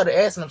he started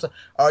asking himself,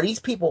 are these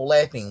people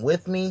laughing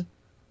with me,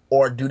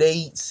 or do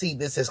they see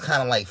this as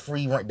kind of like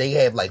they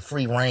have like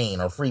free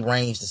reign or free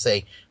range to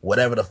say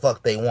whatever the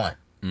fuck they want?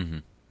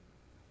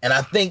 And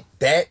I think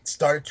that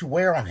started to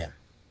wear on him.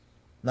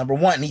 Number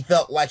one, he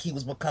felt like he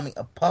was becoming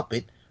a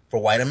puppet for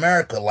white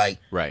America. Like,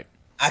 right.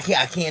 I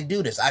can't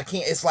do this. I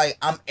can't. It's like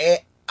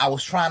I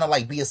was trying to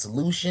like be a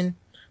solution,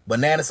 but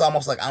now it's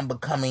almost like I'm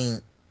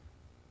becoming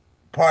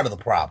part of the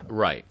problem.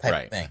 Right.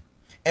 Type of thing.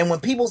 And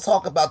when people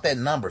talk about that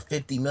number,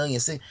 50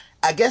 million,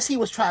 I guess he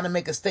was trying to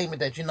make a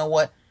statement that, you know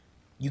what,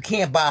 you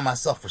can't buy my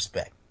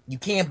self-respect. You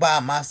can't buy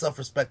my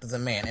self-respect as a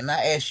man. And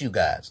I ask you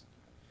guys,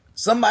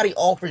 somebody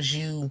offers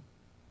you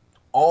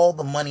all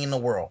the money in the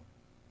world,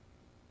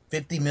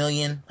 50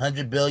 million,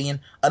 100 billion,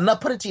 enough,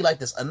 put it to you like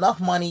this,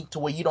 enough money to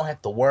where you don't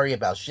have to worry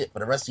about shit for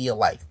the rest of your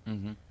life.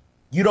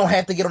 You don't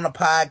have to get on a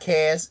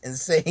podcast and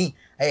say,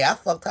 hey, I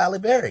fucked Halle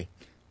Berry.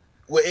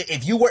 Well,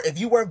 if you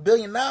were $1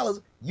 billion,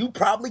 you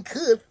probably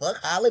could fuck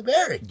Halle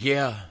Berry.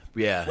 Yeah.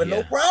 With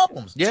no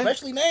problems,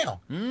 especially now.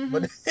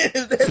 But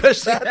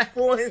that's not the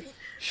point.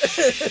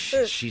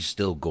 She's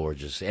still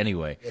gorgeous.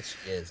 Anyway. Yes,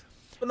 she is.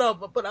 But no,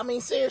 but I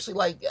mean, seriously,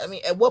 like, I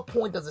mean, at what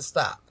point does it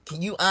stop?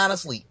 Can you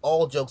honestly,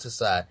 all jokes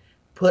aside,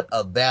 put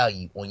a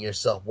value on your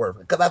self-worth?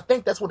 Because I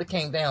think that's what it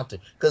came down to.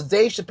 Because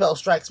Dave Chappelle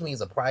strikes me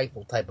as a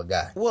prideful type of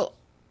guy. Well,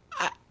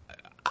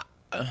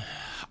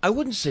 I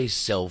wouldn't say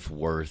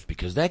self-worth,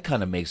 because that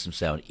kind of makes him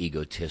sound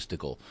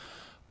egotistical.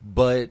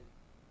 But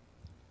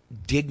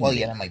dignity. Well,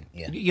 yeah, that might,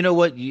 yeah. You know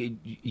what?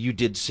 You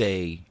did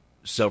say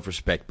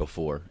self-respect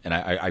before, and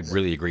I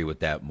really agree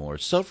with that more.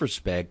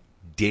 Self-respect,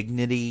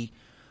 dignity,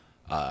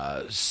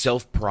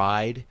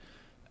 self-pride,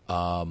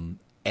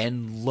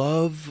 and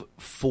love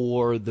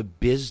for the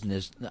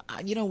business.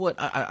 You know what?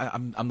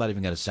 I'm not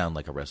even going to sound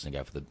like a wrestling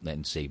guy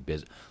and say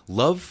business.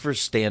 Love for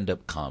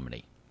stand-up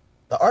comedy.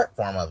 The art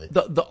form of it.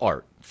 The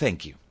art.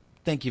 Thank you.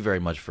 Thank you very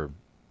much for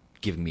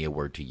giving me a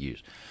word to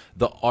use.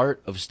 The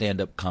art of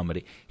stand-up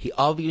comedy. He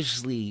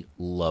obviously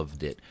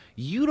loved it.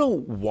 You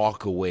don't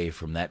walk away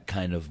from that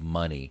kind of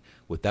money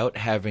without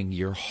having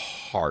your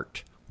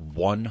heart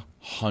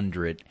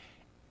 100%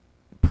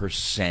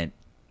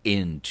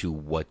 into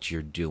what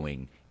you're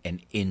doing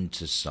and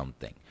into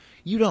something.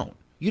 You don't.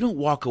 You don't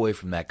walk away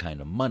from that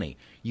kind of money.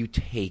 You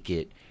take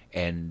it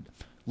and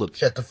look.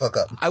 Shut the fuck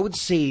up. I would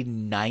say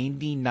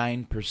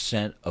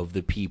 99% of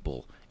the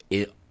people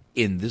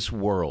in this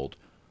world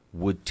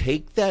would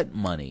take that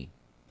money,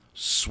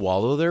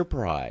 swallow their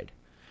pride,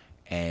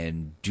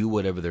 and do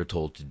whatever they're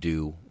told to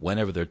do,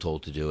 whenever they're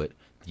told to do it.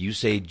 You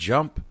say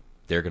jump,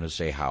 they're going to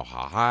say how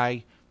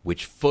high,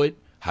 which foot,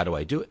 how do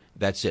I do it?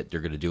 That's it.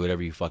 They're going to do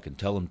whatever you fucking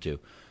tell them to.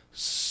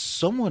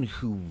 Someone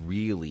who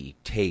really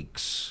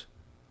takes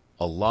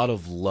a lot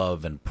of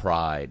love and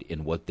pride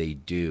in what they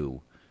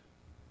do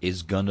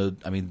is going to,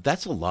 I mean,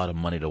 that's a lot of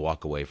money to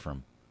walk away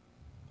from.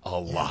 A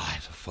lot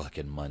of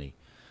fucking money.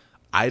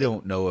 I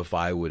don't know if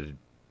I would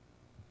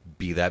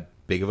be that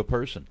big of a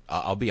person.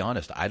 I'll be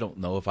honest. I don't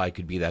know if I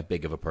could be that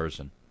big of a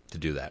person to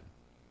do that.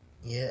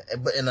 Yeah,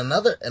 but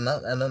another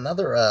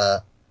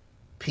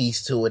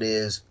piece to it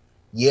is,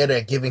 yeah,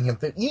 they're giving him.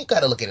 You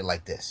got to look at it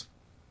like this.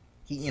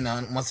 You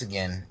know, once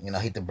again, you know,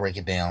 I hate to break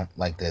it down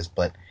like this,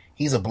 but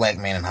he's a black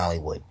man in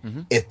Hollywood.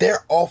 If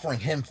they're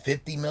offering him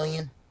 $50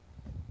 million,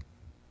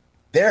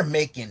 they're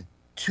making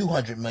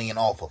 $200 million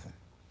off of him.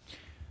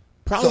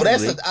 Probably. So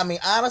that's, I mean,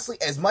 honestly,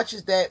 as much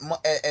as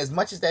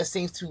that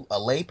seems to a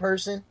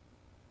layperson,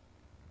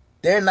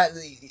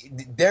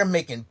 they're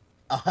making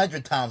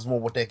 100 times more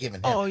what they're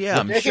giving him. Oh yeah,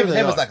 what they're giving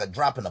him is like a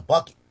drop in the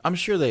bucket. I'm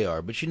sure they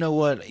are, but you know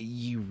what?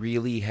 You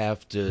really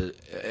have to,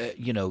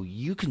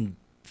 you can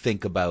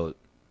think about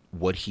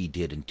what he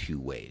did in two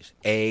ways.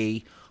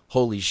 A,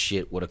 holy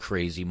shit, what a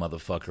crazy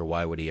motherfucker.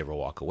 Why would he ever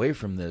walk away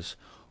from this?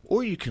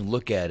 Or you can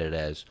look at it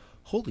as,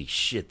 holy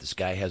shit, this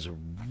guy has a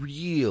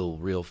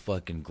real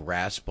fucking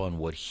grasp on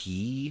what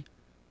he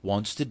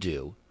wants to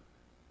do.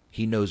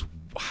 He knows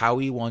how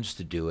he wants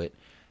to do it,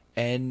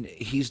 and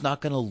he's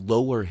not going to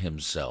lower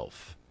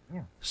himself.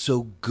 Yeah.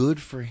 So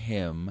good for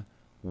him.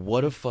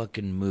 What a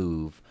fucking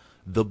move.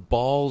 The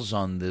balls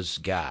on this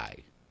guy.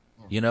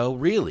 You know,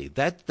 really,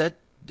 that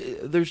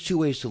there's two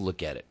ways to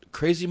look at it.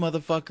 Crazy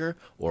motherfucker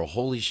or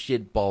holy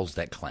shit, balls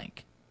that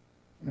clank.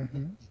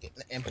 And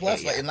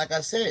plus, like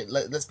I said,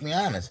 let's be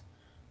honest.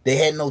 They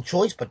had no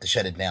choice but to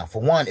shut it down.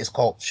 For one, it's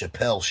called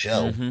Chappelle's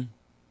Show.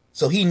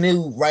 So he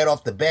knew right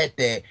off the bat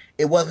that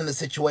it wasn't a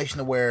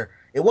situation where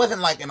it wasn't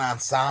like an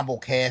ensemble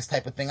cast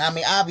type of thing. I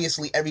mean,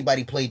 obviously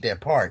everybody played their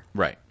part.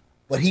 Right.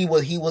 But he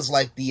was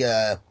like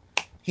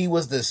he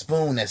was the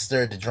spoon that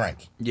stirred the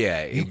drink.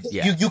 Yeah.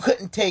 You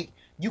couldn't take,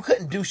 you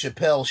couldn't do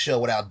Chappelle's show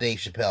without Dave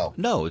Chappelle.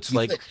 No, it's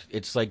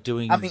like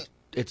doing. I mean,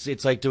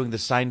 it's like doing the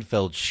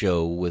Seinfeld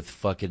show with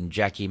fucking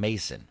Jackie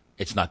Mason.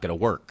 It's not going to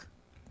work.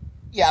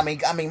 Yeah,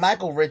 I mean,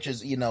 Michael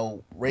Richards,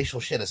 racial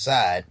shit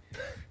aside,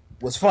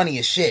 was funny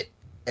as shit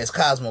as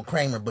Cosmo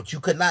Kramer, but you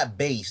could not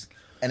base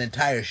an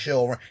entire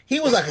show around. He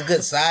was like a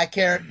good side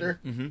character,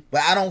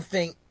 but I don't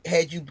think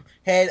had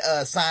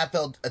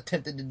Seinfeld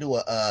attempted to do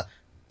a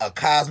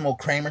Cosmo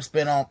Kramer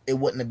spinoff, it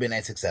wouldn't have been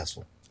as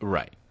successful.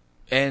 Right,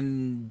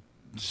 and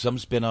some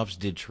spinoffs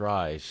did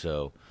try.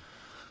 So,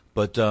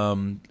 but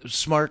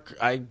Smart,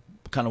 I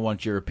kind of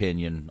want your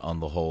opinion on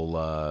the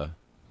whole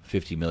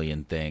 50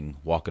 million thing.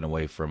 Walking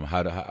away from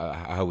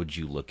how would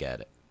you look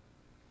at it?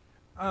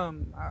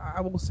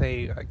 I will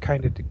say,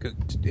 kind of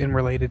in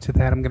related to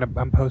that,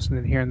 I'm posting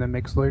it here in the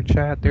Mixler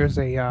chat. There's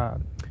a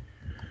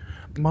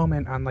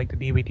moment on like the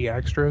DVD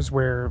extras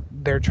where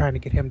they're trying to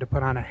get him to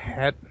put on a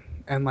hat,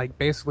 and like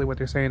basically what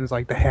they're saying is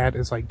like the hat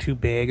is like too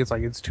big. It's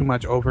like it's too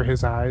much over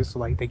his eyes. So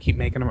like they keep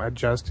making him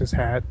adjust his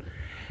hat,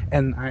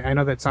 and I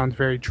know that sounds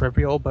very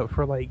trivial, but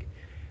for like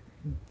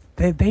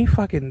they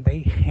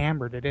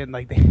hammered it in.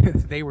 Like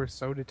they were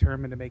so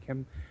determined to make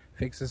him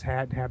fix his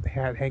hat and have the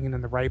hat hanging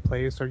in the right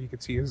place so you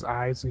could see his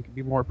eyes and he could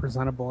be more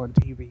presentable on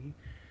TV.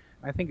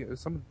 I think it was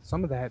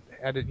some of that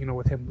had to,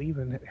 with him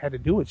leaving, it had to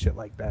do with shit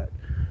like that.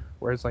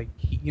 Whereas like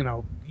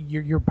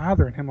you're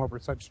bothering him over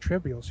such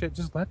trivial shit.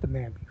 Just let the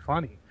man be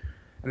funny.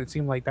 And it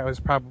seemed like that was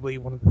probably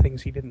one of the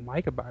things he didn't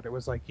like about it.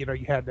 Was like you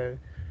had to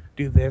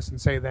do this and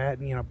say that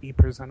and be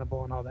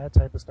presentable and all that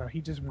type of stuff. He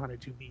just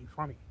wanted to be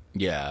funny.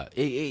 Yeah,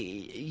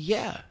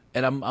 yeah,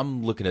 and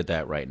I'm looking at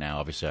that right now.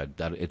 Obviously,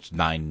 it's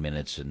 9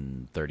 minutes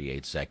and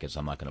 38 seconds.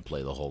 I'm not going to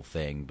play the whole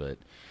thing, but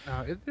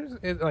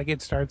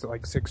it starts at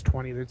like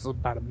 6:20. It's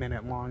about a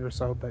minute long or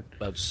so, but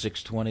about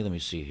 6:20. Let me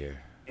see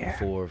here. Yeah.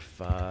 4,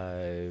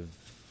 5,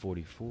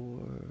 44,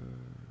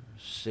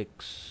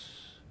 6,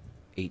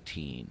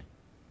 18.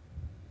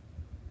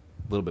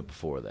 A little bit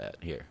before that.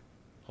 Here,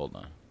 hold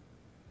on.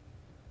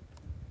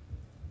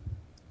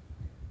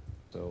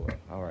 So,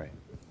 all right.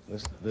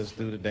 Let's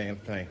do the damn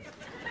thing.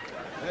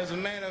 As a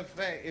matter of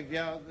fact, if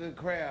y'all good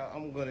crowd,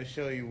 I'm gonna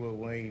show you what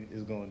Wayne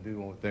is gonna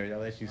do on Thursday.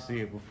 I'll let you see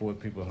it before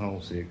people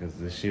home see it because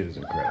this shit is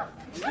incredible.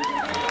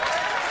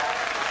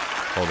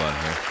 Hold on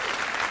here.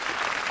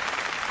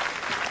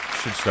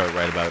 Should start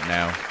right about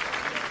now.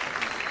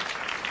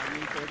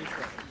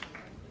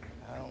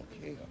 I don't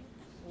care.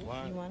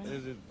 Why?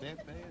 Is it that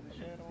bad? The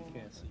shadow on?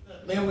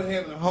 Then we're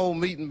having a whole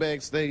meeting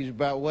backstage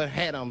about what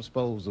hat I'm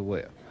supposed to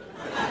wear.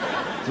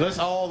 So let's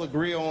all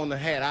agree on the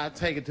hat. I'll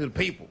take it to the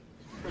people.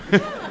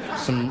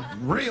 Some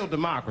real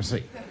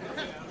democracy.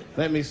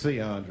 Let me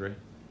see, Andre.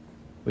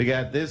 We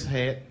got this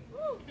hat.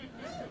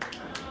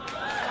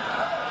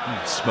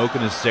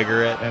 Smoking a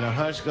cigarette. And a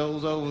hush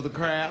goes over the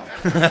crowd.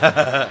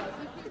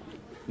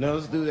 No,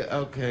 let's do that.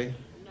 Okay.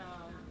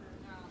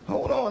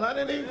 Hold on. I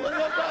didn't even look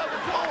up the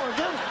corner.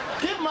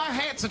 Give my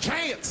hats a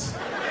chance.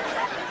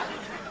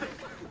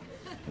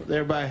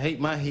 Everybody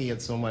hate my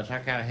head so much. I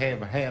gotta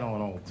have a hat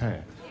on all the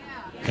time.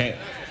 Can't.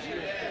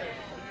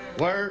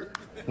 Word,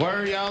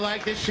 y'all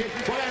like this shit?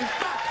 All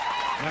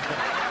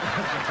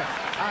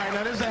right,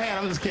 now this is a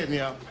hat. I'm just kidding,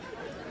 y'all.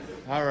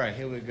 All right,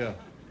 here we go.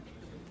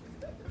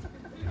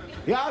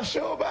 Y'all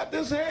sure about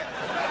this hat?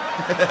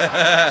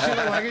 Shit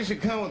look like it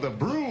should come with a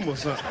broom or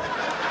something.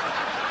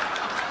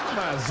 Am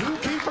I a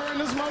zookeeper in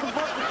this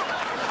motherfucker?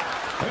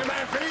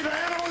 Anybody feed the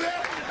animals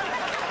yet?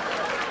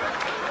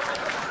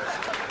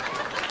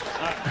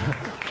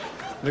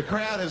 The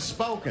crowd has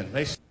spoken.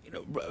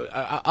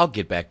 I'll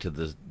get back to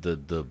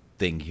the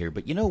thing here,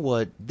 but you know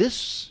what?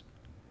 This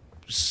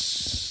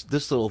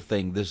little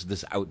thing, this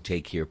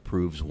outtake here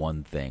proves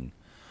one thing: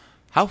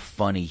 how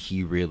funny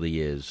he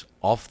really is,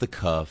 off the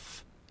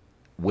cuff,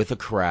 with a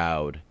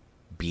crowd,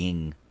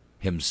 being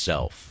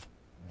himself.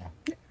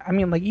 I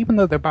mean, like, even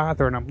though they're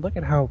bothering him, look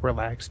at how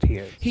relaxed he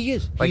is. He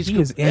is. Like, he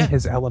is in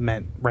his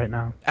element right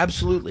now.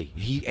 Absolutely.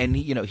 He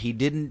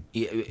didn't.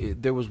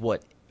 There was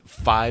what,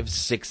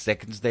 5-6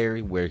 seconds there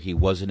where he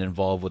wasn't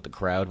involved with the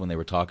crowd when they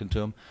were talking to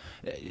him.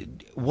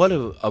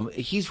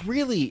 He's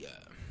really,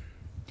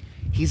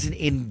 he's an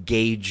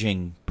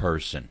engaging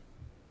person,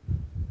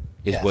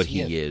 is what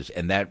he is.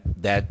 And that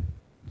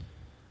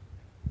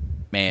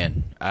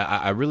man,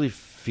 I really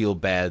feel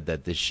bad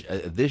that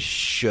this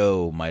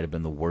show might have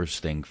been the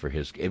worst thing for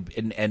his,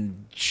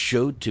 and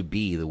showed to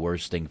be the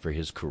worst thing for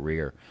his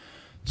career.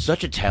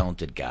 Such a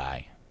talented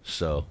guy.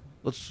 So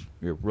let's,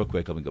 real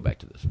quick, let me go back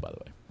to this, by the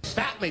way.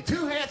 Stop me.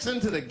 2 hats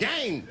into the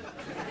game.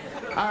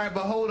 All right,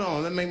 but hold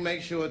on. Let me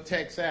make sure it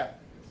techs out.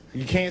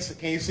 Can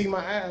you see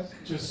my eyes?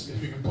 Just,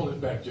 if you can pull it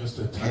back just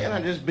a tiny. Can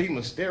I just be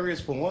mysterious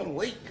for 1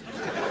 week?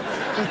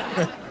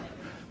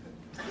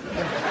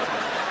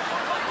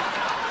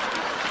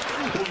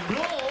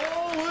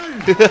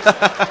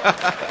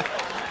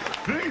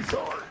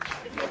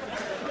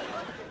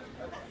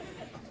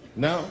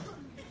 No?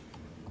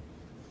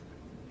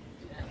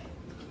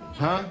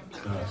 Huh?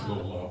 No, it's a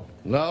little low.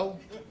 Low?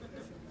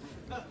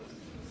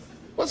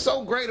 What's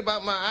so great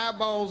about my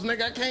eyeballs,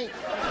 nigga? I can't.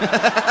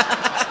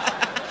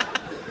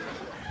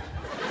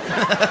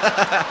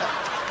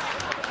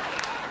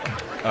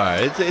 All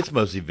right, it's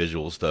mostly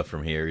visual stuff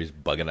from here. He's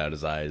bugging out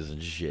his eyes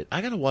and shit.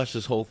 I gotta watch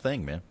this whole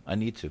thing, man. I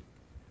need to.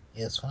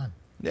 Yeah, it's fun.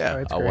 Yeah,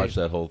 it's I'll great. watch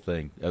that whole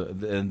thing.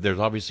 And there's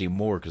obviously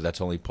more because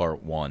that's only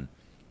part 1.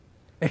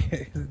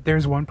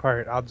 There's one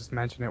part, I'll just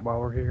mention it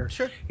while we're here.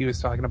 Sure. He was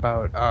talking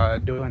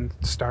about doing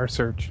Star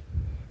Search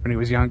when he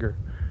was younger.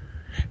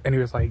 And he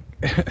was like,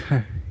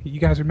 you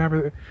guys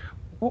remember...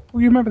 You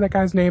remember that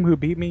guy's name who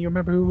beat me? You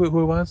remember who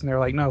it was? And they're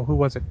like, no, who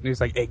was it? And he was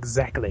like,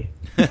 exactly.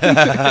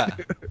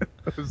 That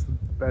was the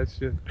best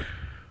shit.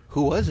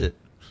 Who was it?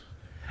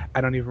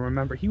 I don't even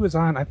remember.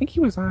 I think he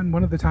was on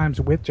one of the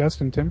times with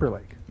Justin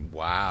Timberlake.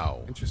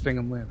 Wow.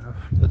 Interestingly enough.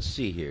 Let's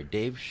see here.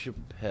 Dave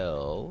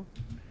Chappelle,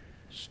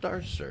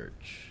 Star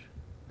Search.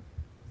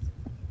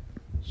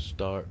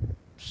 Star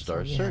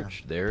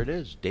Search. There it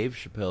is. Dave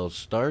Chappelle's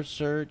Star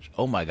Search.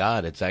 Oh my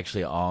God, it's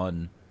actually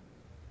on.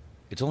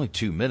 It's only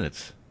 2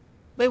 minutes.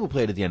 Maybe we'll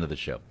play it at the end of the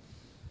show.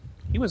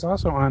 He was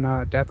also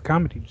on Death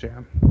Comedy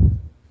Jam.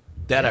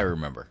 That I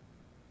remember.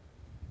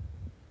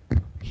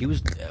 He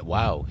was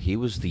he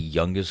was the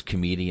youngest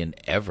comedian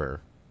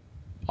ever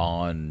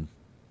on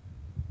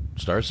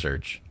Star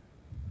Search.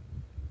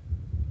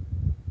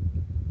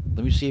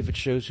 Let me see if it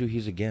shows who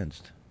he's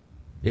against.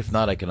 If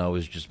not, I can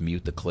always just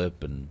mute the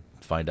clip and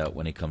find out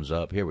when he comes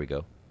up. Here we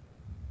go.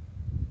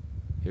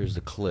 Here's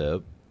the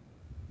clip.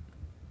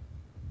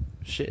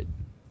 Shit.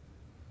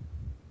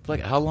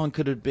 Like, how long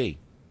could it be?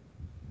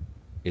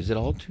 Is it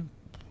all too?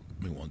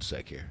 Give me 1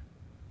 sec here.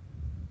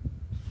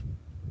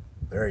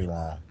 Very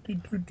long.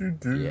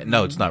 Yeah,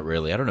 no, it's not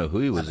really. I don't know who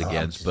he was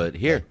against, but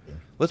here,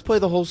 let's play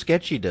the whole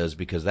sketch he does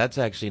because that's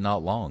actually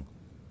not long.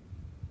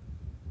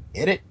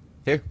 Hit it.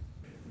 Here.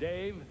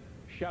 Dave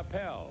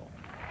Chappelle.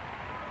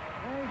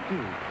 Thank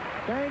you.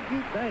 Thank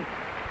you. Thank you.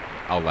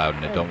 I'll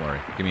louden it. Don't worry.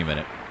 Give me a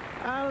minute.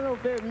 I don't know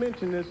if they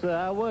mentioned this.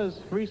 I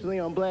was recently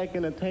on Black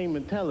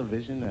Entertainment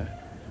Television. I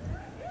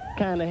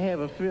kind of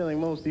have a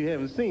feeling most of you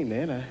haven't seen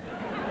it.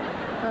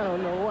 I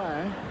don't know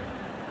why.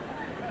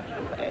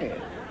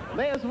 Man,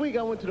 last week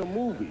I went to the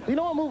movies. You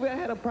know what movie I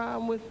had a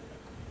problem with?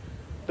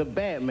 The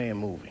Batman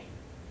movie.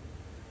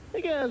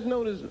 You guys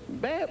notice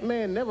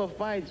Batman never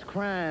fights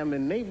crime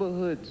in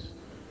neighborhoods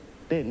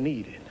that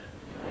need it.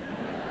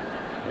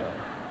 Yeah.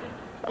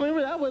 I mean,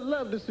 really, I would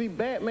love to see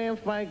Batman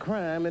fight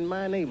crime in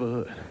my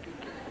neighborhood.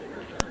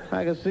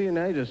 I can see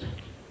now just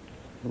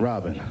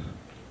Robin.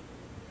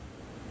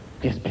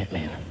 Yes,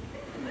 Batman.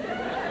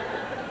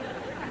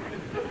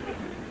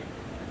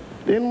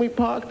 Didn't we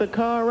park the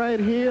car right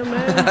here,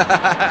 man?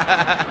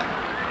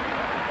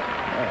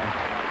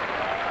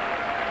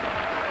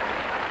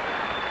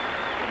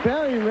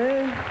 Tell you,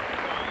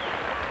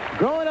 man.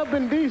 Growing up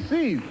in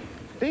D.C.,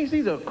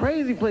 D.C.'s a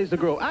crazy place to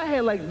grow. I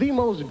had like the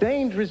most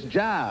dangerous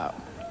job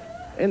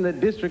in the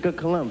District of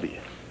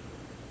Columbia.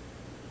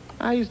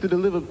 I used to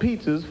deliver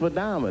pizzas for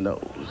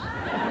Domino's.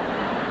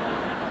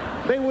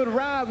 They would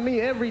rob me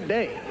every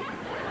day.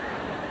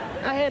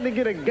 I had to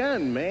get a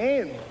gun,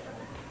 man.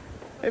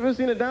 Ever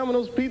seen a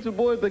Domino's pizza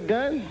boy with a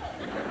gun?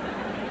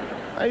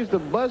 I used to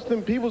bust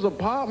in people's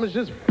apartments,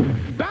 just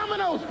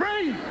Domino's,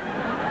 freeze!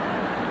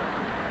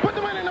 Put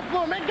the money on the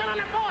floor, man. Get on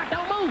the floor,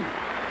 don't move.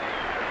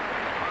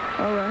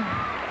 All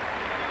right.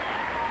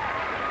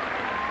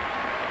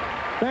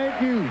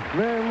 Thank you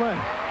very much.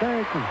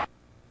 Thank you.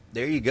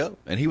 There you go.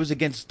 And he was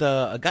against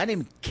a guy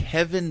named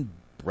Kevin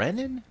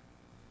Brennan,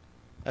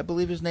 I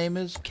believe his name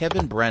is.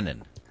 Kevin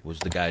Brennan was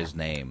the guy's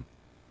name.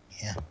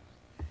 Yeah.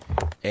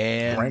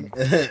 And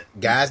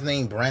guy's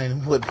named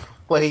Brennan would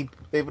play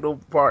pivotal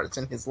parts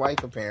in his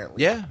life,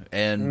 apparently. yeah,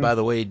 and by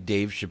the way,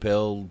 Dave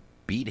Chappelle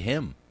beat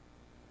him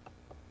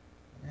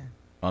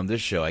on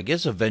this show. I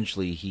guess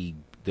eventually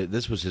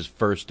this was his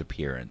first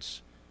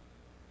appearance.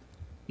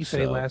 You said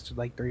it lasted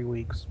like 3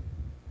 weeks.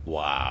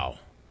 Wow.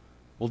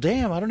 Well,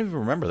 damn, I don't even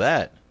remember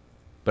that.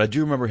 But I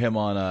do remember him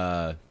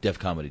on Def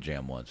Comedy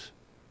Jam once.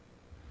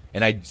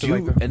 And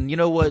and you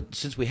know what?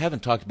 Since we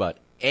haven't talked about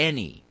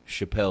any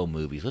Chappelle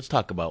movies, let's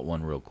talk about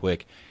one real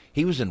quick.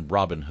 He was in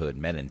Robin Hood,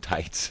 Men in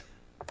Tights.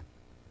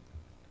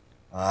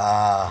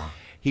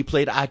 He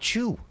played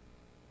Achu.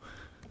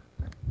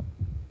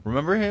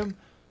 Remember him?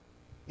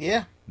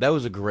 Yeah. That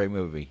was a great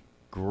movie.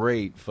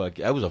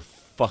 That was a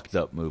fucked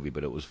up movie,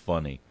 but it was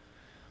funny.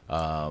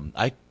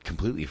 I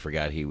completely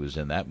forgot he was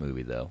in that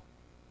movie, though.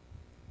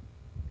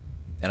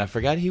 And I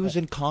forgot he was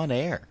in Con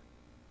Air.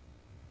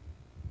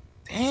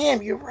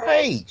 Damn, you're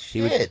right.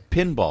 He was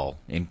Pinball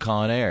in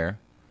Con Air.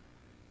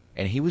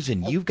 And he was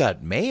in You've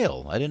Got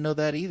Mail. I didn't know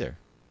that either.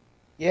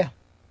 Yeah,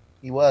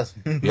 he was.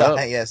 Yep.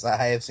 Yes, I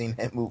have seen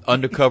that movie.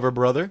 Undercover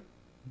Brother.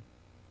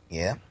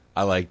 Yeah.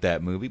 I like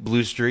that movie.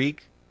 Blue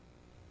Streak.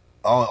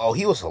 Oh,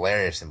 he was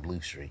hilarious in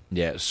Blue Streak.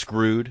 Yeah,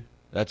 Screwed.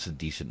 That's a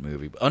decent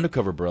movie. But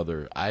Undercover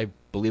Brother,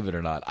 believe it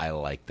or not, I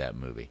like that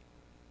movie.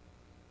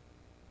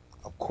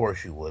 Of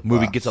course you would.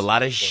 Movie gets a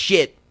lot of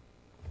shit,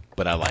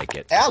 but I like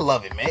it. I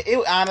love it, man.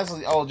 It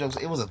honestly, all jokes,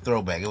 it was a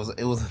throwback. It was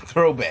a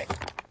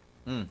throwback.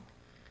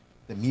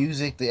 The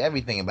music, the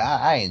everything about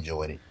it, I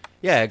enjoyed it.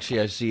 Yeah, actually,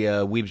 I see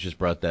Weebs just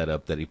brought that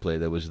up, that he played.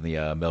 That was in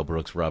the Mel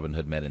Brooks Robin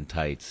Hood Men in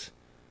Tights.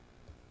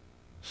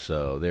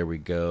 So there we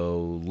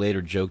go.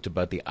 Later joked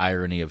about the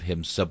irony of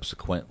him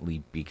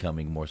subsequently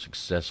becoming more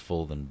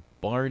successful than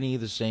Barney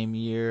the same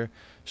year.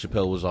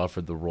 Chappelle was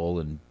offered the role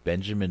in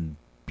Benjamin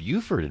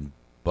Buford in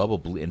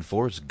in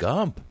Forrest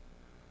Gump.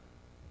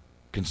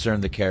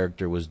 Concerned the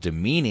character was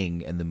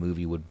demeaning and the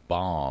movie would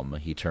bomb,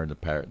 he turned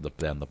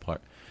down the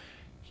part.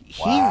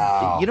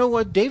 Wow. You know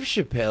what? Dave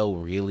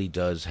Chappelle really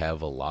does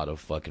have a lot of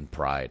fucking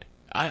pride.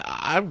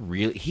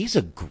 He's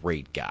a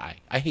great guy.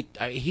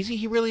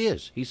 He really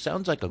is. He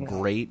sounds like a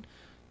great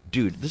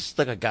dude. This is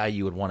like a guy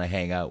you would want to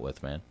hang out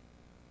with, man.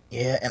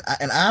 Yeah,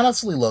 and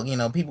honestly, look,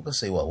 people could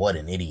say, well, what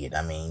an idiot.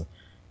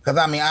 Because,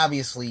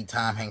 obviously,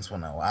 Tom Hanks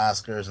won the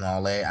Oscars and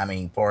all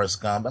that.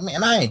 Forrest Gump.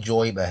 And I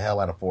enjoyed the hell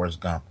out of Forrest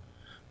Gump.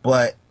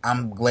 But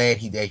I'm glad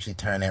he actually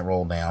turned that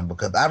role down,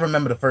 because I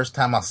remember the first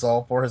time I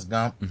saw Forrest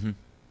Gump,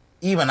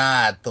 even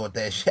I thought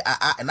that shit.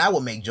 And I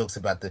would make jokes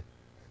about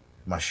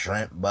my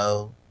shrimp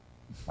bowl,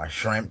 my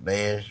shrimp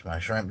dish, my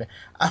shrimp dish.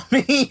 That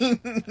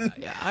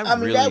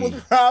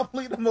was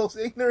probably the most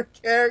ignorant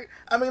character.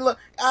 Look,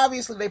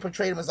 obviously they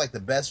portrayed him as like the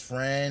best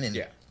friend,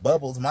 and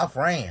Bubbles my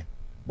friend.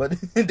 But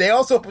they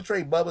also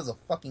portrayed Bubba as a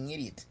fucking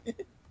idiot.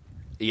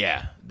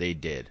 Yeah, they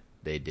did.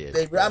 They did.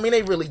 They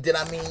really did.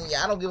 I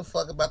don't give a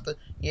fuck about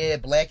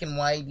black and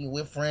white,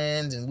 we're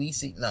friends, and we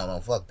see.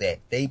 No, fuck that.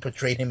 They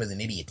portrayed him as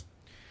an idiot.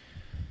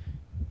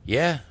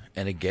 Yeah,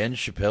 and again,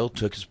 Chappelle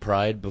took his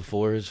pride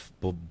before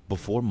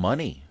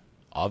money.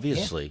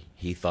 Obviously,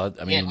 he thought.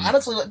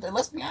 Honestly,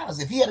 let's be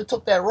honest. If he had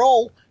took that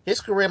role, his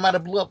career might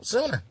have blew up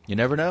sooner. You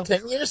never know.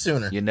 10 years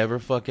sooner. You never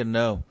fucking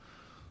know.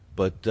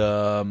 But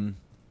all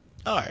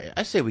right,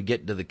 I say we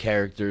get into the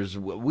characters.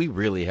 We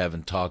really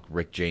haven't talked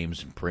Rick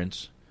James and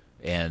Prince,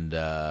 and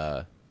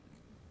let's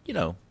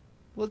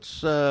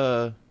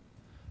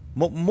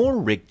more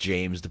Rick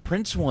James. The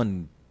Prince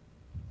one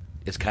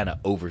is kind of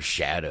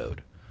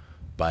overshadowed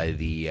by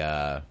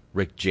the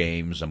Rick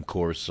James. Of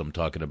course, I'm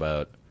talking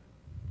about.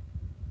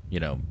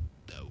 Wait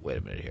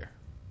a minute here.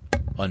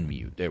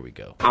 Unmute. There we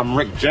go. I'm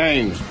Rick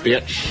James,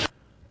 bitch.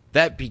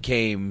 That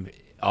became,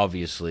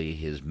 obviously,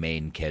 his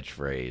main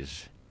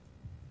catchphrase.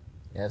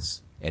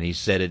 Yes. And he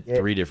said it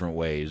 3 different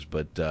ways,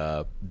 but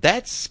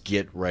that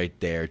skit right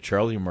there,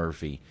 Charlie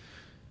Murphy,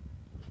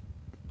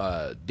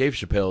 Dave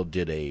Chappelle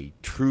did a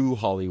True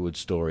Hollywood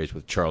Stories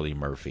with Charlie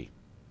Murphy.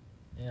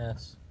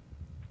 Yes.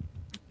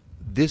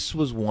 This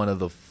was one of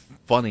the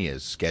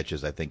funniest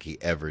sketches I think he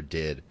ever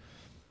did.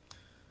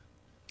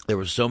 There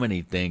were so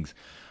many things.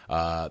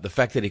 The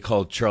fact that he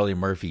called Charlie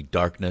Murphy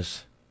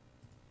Darkness.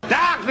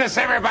 Darkness,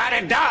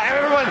 everybody!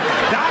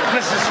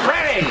 Darkness is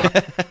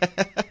spreading!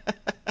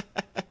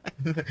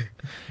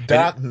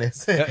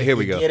 Darkness. Here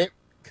we go. Get it?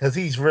 Because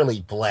he's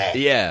really black.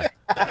 Yeah.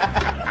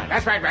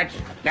 That's right, Rich.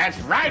 That's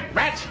right,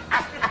 Rich.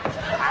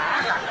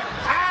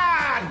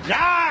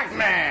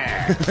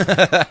 Darkness!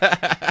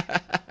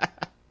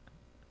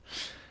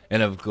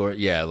 And of course,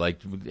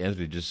 like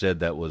Anthony just said,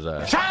 that was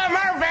Charlie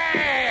Murphy!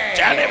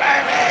 Charlie Murphy!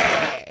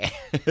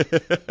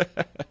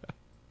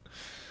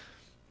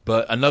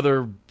 But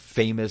another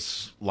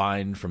famous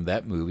line from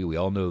that movie, we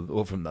all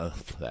know from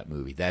that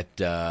movie,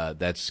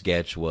 that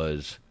sketch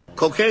was,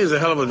 cocaine's a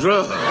hell of a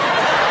drug.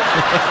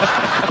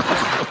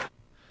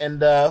 And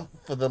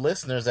for the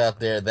listeners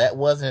out there, that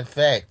was in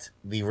fact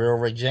the real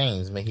Rick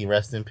James. May he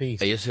rest in peace.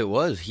 Yes, it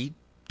was. He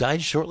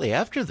died shortly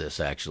after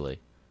this,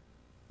 actually.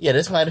 Yeah,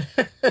 this might.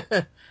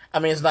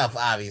 It's not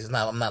obvious.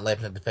 I'm not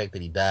laughing at the fact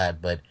that he died,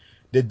 but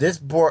did this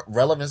brought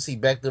relevancy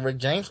back to Rick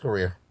James'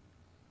 career?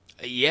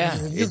 Yeah,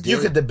 you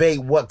could debate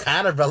what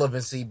kind of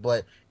relevancy,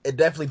 but it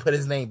definitely put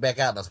his name back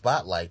out in the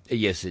spotlight.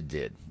 Yes, it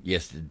did.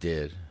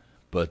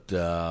 But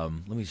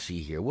let me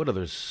see here. What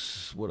other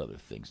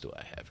things do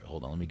I have here?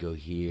 Hold on, let me go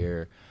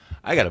here.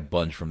 I got a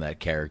bunch from that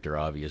character,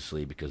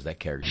 obviously, because that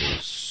character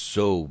was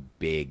so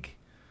big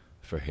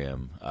for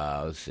him.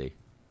 Let's see.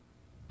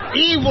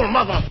 Evil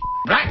mother,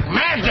 black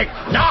magic,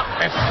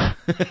 darkness.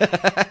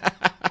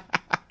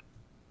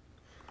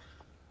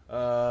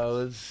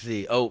 Let's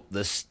see. Oh,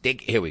 the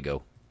stick. Here we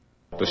go.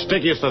 The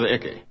stickiest of the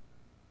icky.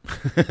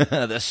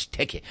 The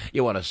sticky.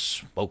 You want to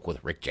smoke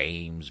with Rick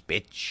James,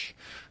 bitch?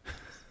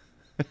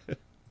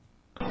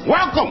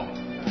 Welcome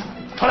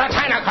to the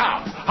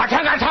Chinatown. A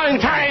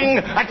tang-a-tang-tang,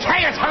 a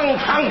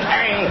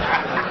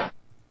tang-a-tang-tang-tang.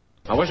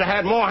 I wish I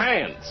had more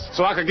hands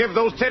so I could give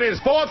those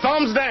titties 4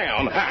 thumbs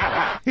down.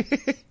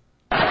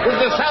 This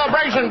is a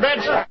celebration,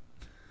 bitch.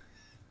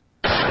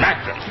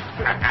 Smack it.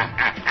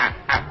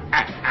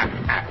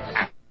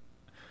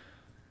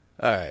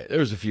 All right,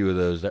 there's a few of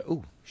those that.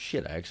 Oh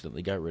shit! I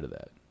accidentally got rid of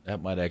that.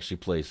 That might actually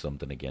play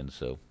something again.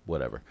 So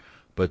whatever.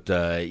 But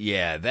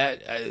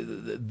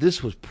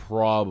this was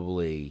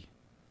probably.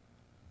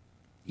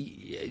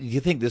 You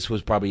think this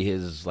was probably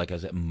his, like I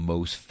said,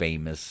 most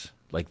famous?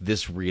 Like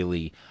this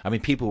really?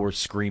 People were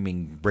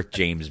screaming "Rick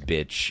James,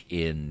 bitch"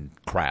 in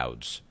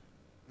crowds.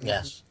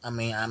 Yes,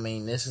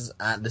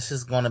 this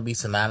is going to be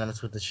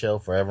synonymous with the show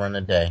forever and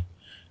a day.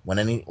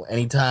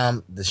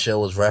 Anytime the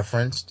show is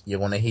referenced, you're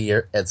going to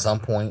hear at some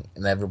point,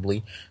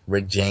 inevitably,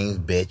 Rick James,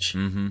 bitch.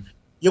 Mm-hmm.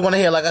 You're going to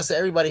hear, like I said,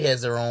 everybody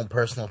has their own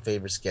personal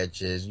favorite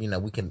sketches. You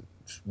know,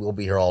 we'll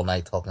be here all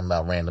night talking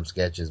about random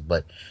sketches,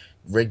 but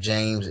Rick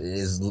James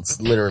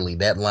is literally,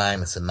 that line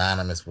is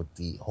synonymous with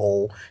the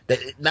whole,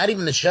 not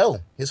even the show,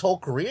 his whole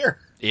career.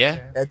 Yeah.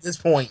 At this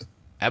point.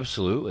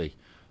 Absolutely.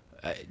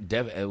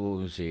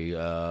 We'll see.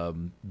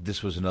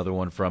 This was another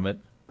one from it.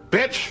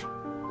 Bitch,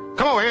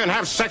 come over here and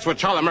have sex with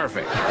Charlie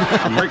Murphy.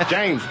 I'm Rick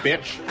James,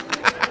 bitch.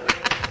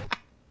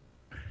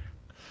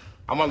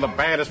 I'm one of the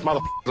baddest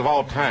motherfuckers of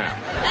all time.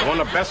 One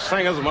of the best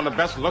singers and one of the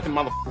best looking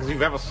motherfuckers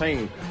you've ever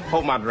seen.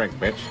 Hold my drink,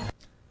 bitch.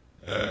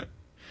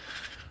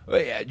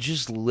 Well, yeah,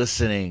 just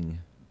listening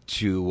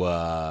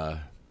to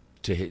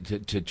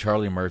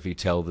Charlie Murphy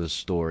tell this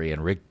story,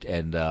 and Rick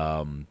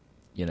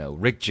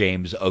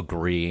James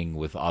agreeing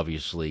with,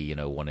 obviously,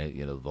 one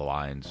of the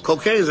lines.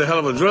 Cocaine's a hell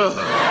of a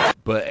drug.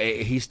 But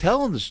he's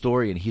telling the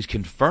story and he's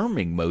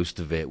confirming most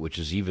of it, which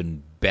is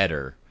even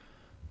better.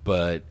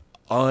 But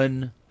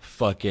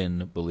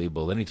unfucking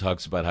believable. Then he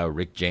talks about how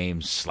Rick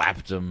James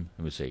slapped him.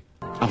 Let me see.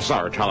 I'm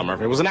sorry, Charlie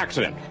Murphy. It was an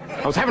accident.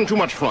 I was having too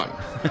much fun.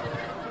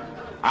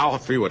 I'll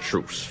offer you a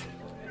truce.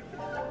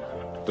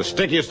 The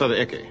stinkiest of the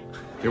icky.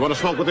 You want to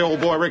smoke with the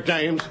old boy Rick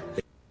James?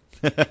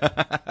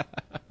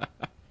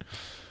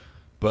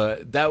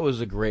 But that was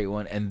a great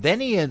one. And then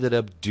he ended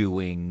up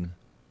doing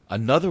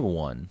another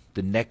one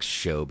the next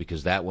show,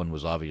 because that one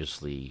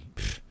obviously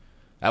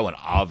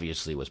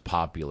was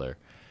popular.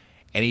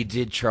 And he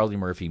did Charlie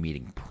Murphy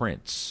meeting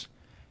Prince.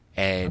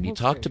 And he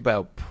talked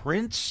about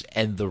Prince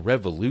and the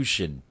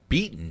Revolution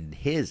beating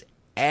his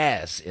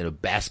ass in a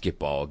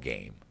basketball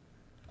game.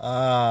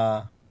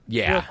 Yeah.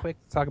 Real quick,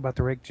 talk about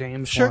the Rick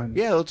James Sure. one.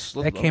 Yeah, let's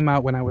that came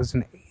out when I was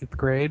in 8th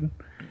grade,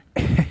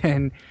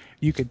 and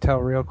you could tell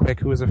real quick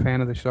who was a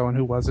fan of the show and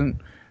who wasn't,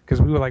 because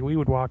we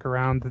would walk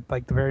around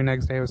like the very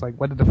next day. It was like,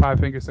 what did the five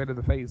fingers say to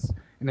the face?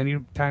 And any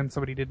time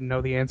somebody didn't know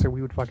the answer,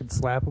 we would fucking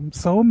slap them.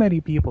 So many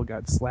people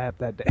got slapped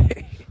that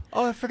day.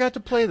 Oh, I forgot to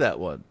play that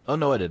one. Oh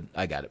no, I didn't.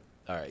 I got it.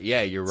 All right.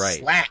 Yeah, you're right.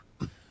 Slap.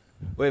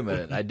 Wait a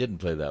minute. I didn't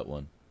play that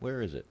one.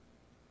 Where is it?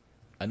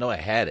 I know I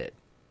had it.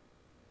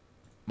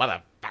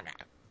 Motherfucker.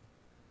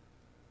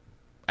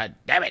 God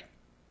damn it.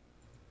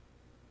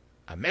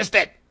 I missed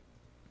it.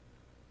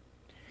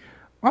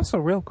 Also,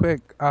 real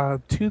quick,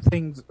 two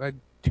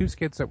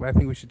skits that I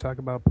think we should talk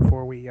about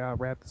before we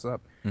wrap this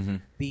up. Mm-hmm.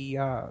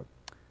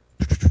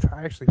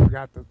 I actually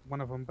forgot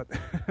one of them, but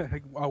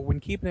when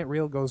Keeping It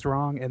Real goes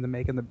wrong, and the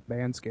Making the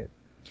Band skit.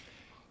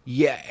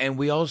 Yeah, and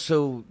we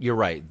also, you're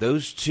right,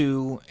 those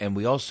two, and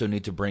we also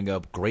need to bring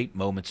up great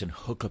moments in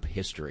hookup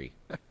history.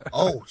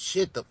 Oh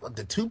shit,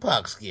 the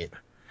Tupac skit.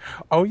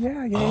 Oh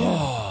yeah.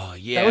 Oh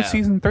yeah. That was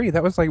season 3.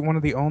 That was like one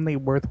of the only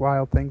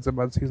worthwhile things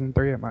about season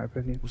 3, in my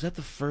opinion. Was that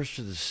the first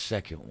or the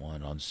second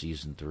one on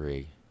season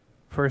 3?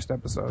 First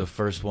episode. The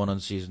first one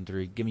on season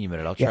 3. Give me a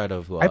minute. I'll try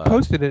to. I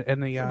posted it in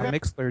the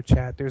Mixler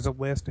chat. There's a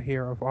list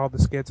here of all the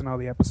skits and all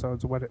the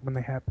episodes when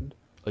they happened.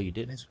 Oh, you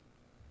did?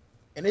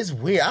 And it's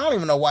weird. I don't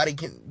even know why they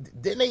can.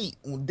 Did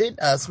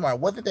Smart?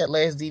 Wasn't that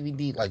last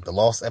DVD like the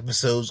lost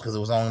episodes, because it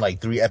was only like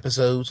 3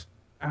 episodes?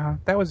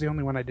 That was the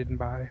only one I didn't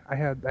buy. I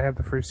have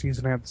the first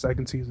season. I have the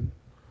second season.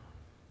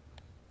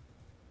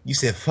 You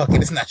said, "Fuck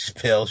it, it's not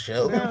Chappelle's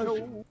show."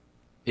 No.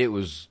 It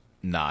was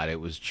not. It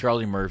was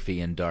Charlie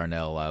Murphy and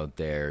Darnell out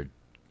there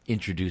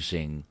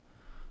introducing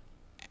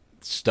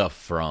stuff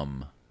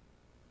from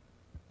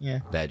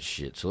that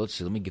shit. So let's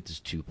see. Let me get this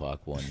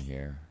Tupac one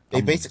here.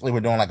 They basically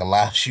were doing like a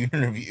live shoot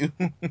interview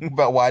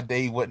about why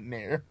Dave wasn't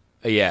there.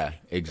 Yeah,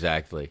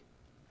 exactly.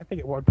 I think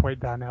at one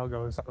point Donnell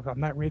goes, "I'm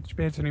not rich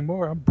bitch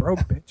anymore. I'm broke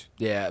bitch."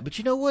 Yeah, but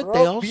you know what? Broke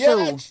They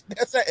also bitch.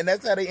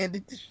 That's how they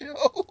ended the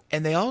show.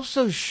 And they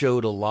also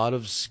showed a lot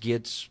of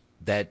skits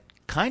that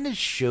kind of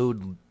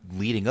showed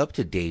leading up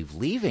to Dave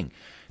leaving.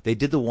 They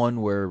did the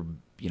one where,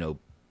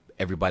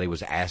 everybody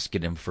was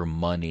asking him for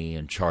money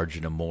and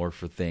charging him more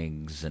for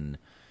things, and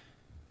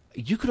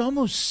you could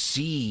almost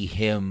see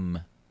him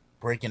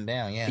breaking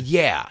down.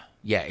 Yeah,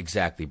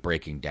 exactly,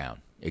 breaking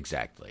down.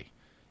 Exactly.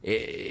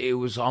 It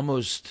was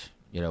almost,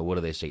 what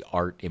do they say?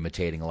 Art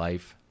imitating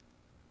life.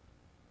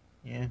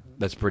 Yeah,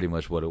 that's pretty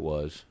much what it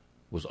was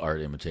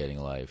art imitating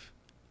life.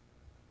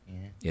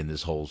 Yeah. In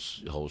this whole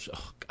show.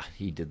 Oh, God,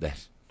 he did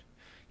that.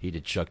 He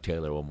did Chuck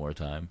Taylor one more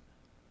time.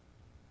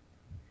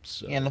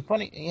 So. Yeah, and the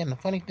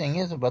funny thing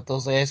is about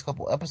those last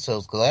couple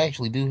episodes, because I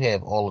actually do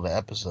have all of the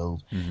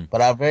episodes,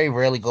 but I very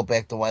rarely go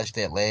back to watch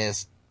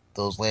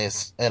those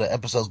last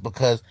episodes,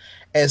 because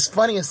as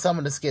funny as some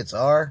of the skits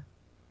are,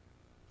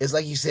 it's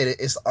like you said,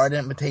 it's art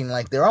imitating.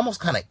 Like, they're almost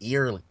kind of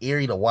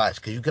eerie to watch,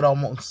 because you could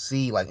almost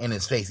see, like, in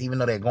his face, even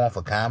though they're going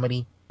for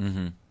comedy.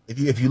 Mm-hmm.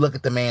 If you look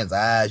at the man's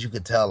eyes, you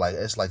could tell, like,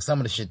 it's like some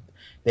of the shit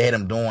they had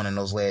him doing in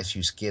those last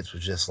few skits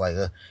was just like,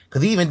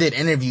 because he even did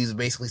interviews and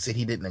basically said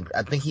he didn't.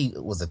 I think he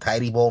was a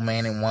tidy bowl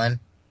man in one,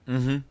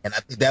 and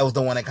I think that was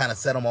the one that kind of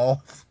set him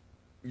off.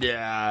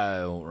 Yeah, I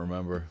don't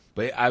remember,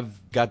 but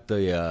I've got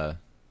the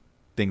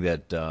thing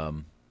that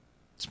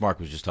Smark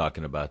was just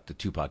talking about, the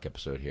Tupac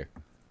episode here.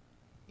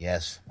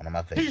 Yes, one of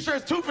my favorites.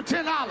 T-shirts 2 for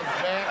 $10,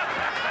 man.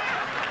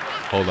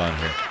 Hold on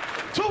here.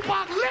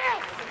 Tupac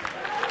lives!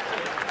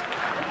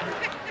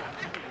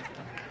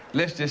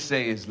 Let's just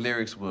say his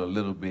lyrics were a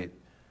little bit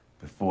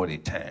before their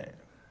time.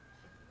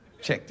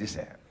 Check this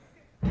out.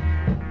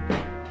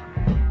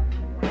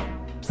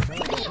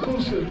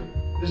 Exclusive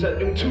is that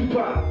new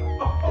Tupac.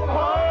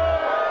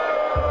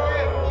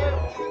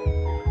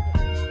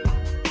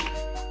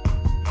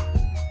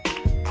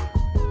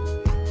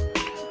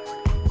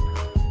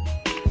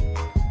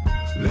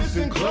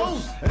 Listen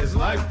close as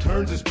life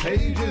turns its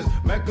pages.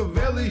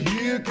 Machiavelli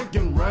here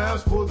kicking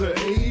rhymes for the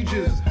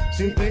ages.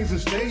 Seen things in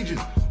stages.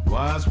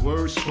 Wise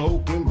words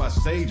spoken by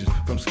sages.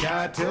 From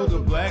SkyTel to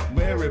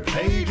Blackberry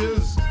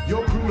pages.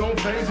 Your crew don't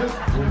phase us.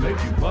 We'll make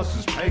you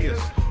busters pay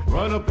us.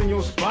 Run up in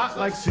your spot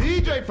like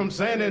CJ from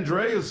San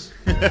Andreas.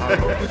 I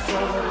wrote this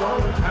song a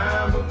long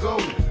time ago.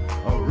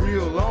 A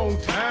real long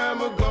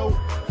time ago.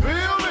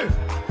 Feel me?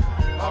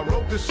 I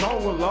wrote this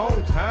song a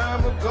long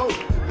time ago.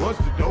 It was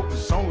the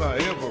dopest song I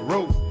ever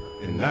wrote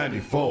in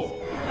 94. What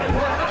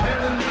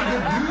can a nigga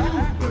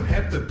do? But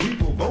half the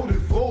people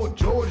voted for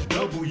George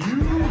W.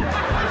 George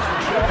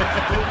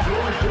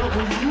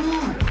W.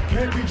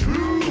 Can't be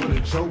true. To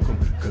choke him,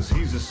 cause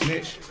he's a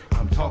snitch.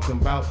 I'm talking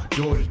about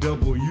George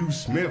W.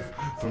 Smith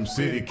from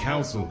City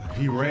Council.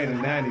 He ran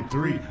in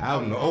 93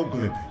 out in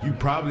Oakland. You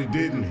probably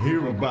didn't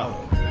hear about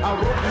him. I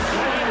wrote this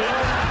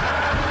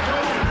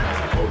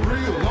song a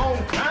real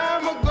long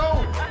time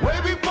ago. Way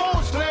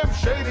before Slim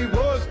Shady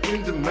was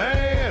in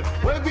demand.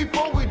 Way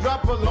before we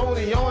dropped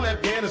Baloney on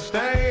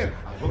Afghanistan.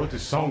 I wrote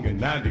this song in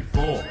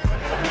 94.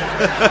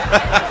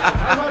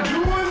 How am I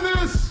doing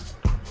this?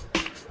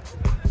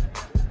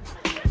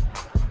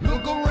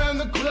 Look around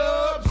the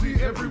club, see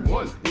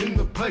everyone in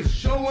the place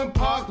showing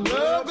Park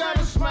love. Got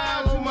a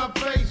smile on my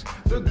face.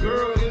 The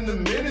girl in the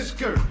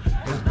miniskirt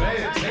has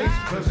bad taste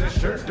cause that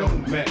shirt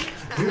don't match.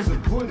 Here's a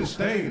pudding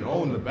stain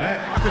on the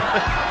back.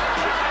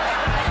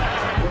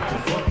 What the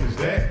fuck is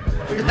that?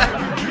 It might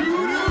be doo-doo.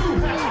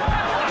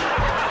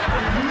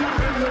 You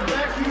in the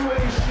back, you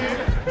ain't shit.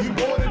 You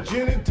bought a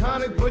gin and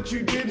tonic, but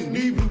you didn't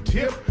even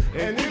tip.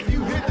 And if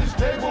you hit this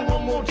table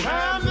one more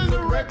time, then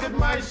the record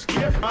might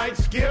skip.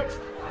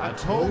 I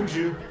told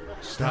you,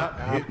 stop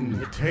hitting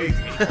the tape.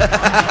 I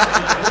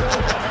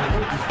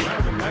wrote this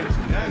rap in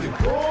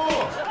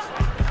 1994.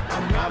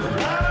 I'm not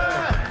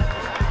alive.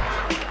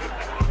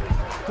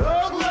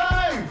 Thug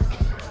life.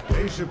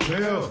 Dave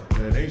Chappelle,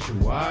 that ain't your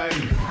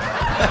wife.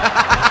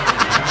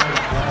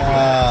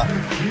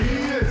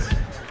 Kids,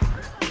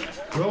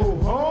 go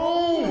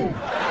home.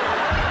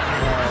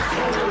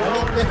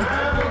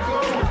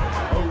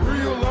 A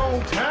real long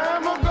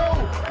time ago.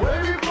 Way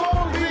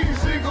before Lee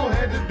Seagull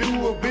had to do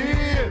a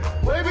bid.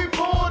 Way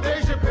before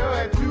Dave Chappelle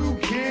had 2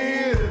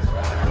 kids.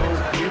 No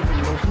kid,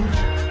 no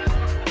coochie.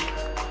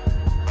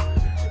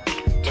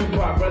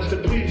 Tupac, rest in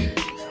peace.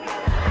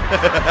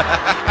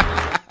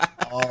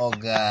 Oh,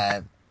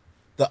 God.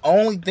 The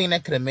only thing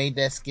that could have made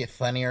that skit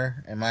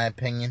funnier, in my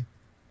opinion,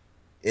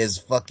 is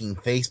fucking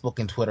Facebook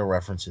and Twitter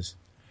references.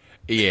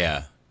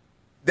 Yeah.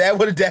 That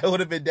would have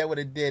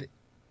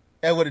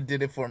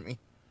did it for me.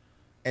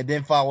 And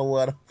then follow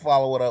it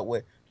up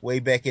with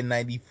way back in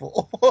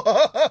 94.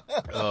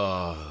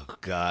 Oh,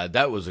 God.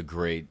 That was a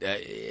great...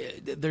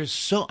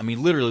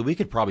 literally, we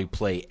could probably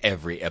play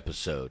every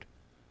episode.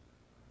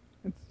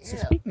 So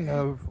speaking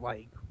of,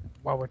 like,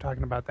 while we're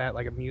talking about that,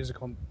 like a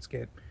musical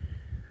skit,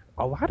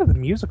 a lot of the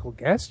musical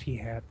guests he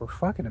had were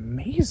fucking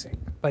amazing.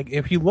 Like,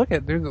 if you look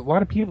at, there's a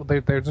lot of people, they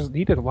just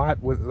needed a lot.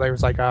 There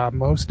was like,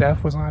 Mos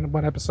Def was on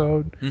one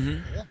episode.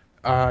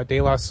 Mm-hmm.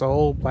 De La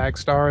Soul, Black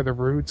Star, The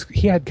Roots.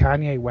 He had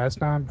Kanye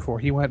West on before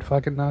he went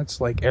fucking nuts.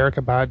 Like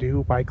Erykah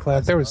Badu,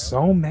 Wyclef. There was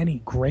so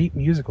many great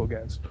musical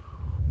guests.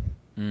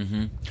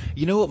 Mm-hmm.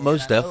 You know what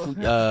Mos Def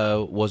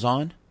was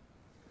on?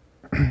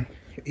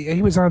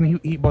 He was on.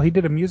 He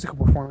did a musical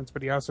performance,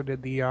 but he also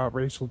did the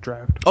racial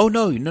draft. Oh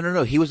no!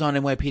 He was on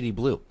NYPD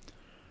Blue.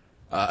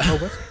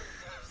 Was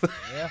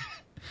yeah.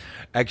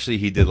 Actually,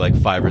 he did like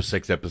 5 or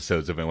 6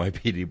 episodes of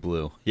NYPD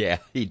Blue. Yeah,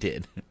 he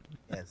did.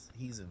 Yes,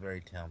 he's a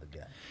very talented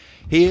guy.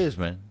 He is,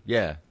 man.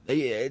 Yeah,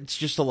 it's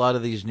just a lot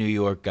of these New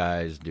York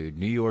guys, dude.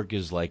 New York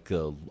is like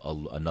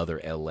another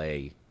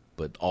L.A.,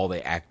 but all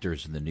the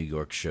actors in the New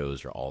York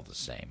shows are all the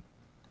same.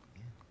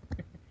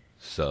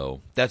 So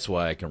that's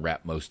why I can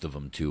wrap most of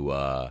them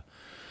to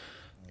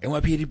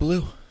NYPD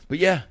Blue. But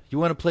yeah, you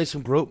want to play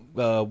some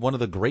one of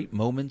the great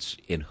moments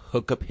in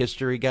hookup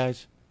history,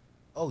 guys?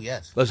 Oh,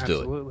 yes. Let's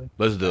do it.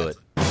 Let's do it.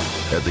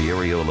 At the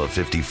Areola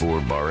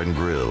 54 Bar and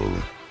Grill.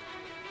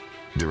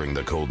 During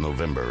the cold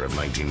November of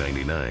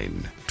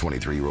 1999,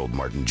 23-year-old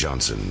Martin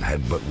Johnson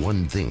had but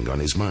one thing on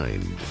his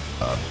mind: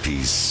 a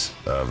piece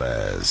of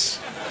ass.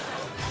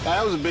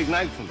 That was a big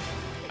night for me.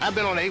 I've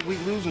been on an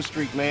 8-week losing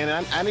streak,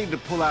 man. I needed to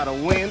pull out a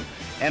win,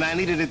 and I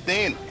needed it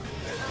then.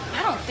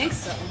 I don't think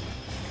so.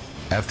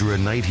 After a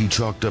night he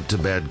chalked up to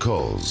bad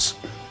calls,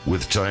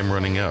 with time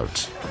running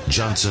out,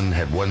 Johnson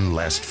had one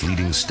last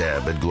fleeting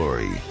stab at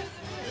glory.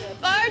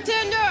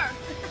 Bartender,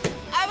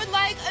 I would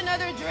like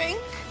another drink.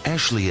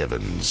 Ashley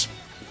Evans,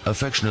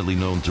 affectionately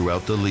known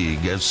throughout the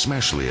league as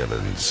Smashley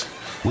Evans,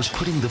 was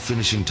putting the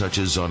finishing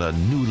touches on a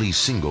newly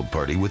single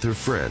party with her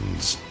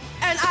friends.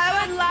 And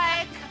I would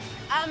like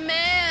a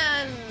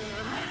man.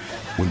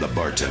 When the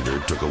bartender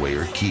took away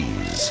her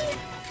keys.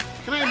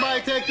 Can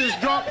anybody take this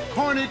drunk,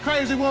 horny,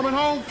 crazy woman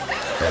home?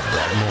 At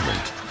that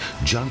moment,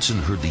 Johnson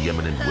heard the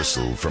imminent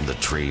whistle from the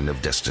train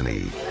of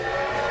destiny.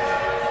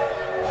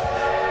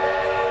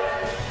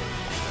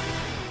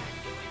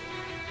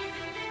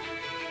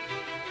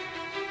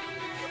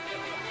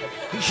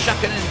 He's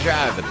shucking and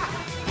driving.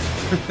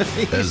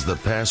 As the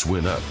pass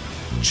went up,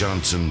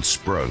 Johnson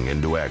sprung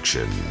into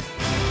action.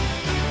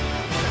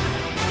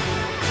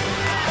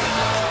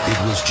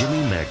 It was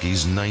Jimmy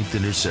Mackey's 9th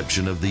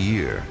interception of the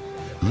year,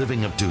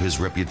 living up to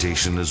his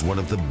reputation as one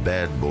of the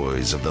bad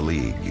boys of the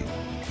league.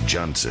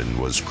 Johnson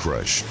was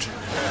crushed.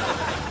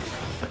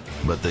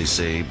 But they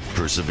say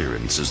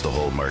perseverance is the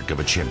hallmark of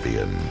a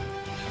champion,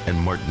 and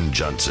Martin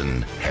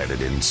Johnson had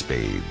it in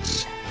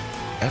spades.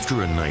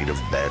 After a night of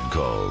bad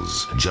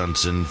calls,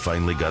 Johnson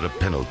finally got a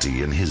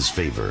penalty in his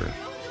favor.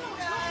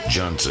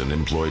 Johnson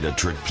employed a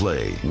trick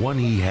play, one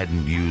he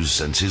hadn't used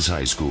since his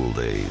high school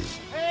days.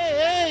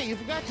 Hey, you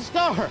forgot your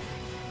scarf.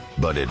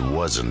 But it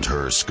wasn't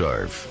her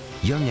scarf.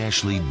 Young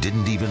Ashley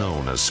didn't even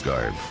own a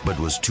scarf, but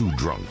was too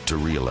drunk to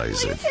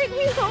realize it. Take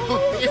me home.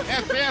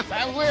 Yes,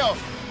 I will.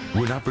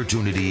 When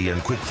opportunity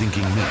and quick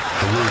thinking meet,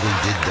 the way they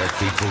did that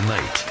fateful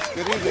night.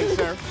 Good evening,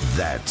 sir.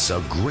 That's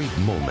a great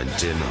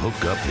moment in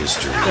hookup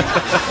history.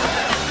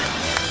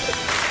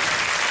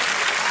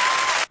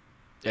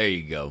 There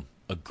you go.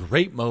 A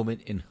great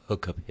moment in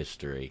hookup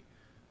history.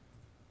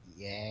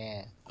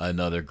 Yeah.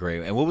 Another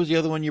great. And what was the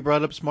other one you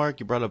brought up,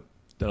 Smark? You brought up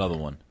another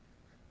one.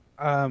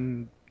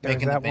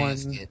 There's that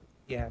one.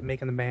 Yeah,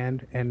 making the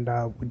band, and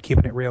when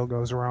keeping it real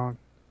goes wrong.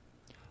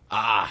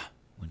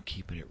 When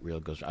keeping it real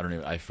goes.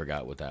 I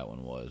forgot what that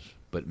one was.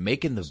 But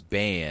making the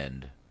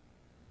band.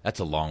 That's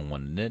a long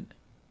one, isn't it?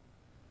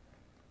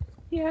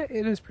 Yeah,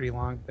 it is pretty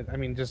long, but I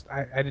mean,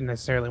 I didn't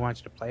necessarily want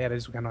you to play it. I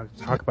just wanted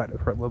to talk about it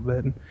for a little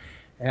bit, and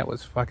it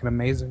was fucking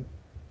amazing.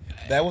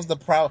 That was the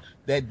problem.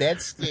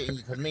 That's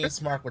because me and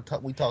Smart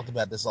we talked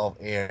about this off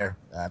air.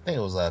 I think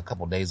it was a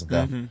couple days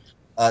ago. Mm-hmm.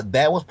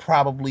 That was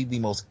probably the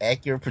most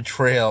accurate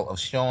portrayal of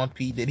Sean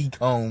P. Diddy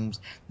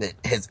Combs that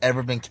has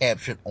ever been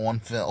captured on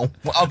film.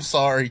 I'm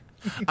sorry.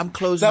 I'm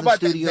closing the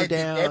studio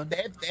down.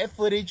 That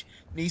footage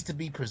needs to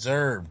be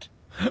preserved.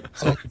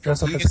 So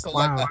dress up as a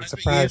clown,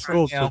 surprise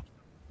school now,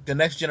 the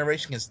next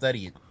generation can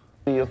study it.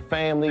 Be a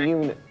family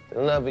unit.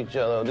 Love each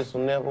other. This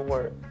will never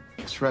work.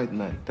 That's right,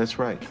 man. That's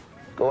right.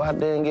 Go out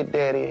there and get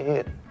daddy a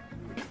hit.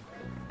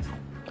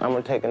 I'm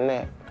gonna take a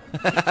nap.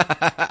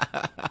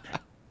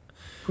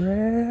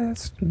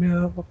 Breast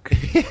milk.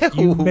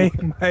 You make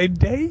my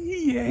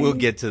day. We'll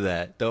get to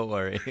that. Don't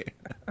worry.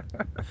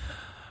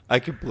 I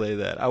can play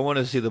that. I want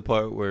to see the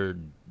part where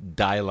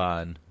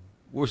Dylon.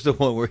 Where's the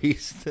one where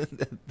he's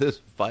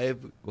there's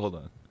 5? Hold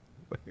on.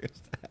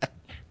 Where's that?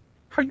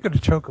 How are you gonna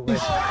choke a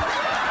lady?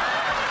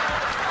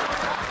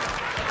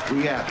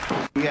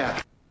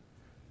 Yeah.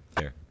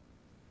 There.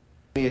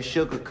 Me a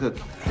sugar cookie.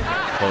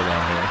 Hold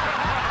on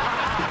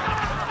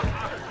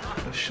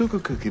here. A sugar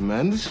cookie,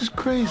 man. This is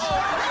crazy.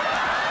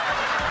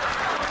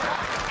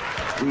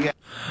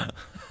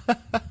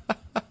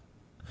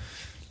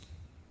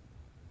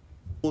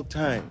 Whole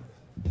time.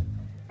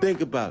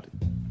 Think about it.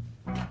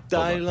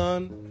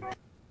 Dylon.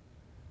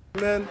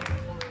 Man,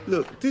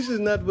 look, this is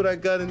not what I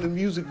got in the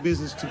music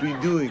business to be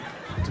doing.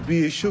 To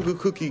be a sugar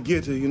cookie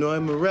getter, you know,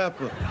 I'm a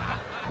rapper.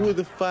 Who are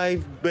the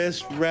 5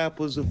 best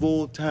rappers of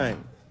all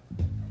time?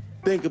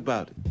 Think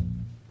about it.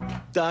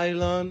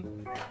 Dylon,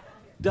 and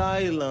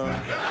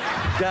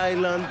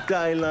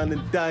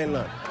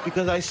Dylon.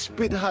 Because I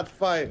spit hot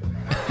fire.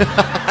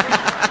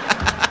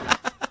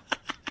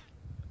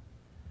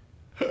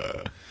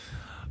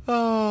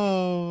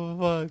 Oh,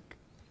 fuck.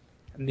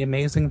 And the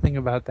amazing thing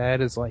about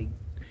that is, like,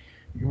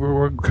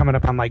 we're coming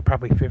up on, like,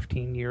 probably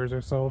 15 years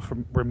or so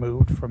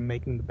removed from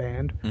making the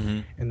band. Mm-hmm.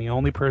 And the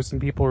only person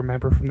people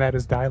remember from that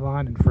is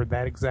Dylon, and for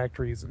that exact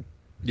reason.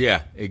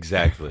 Yeah,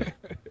 exactly.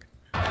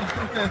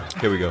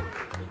 Here we go.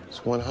 It's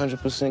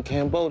 100%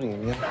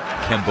 Cambodian,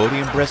 yeah?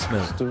 Cambodian breast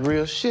milk. It's the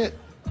real shit.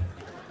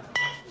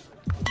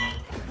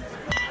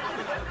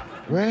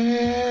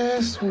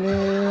 Breast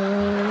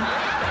milk,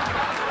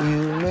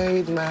 you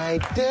made my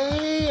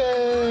day.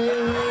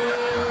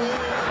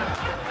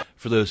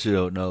 For those who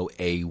don't know,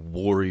 a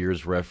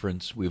Warriors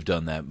reference. We've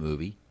done that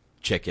movie.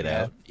 Check it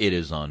out. It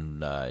is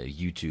on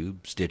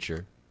YouTube,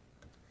 Stitcher,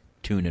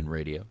 TuneIn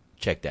Radio.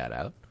 Check that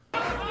out.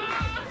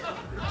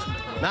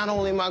 Not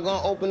only am I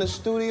gonna open the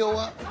studio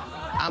up,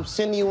 I'm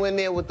sending you in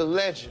there with the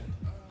legend.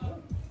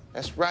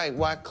 That's right,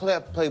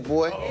 Wyclef,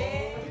 Playboy.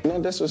 No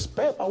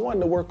disrespect, I wanted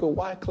to work with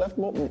Wyclef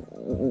more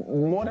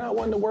than I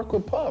wanted to work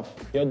with Puff.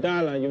 Yo,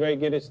 Dylon, you ready to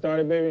get it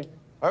started, baby?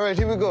 All right,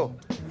 here we go.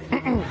 All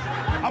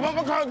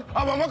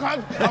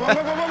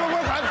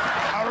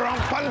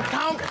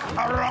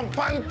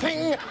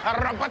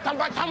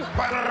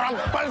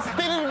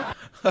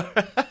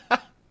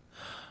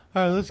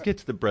right, let's get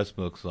to the breast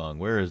milk song.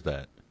 Where is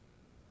that?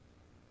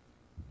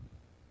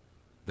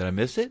 Did I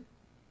miss it?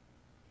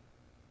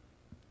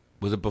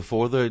 Was it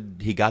before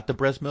he got the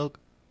breast milk?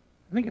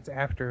 I think it's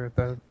after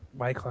the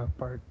Wyclef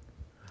part.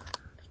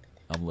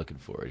 I'm looking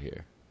for it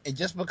here. And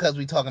just because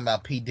we talking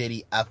about P.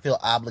 Diddy, I feel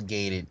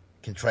obligated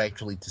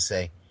contractually to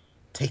say,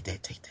 take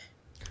that.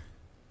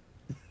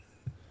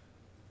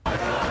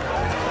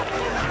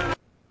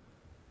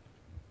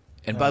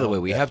 And by the way,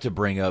 we have to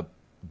bring up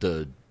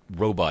the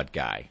robot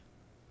guy.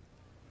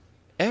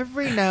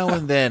 Every now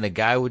and then, a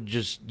guy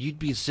you'd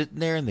be sitting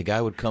there and the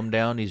guy would come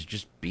down, he's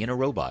just being a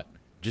robot.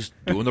 Just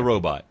doing the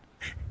robot.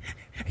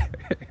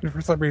 And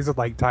for some reason,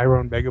 like,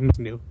 Tyrone Biggums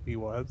knew who he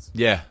was.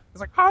 Yeah.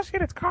 He's like, oh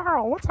shit, it's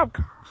Carl. What's up,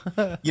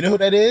 Carl? You know who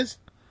that is?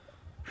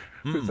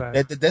 Who's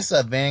that? That's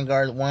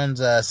Vanguard One's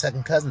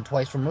second cousin,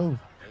 twice removed.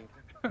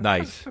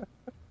 Nice.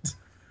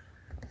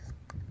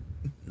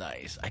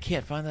 Nice. I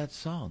can't find that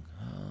song.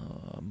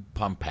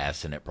 I'm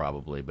passing it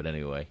probably, but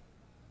anyway.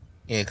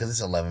 Yeah, because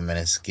it's an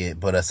 11-minute skit.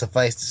 But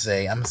suffice to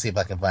say, I'm going to see if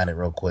I can find it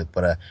real quick.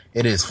 But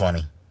it is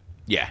funny.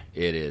 Yeah,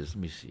 it is.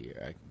 Let me see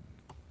here.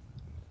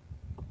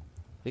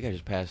 I think I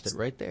just passed it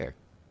right there.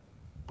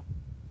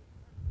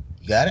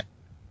 You got it?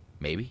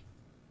 Maybe.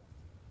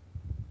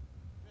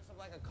 Dress up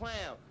like a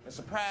clown and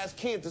surprise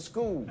kids at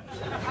school.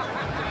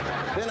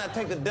 Then I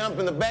take a dump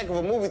in the back of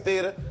a movie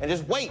theater and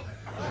just wait.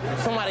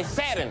 Somebody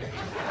sat in it.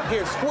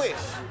 Hear it squish.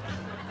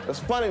 It's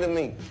funny to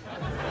me.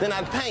 Then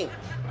I paint,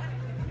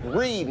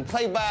 read, and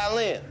play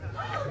violin.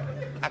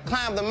 I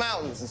climb the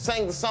mountains and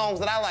sing the songs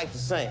that I like to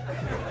sing.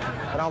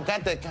 But I don't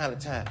got that kind of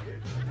time.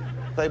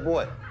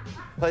 Playboy.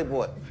 You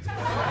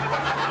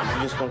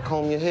just gonna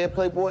comb your hair,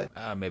 Playboy?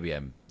 Maybe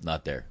I'm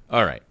not there.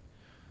 All right.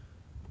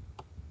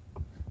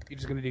 You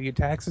just gonna do your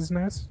taxes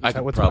next? I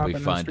could probably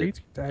find it.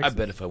 I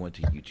bet if I went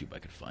to YouTube, I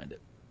could find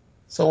it.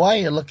 So while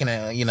you're looking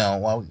at,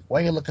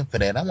 while you're looking for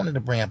that, I wanted to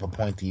bring up a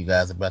point to you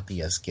guys about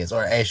the skits,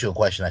 or ask you a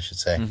question, I should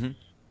say. Mm-hmm.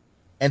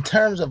 In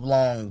terms of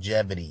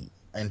longevity,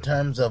 in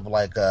terms of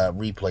like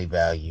replay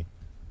value,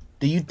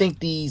 do you think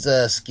these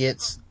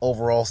skits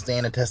overall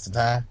stand the test of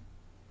time?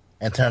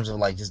 In terms of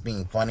like just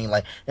being funny,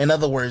 like in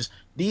other words,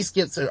 these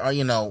skits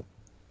are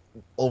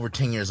over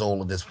 10 years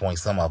old at this point.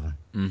 Some of them.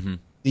 Mm-hmm.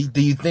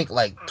 Do you think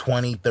like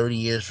 20, 30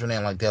 years from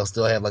now, like they'll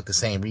still have like the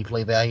same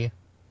replay value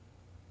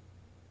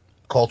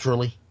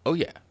culturally? Oh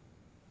yeah.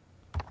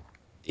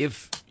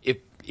 If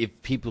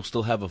people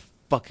still have a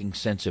fucking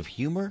sense of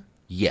humor,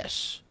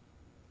 yes.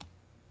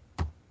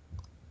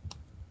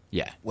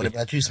 Yeah. What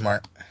about you,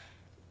 Smart?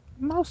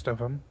 Most of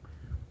them.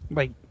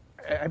 Like,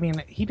 I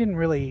mean, he didn't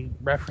really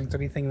reference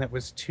anything that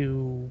was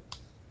too,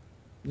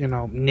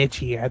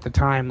 niche-y at the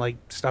time, like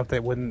stuff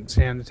that wouldn't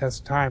stand the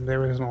test of time.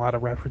 There wasn't a lot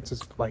of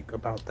references like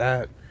about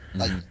that.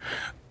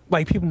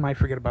 Like people might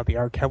forget about the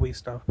R. Kelly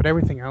stuff, but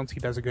everything else he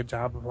does a good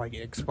job of like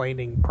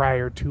explaining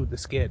prior to the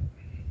skit.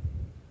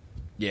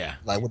 Yeah.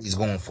 Like what he's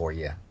going for,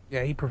 yeah.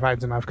 Yeah, he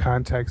provides enough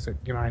context that,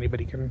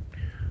 anybody can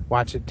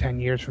watch it 10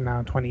 years from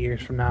now, 20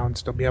 years from now, and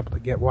still be able to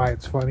get why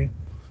it's funny.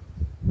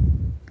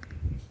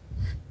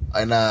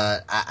 And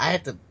I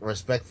have to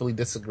respectfully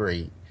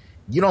disagree.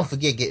 You don't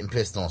forget getting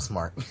pissed on,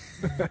 Smart.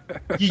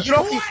 you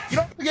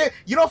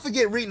don't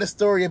forget reading a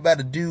story about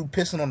a dude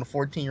pissing on a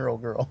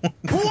 14-year-old girl.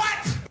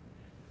 What?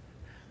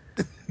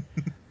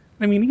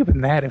 I mean,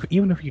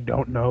 even if you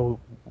don't know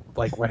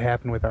like what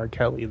happened with R.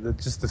 Kelly,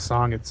 just the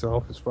song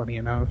itself is funny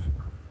enough.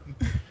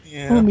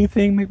 Yeah. Only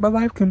thing make my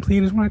life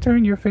complete is when I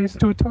turn your face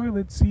into a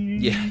toilet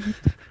seat. Yeah.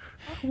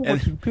 I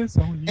want to piss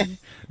on you.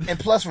 And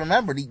plus,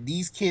 remember,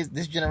 these kids,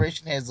 this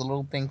generation has a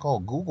little thing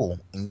called Google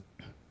and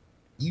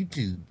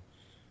YouTube.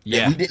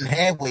 Yeah. That we didn't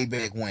have way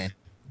back when.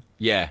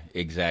 Yeah,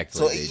 exactly.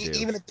 So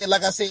even if,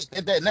 like I said,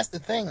 and that's the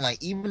thing.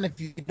 Like even if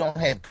you don't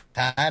have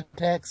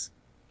context,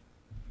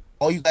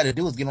 all you got to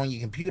do is get on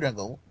your computer and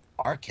go,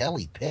 R.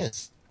 Kelly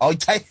piss. All you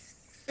type,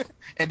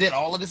 and then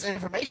all of this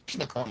information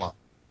will come up.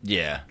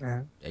 Yeah.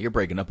 You're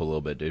breaking up a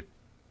little bit, dude.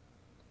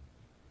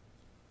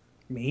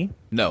 Me?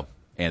 No,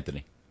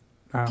 Anthony.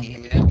 Oh.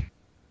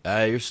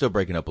 You're still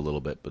breaking up a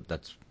little bit, but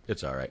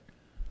it's all right.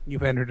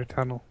 You've entered a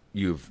tunnel.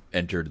 You've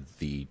entered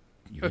the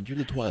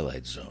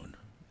Twilight Zone.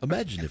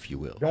 Imagine, if you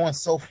will. Going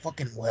so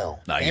fucking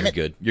well. Nah, you're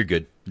good. You're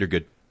good. You're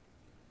good.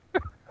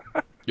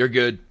 You're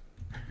good.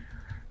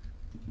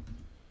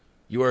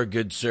 You are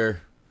good,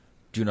 sir.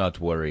 Do not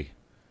worry.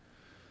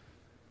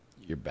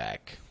 You're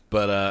back.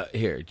 But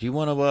here, do you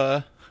want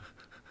to?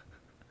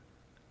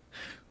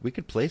 We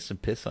could play some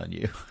Piss on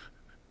You.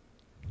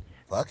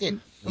 Fuck it.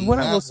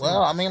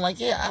 Well, I mean, like,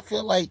 yeah, I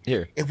feel like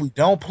here, if we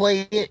don't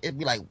play it, it'd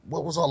be like,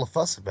 what was all the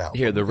fuss about?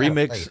 Here, the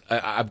remix.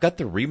 I've got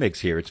the remix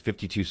here. It's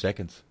 52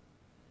 seconds.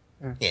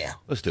 Yeah.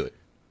 Let's do it.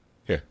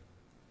 Here.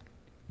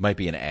 Might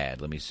be an ad.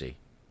 Let me see.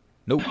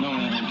 Nope. Y'all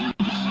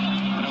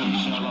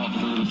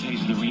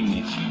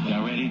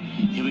ready?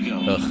 Here we go.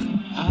 Ugh.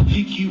 I'll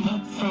pick you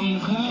up from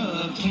the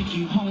club, take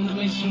you home to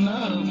make some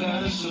love.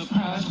 Got a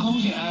surprise,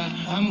 close your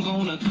eye. I'm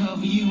gonna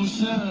cover you in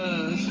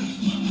suds.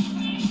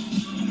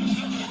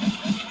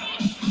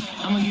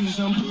 I'm gonna give you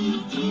some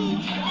poo-poo.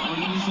 I'ma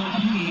give you some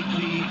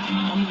pee-pee.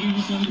 I'ma give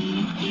you some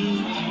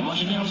poo-poo. I'm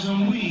washing down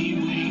some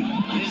wee-wee.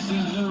 This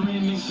is the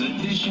remix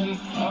edition of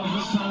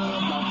the song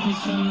about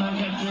pissing. I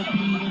got the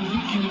pee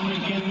and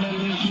leaking,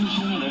 and there's juice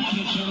in the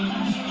kitchen.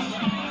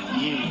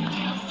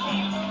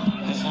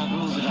 Yeah, that's how it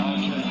goes at the R.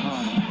 Kelly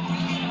party.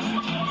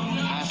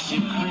 I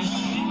sip Chris,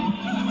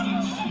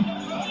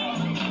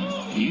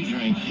 you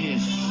drink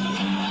piss.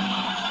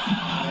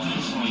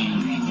 Piss on you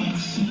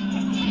remix.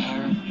 You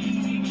heard?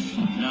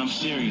 No, I'm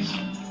serious.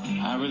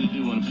 I really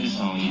do want to piss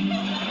on you.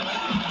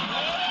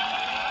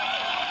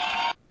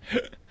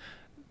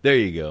 There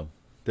you go.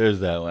 There's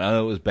that one. I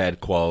know it was bad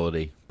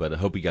quality, but I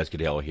hope you guys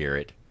could all hear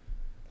it.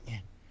 Yeah.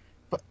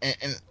 But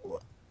and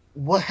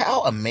what?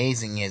 How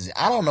amazing is it?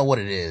 I don't know what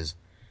it is,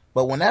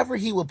 but whenever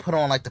he would put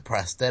on like the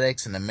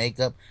prosthetics and the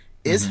makeup,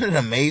 isn't it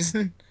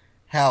amazing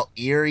how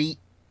eerie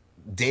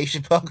Dave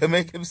Chappelle could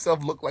make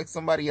himself look like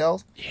somebody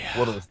else? Yeah.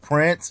 Whether it was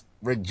Prince,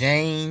 Rick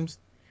James,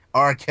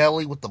 R.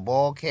 Kelly with the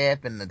ball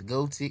cap and the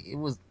goatee, it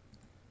was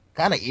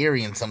kind of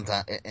eerie in some of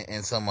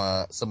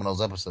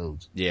those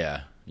episodes.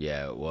 Yeah,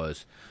 it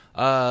was.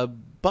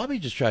 Bobby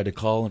just tried to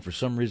call, and for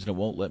some reason it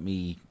won't let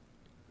me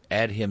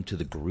add him to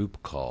the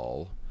group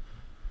call.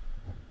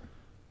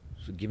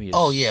 So give me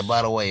Oh, yeah,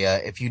 by the way,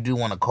 if you do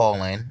want to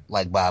call in,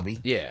 like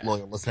Bobby,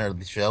 loyal listener of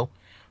the show,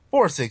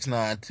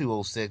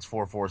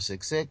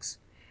 469-206-4466,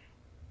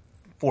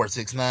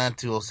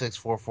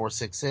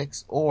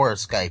 469-206-4466, or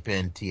Skype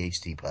in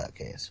THT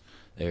Podcast.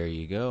 There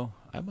you go.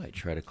 I might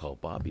try to call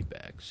Bobby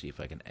back, see if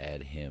I can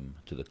add him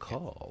to the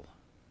call.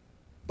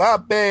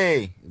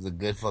 Bobby is a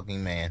good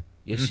fucking man.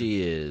 Yes,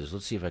 he is.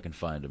 Let's see if I can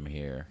find him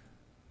here.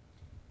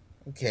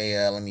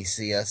 Okay, let me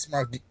see.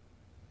 Smart.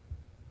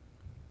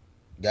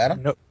 Got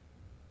him? Nope.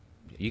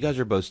 You guys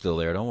are both still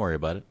there. Don't worry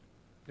about it.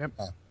 Yep.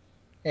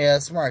 Hey,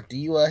 Smart, do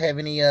you have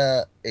any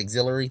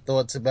auxiliary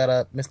thoughts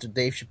about Mr.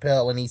 Dave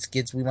Chappelle? Any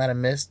skits we might have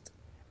missed?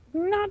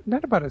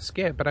 Not about a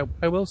skit, but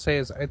I will say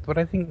is what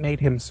I think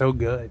made him so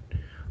good,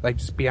 like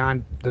just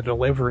beyond the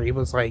delivery,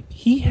 was like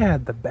he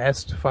had the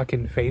best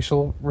fucking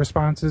facial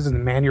responses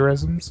and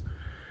mannerisms.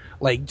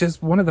 Like,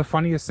 just one of the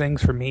funniest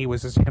things for me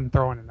was just him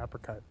throwing an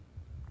uppercut.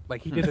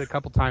 Like, he did it a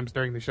couple times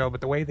during the show,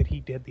 but the way that he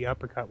did the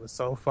uppercut was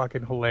so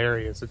fucking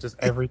hilarious. It just,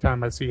 every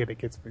time I see it, it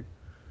gets me.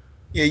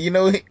 Yeah, you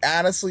know,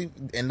 honestly,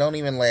 and don't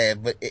even laugh,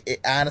 but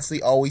it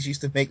honestly always used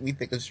to make me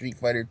think of Street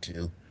Fighter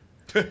 2.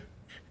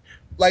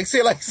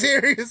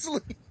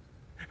 Seriously.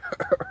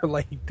 Or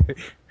like,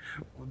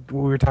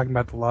 we were talking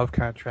about the love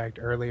contract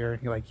earlier,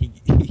 and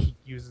he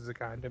uses a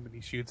condom and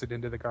he shoots it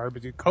into the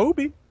garbage.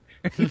 Kobe!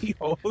 And he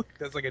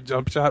does like a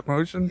jump shot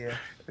motion. Yeah.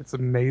 It's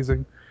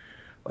amazing.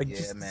 Like,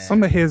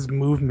 some of his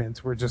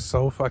movements were just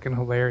so fucking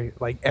hilarious.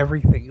 Like,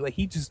 everything. Like,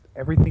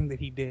 everything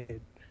that he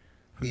did,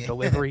 from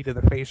delivery to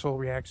the facial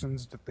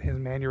reactions to his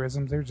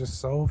mannerisms, they're just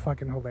so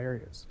fucking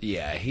hilarious.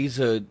 Yeah, he's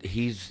a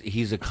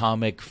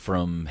comic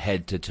from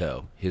head to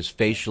toe. His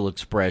facial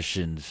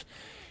expressions,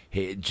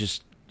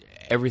 just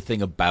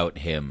everything about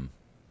him.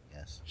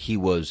 Yes. He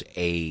was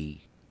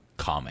a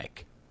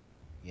comic.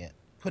 Yeah.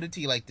 Put it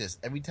to you like this.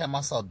 Every time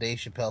I saw Dave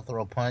Chappelle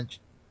throw a punch,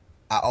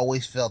 I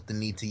always felt the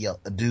need to yell,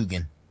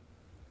 "Adugan."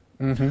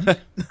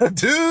 Mm-hmm.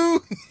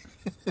 Dude!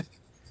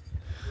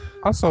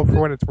 Also,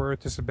 for what it's worth,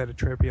 just a bit of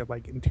trivia,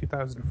 like in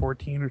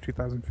 2014 or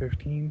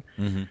 2015,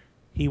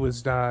 he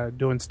was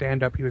doing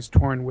stand-up. He was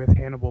touring with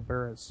Hannibal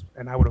Buress,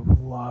 and I would have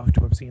loved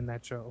to have seen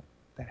that show.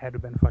 That had to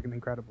have been fucking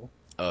incredible.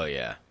 Oh,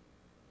 yeah.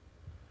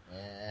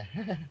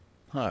 Yeah.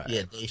 All right.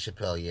 Yeah, Dave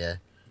Chappelle, yeah.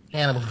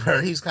 Hannibal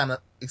Buress, he's kind of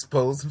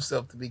exposed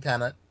himself to be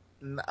kind of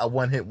a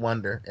one-hit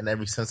wonder in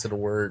every sense of the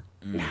word.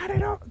 Not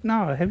at all.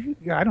 No, have you?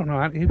 I don't know.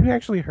 Have you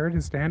actually heard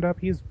his stand-up?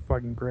 He's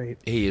fucking great.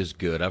 He is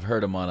good. I've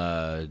heard him on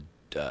a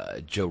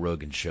Joe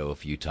Rogan show a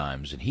few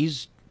times, and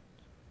he's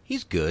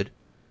good.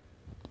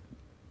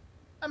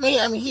 I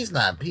mean, he's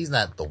not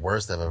the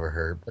worst I've ever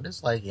heard, but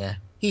it's like, yeah,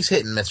 he's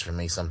hit and miss for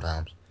me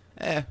sometimes.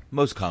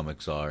 Most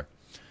comics are.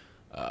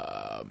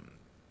 All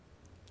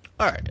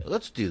right,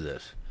 let's do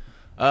this.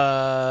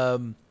 I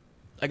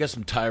got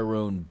some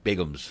Tyrone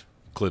Biggums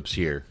clips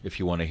here, if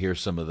you want to hear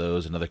some of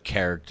those. Another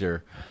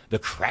character, the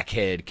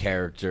crackhead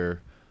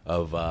character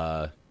of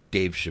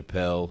Dave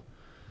Chappelle.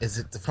 Is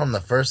it from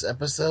the first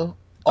episode?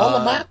 All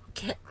of my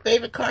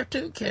favorite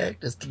cartoon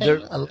characters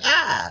came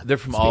alive. They're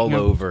from all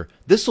over.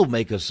 This will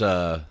make us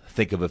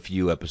think of a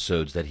few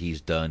episodes that he's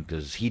done,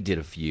 because he did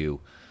a few.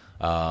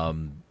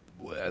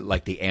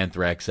 Like the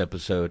Anthrax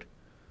episode,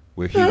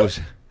 where he was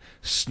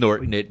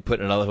snorting it,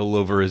 putting it all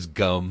over his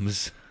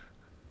gums.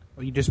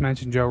 Well, you just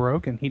mentioned Joe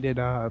Rogan. He did,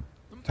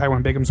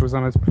 Tyrone Biggums was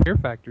on his Fear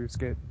Factor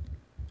skit.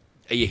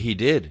 Yeah, he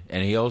did.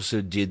 And he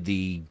also did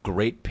the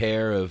great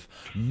pair of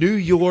New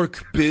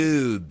York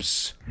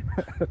boobs.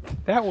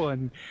 That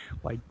one,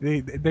 like,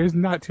 there's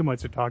not too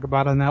much to talk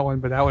about on that one,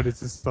 but that one is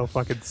just so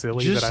fucking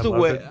silly. Just that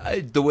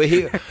the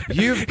way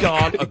you've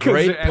got a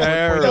great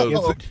pair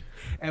of...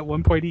 At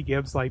one point, he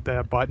gives, like,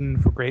 the button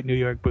for Great New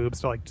York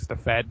Boobs to, like, just a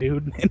fat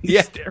dude, and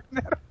he's staring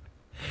at him.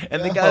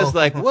 And the guy's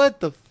like, what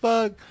the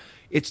fuck?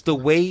 It's the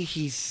way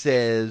he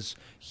says,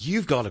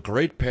 "You've got a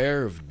great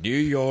pair of New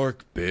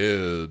York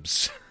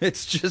boobs."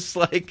 It's just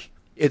like,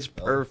 it's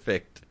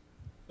perfect.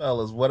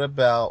 Fellas, what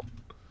about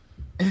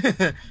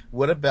the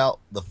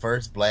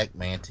first black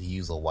man to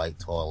use a white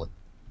toilet?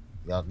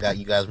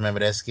 You guys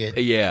remember that skit?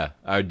 Yeah,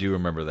 I do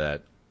remember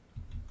that.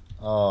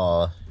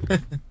 Oh. I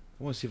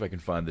want to see if I can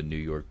find the New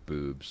York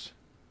boobs.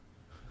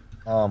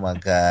 Oh my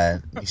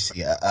God! You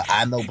see,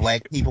 I Know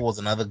Black People was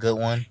another good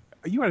one.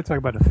 You want to talk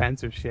about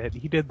offensive shit?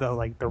 He did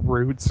the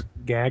Roots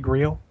gag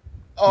reel.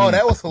 Oh,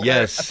 that was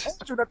hilarious. Yes.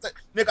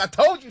 I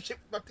told you shit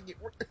was about to get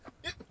worse.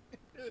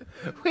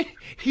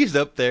 He's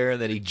up there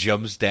and then he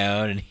jumps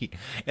down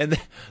and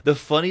the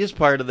funniest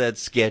part of that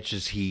sketch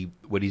is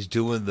when he's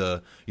doing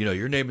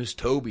your name is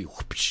Toby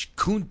whoosh,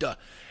 Kunta,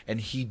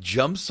 and he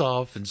jumps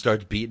off and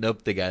starts beating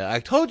up the guy. I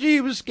told you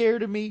he was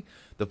scared of me.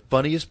 The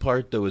funniest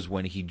part though is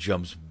when he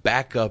jumps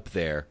back up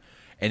there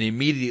and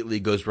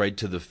immediately goes right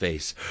to the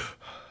face.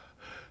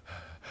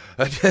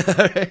 Oh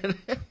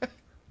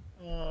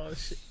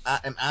shit!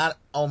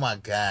 Oh my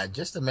God!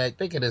 Just imagine,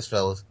 think of this,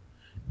 fellas.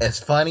 As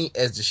funny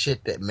as the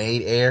shit that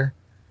made air,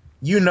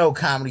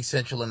 Comedy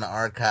Central in the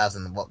archives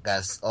and what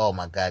guys, oh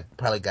my God,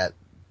 probably got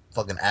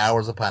fucking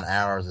hours upon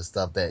hours of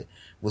stuff that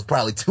was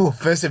probably too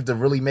offensive to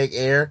really make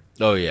air.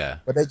 Oh yeah.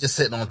 But they're just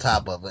sitting on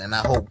top of it, and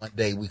I hope one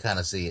day we kind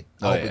of see it.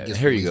 Oh yeah.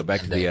 Here you go,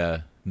 back to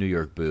the New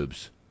York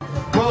boobs.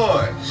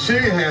 Boy, she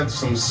had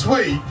some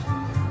sweet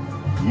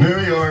New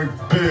York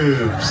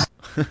boobs.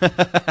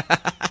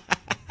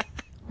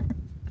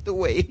 The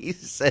way he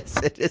says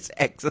it is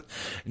excellent.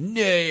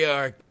 New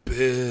York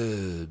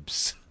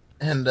boobs.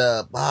 And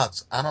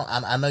Box,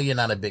 I know you're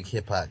not a big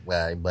hip hop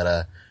guy,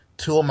 but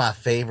two of my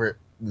favorite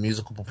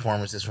musical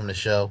performances from the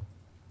show.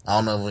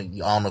 I don't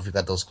know if you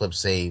got those clips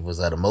saved. Was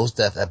the Mos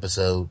Def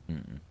episode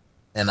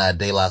and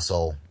De La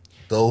Soul.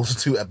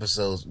 Those two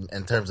episodes,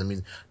 in terms of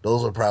music,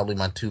 those are probably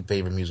my two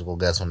favorite musical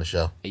guests on the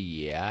show.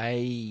 Yeah,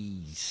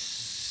 I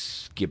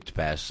skipped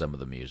past some of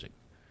the music.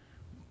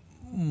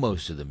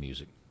 Most of the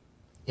music.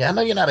 Yeah, I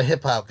know you're not a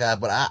hip hop guy,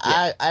 but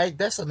I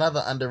that's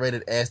another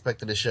underrated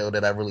aspect of the show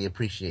that I really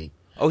appreciate.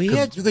 Oh, he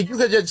had you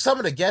could some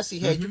of the guests he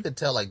had. You could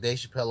tell like Dave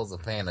Chappelle was a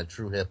fan of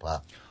true hip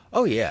hop.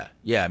 Oh yeah.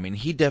 I mean,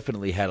 he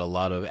definitely had a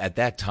lot of. At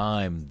that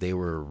time, they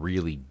were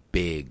really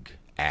big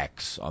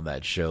acts on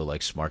that show.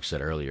 Like Smark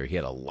said earlier, he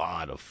had a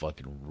lot of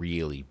fucking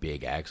really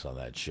big acts on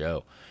that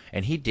show,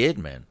 and he did,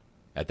 man.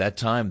 At that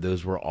time,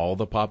 those were all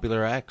the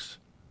popular acts.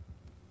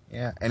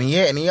 Yeah, and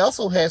he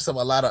also had a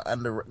lot of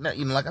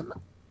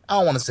I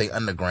don't want to say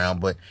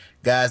underground, but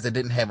guys that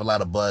didn't have a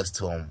lot of buzz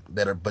to them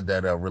that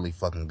are really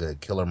fucking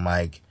good. Killer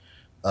Mike,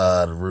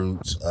 the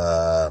Roots,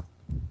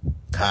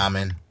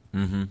 Common.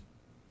 Mm-hmm.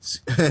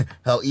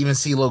 Hell, even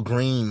CeeLo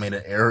Green made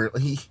an error.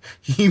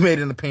 He made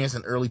an appearance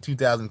in early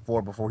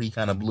 2004 before he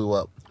kind of blew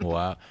up.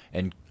 Wow.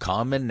 And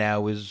Common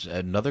now is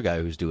another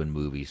guy who's doing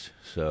movies.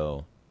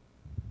 So,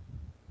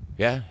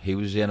 yeah, he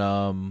was in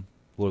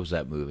what was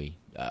that movie?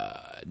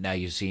 Now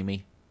You See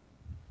Me.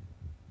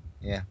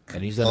 Yeah,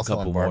 and he's done a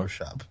couple more.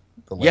 Barbershop,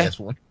 the last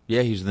one.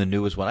 Yeah, he's in the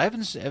newest one. I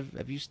haven't.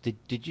 Have you?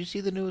 Did you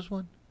see the newest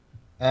one?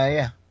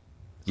 Yeah.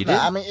 You did.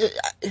 I mean,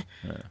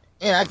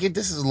 I get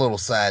this is a little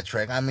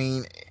sidetrack. I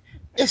mean,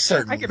 it's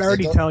certain. I can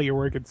already tell you're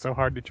working so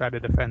hard to try to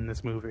defend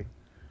this movie.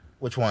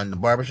 Which one? The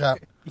Barbershop?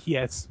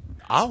 Yes.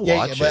 I'll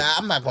watch it. But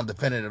I'm not going to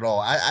defend it at all.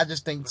 I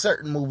just think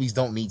certain movies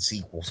don't need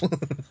sequels.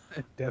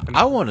 Definitely.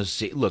 I want to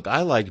see. Look,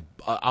 I'm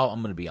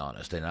going to be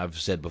honest, and I've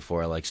said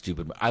before, I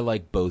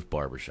like both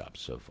Barbershops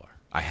so far.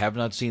 I have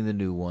not seen the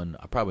new one.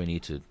 I probably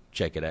need to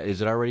check it out.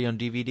 Is it already on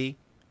DVD?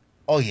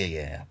 Oh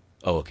yeah.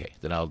 Oh, okay.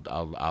 Then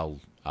I'll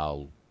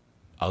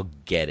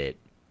get it.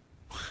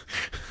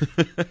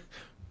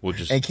 We'll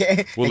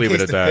leave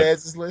it at that.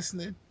 Feds is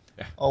listening.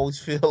 Always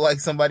feel like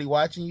somebody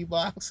watching you,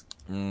 Box.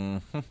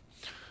 Mm-hmm.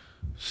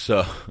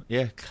 So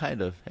yeah,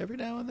 kind of every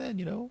now and then,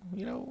 you know.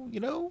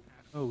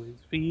 Always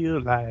feel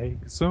like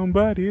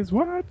somebody's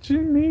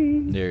watching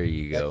me. There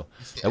you go.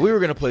 Now we were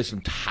gonna play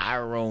some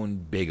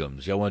Tyrone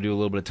Biggums. Y'all want to do a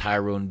little bit of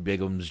Tyrone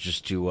Biggums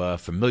just to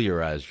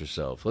familiarize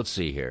yourself? Let's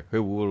see here. What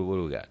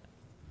do we got?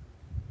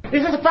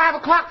 Is this a 5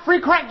 o'clock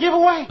free crack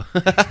giveaway?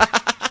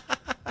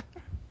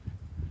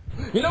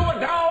 You know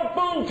what dog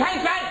food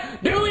tastes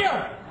like? Do you?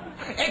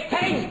 It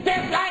tastes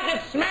just like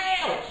it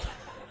smells.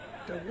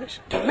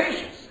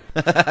 Delicious.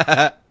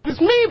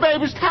 It's me,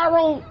 baby. It's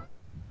Tyrone.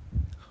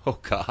 Oh,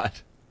 God.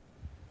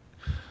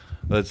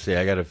 Let's see.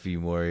 I got a few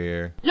more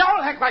here.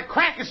 Y'all act like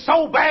crack is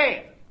so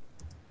bad.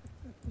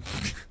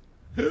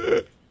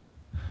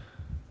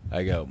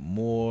 I got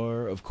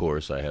more. Of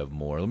course, I have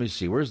more. Let me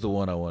see. Where's the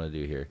one I want to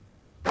do here?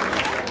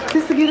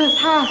 This to get us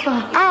high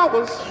for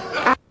hours.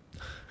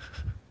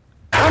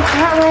 I'm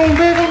Tyrone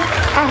Biggums.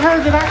 I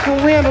heard that I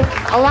can win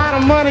a lot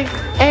of money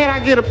and I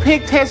get a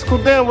pig testicle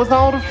done with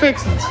all the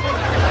fixings.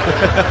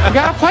 You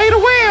gotta play to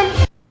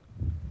win.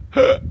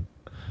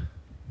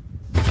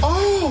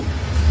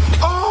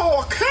 Oh,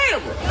 a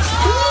camera.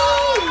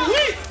 Ooh,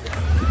 wait.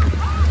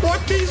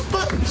 What these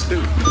buttons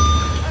do?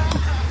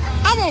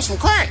 I want some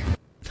crack.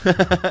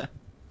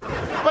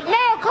 But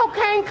now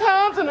cocaine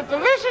comes in a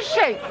delicious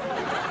shape.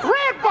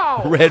 Red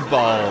balls. Red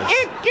balls.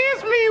 It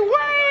gives me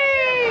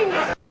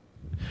wings.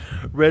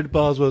 Red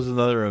Balls was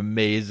another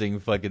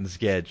amazing fucking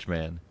sketch,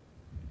 man.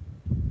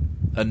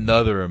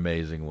 Another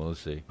amazing one.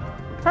 Let's see.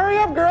 Hurry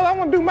up, girl. I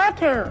want to do my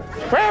turn.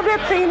 Grab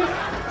that penis.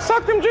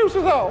 Suck them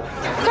juices off.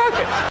 Suck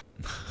it.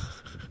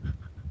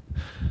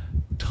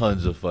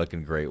 Tons of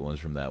fucking great ones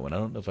from that one. I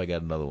don't know if I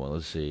got another one.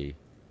 Let's see.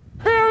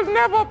 There's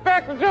never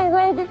back to Joe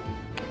Rogan.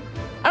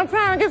 I'm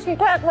trying to get some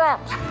crack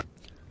rocks.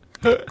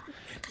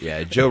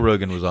 Yeah, Joe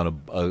Rogan was on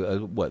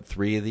what,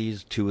 3 of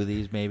these? 2 of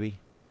these, maybe?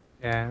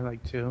 Yeah,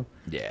 like 2.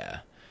 Yeah.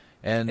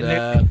 And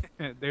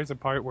there's a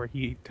part where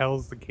he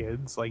tells the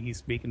kids, like he's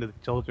speaking to the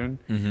children,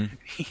 Mhm.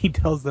 he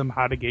tells them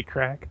how to get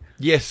crack.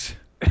 Yes.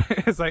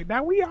 It's like,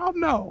 now we all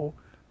know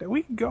that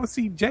we can go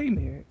see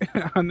J-Net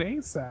on the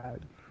A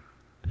side.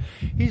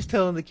 He's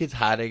telling the kids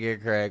how to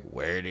get crack,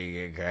 where to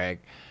get crack,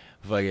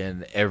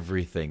 fucking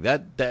everything.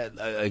 That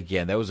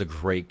again, that was a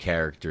great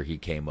character he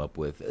came up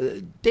with.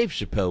 Dave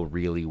Chappelle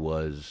really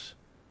was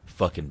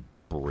fucking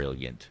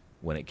brilliant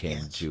when it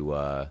came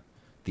to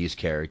these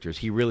characters.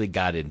 He really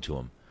got into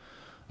them.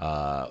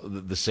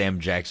 The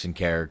Sam Jackson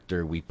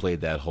character, we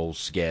played that whole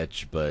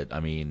sketch, but I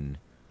mean,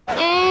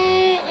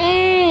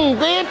 that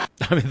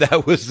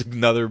was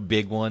another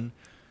big one.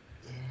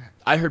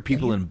 I heard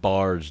people in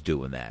bars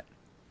doing that.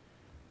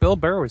 Bill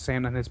Burr was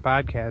saying on his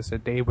podcast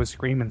that Dave was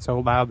screaming so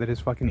loud that his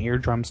fucking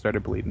eardrum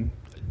started bleeding.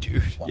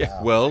 Dude,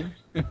 yeah, well.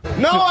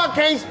 No, I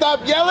can't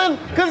stop yelling,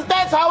 because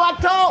that's how I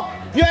talk.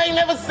 You ain't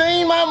never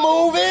seen my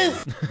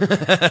movies.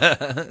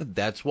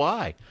 That's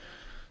why.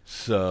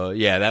 So,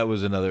 yeah, that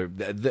was another.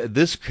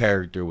 This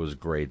character was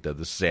great, though.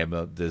 This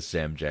Sam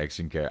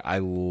Jackson character. I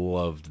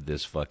loved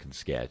this fucking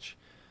sketch.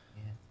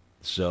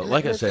 So,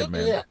 like I said,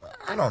 man. Yeah,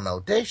 I don't know.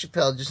 Dave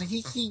Chappelle,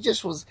 he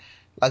just was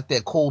like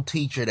that cool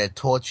teacher that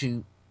taught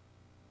you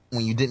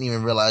when you didn't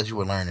even realize you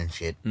were learning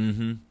shit.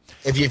 Mm-hmm.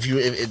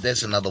 If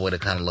that's another way to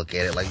kind of look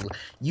at it. Like,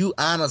 you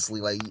honestly,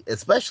 like,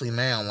 especially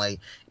now, like,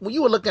 when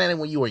you were looking at it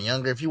when you were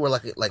younger, if you were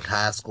like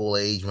high school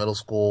age, middle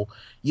school,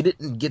 you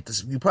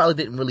probably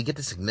didn't really get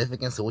the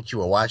significance of what you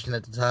were watching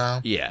at the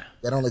time. Yeah.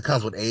 That only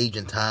comes with age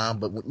and time.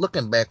 But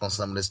looking back on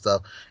some of this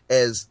stuff,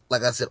 as,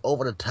 like I said,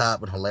 over the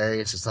top and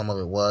hilarious as some of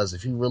it was,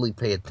 if you really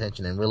pay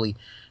attention and really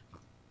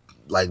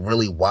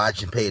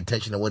watch and pay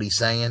attention to what he's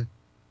saying,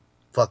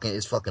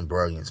 it's fucking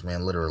brilliance,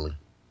 man, literally.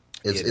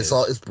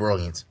 It's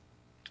brilliance.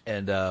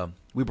 And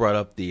we brought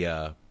up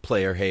the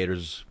player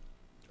haters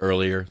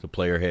earlier, the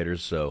player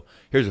haters. So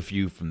here's a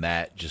few from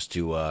that just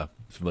to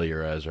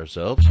familiarize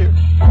ourselves here.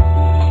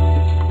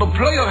 The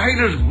player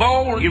haters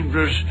ball gives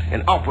us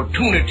an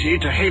opportunity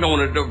to hate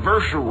on a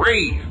diverse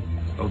array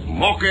of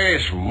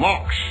mock-ass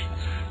mocks,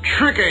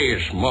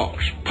 trick-ass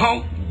mocks,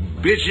 punk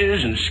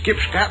bitches and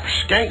skip-scap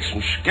skanks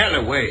and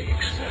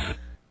scallywags.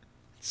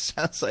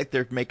 Sounds like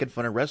they're making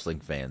fun of wrestling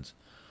fans.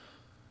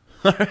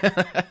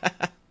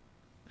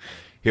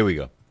 Here we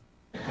go.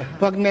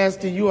 Buck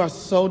Nasty, you are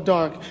so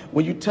dark.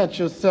 When you touch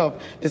yourself,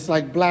 it's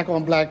like black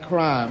on black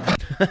crime.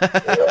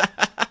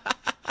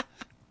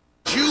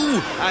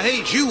 I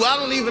hate you. I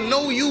don't even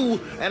know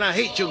you, and I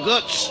hate your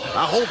guts.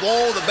 I hope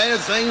all the bad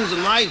things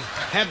in life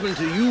happen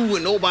to you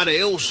and nobody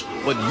else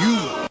but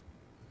you.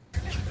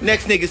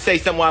 Next nigga say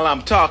something while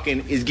I'm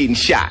talking is getting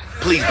shot.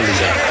 Please believe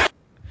that.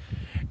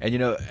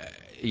 And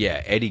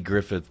yeah, Eddie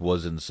Griffith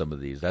was in some of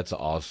these. That's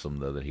awesome,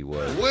 though, that he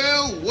was.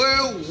 Well.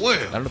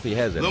 I don't know if he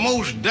has any. The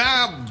most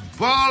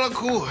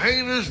diabolical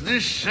haters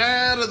this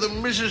side of the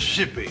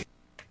Mississippi.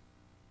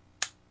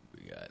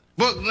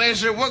 Buck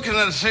Nasty, what can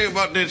I say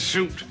about that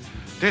suit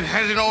that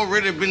hasn't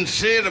already been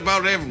said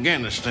about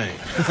Afghanistan?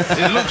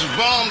 It looks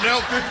bombed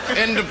out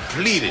and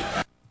depleted.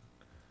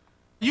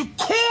 You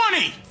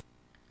corny!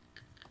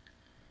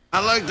 I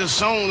like the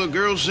song the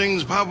girl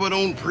sings, Papa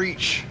Don't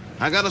Preach.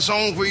 I got a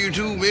song for you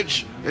too,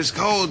 bitch. It's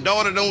called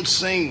Daughter Don't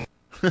Sing.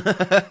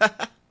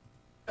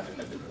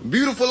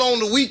 Beautiful on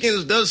the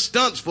Weekends does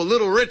stunts for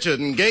Little Richard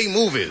in gay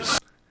movies.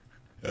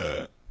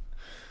 There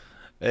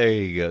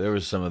you go. There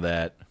was some of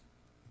that.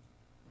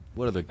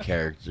 What other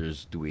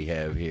characters do we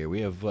have here? We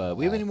have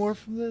any more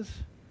from this?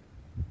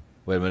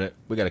 Wait a minute.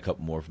 We got a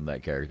couple more from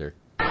that character.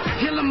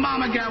 Killer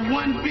mama got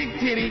one big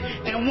titty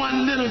and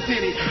one little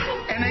titty,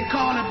 and they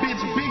call the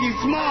bitch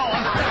Biggie Small.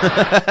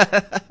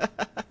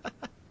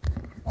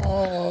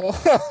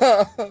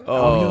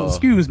 Oh,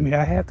 excuse me.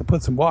 I have to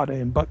put some water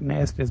in Buck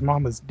Nasty's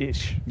mama's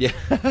dish. Yeah.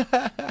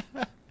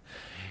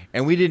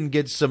 And we didn't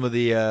get some of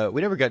the,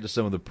 we never got to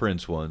some of the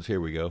Prince ones. Here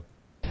we go.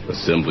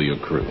 Assemble your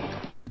crew.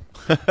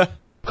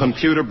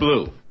 Computer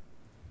Blue.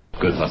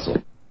 Good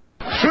hustle.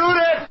 Shoot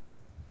it!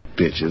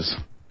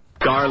 Bitches.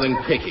 Darling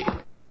Picky.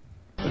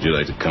 Would you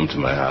like to come to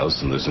my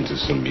house and listen to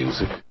some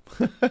music?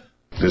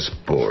 This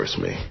bores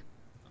me.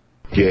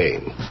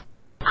 Game.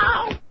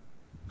 Ow!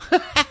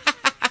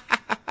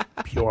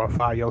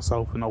 Purify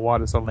yourself in the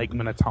waters of Lake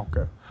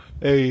Minnetonka.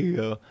 There you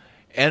go.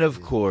 And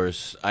of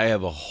course, I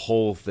have a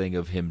whole thing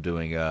of him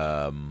doing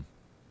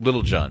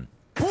Little John.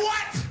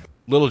 What?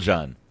 Little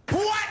John.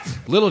 What?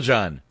 Little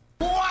John.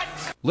 What?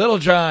 Little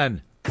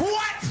John.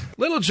 What?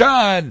 Little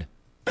John.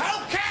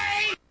 Okay.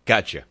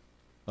 Gotcha.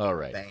 All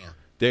right. Bam.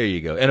 There you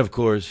go. And of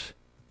course...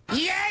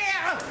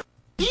 Yeah!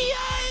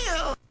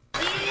 Yeah!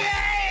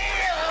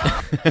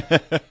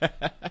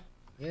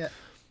 Yeah.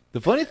 The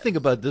funny thing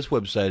about this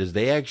website is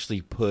they actually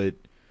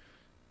put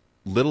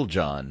Little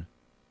John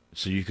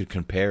so you could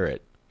compare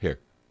it. Here.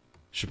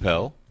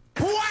 Chappelle.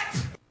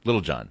 What?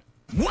 Little John.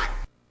 What?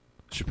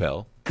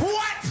 Chappelle.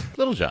 What?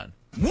 Little John.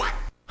 What?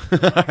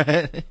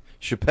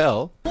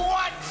 Chappelle.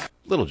 What?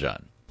 Little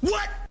John.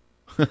 What?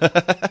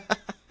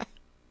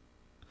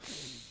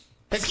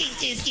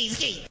 Skeet, skeet,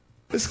 skeet.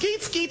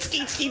 Skeet, skeet,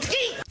 skeet, skeet,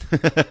 skeet.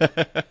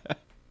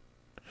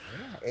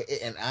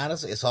 And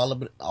honestly, it's all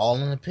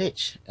in the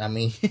pitch. I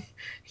mean,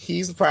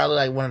 he's probably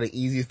like one of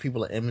the easiest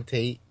people to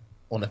imitate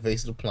on the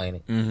face of the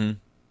planet. Mm-hmm.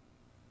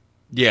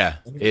 Yeah.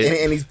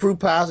 And he's proof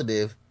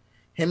positive.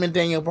 Him and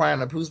Daniel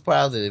Bryan are proof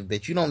positive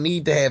that you don't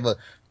need to have a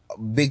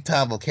big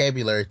time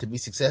vocabulary to be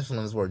successful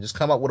in this word. Just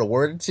come up with a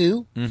word or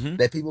two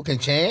that people can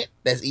chant.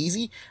 That's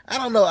easy. I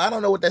don't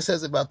know what that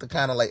says about the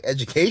kind of like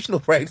educational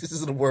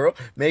practices of the world.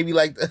 Maybe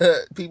like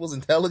people's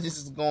intelligence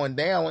is going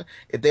down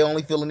if they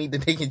only feel the need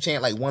that they can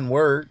chant like one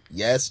word.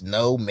 Yes,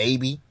 no,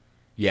 maybe.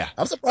 Yeah.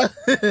 I'm surprised.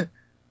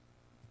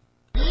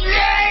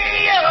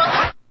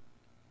 Yeah!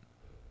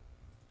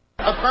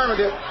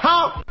 Affirmative.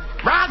 Huh?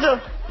 Roger?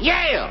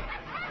 Yeah.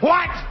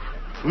 What?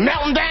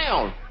 Melting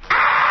down.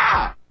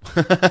 Ah!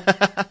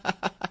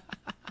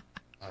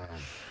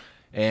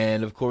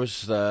 And of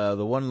course, the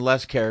one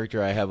last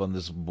character I have on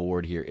this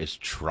board here is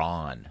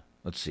Tron.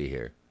 Let's see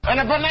here.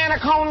 And a banana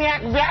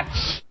cognac,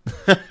 bitch.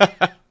 Get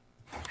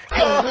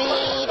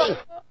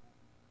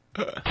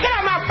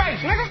out my face,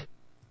 nigga.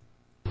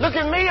 Look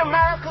at me,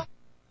 America.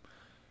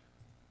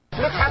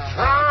 Look how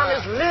Tron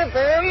is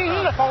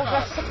living for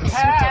the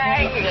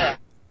city.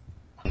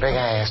 Big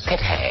ass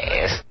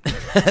titties.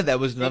 That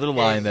was another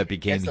line that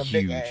became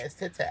huge.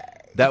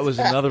 That was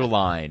another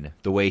line.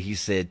 The way he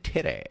said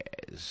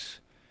titties.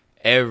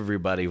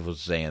 Everybody was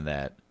saying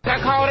that. They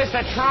call this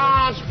a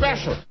Tron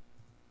special.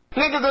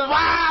 Niggas is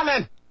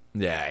wildin'.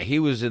 Yeah, he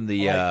was in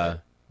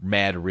the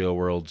Mad Real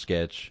World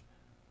sketch.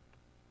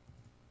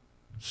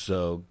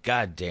 So,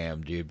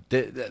 goddamn, dude.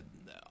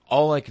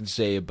 All I can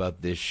say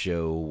about this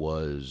show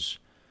was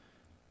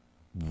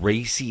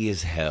racy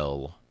as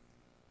hell,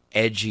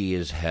 edgy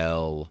as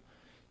hell.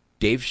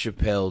 Dave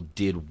Chappelle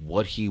did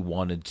what he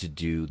wanted to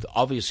do.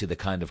 Obviously, the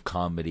kind of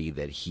comedy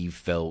that he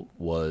felt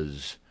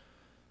was,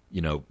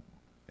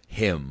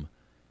 him.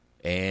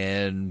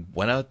 And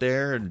went out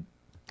there and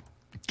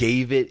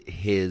gave it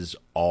his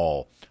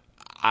all.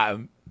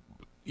 Dave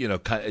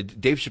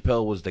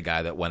Chappelle was the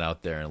guy that went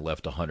out there and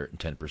left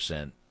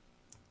 110%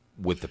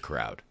 with the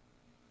crowd.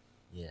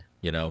 Yeah.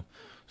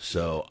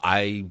 So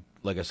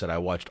like I said, I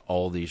watched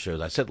all these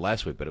shows. I said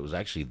last week, but it was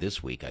actually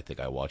this week. I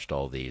think I watched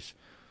all these.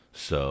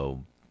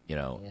 So,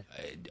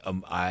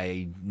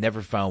 I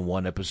never found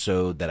one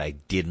episode that I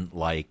didn't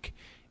like.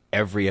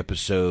 Every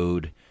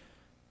episode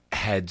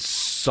had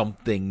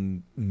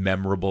something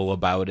memorable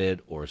about it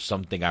or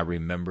something I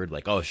remembered.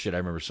 Like, oh shit, I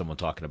remember someone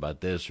talking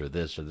about this or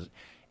this or this.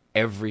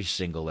 Every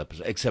single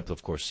episode, except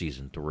of course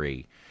season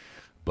 3,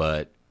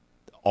 but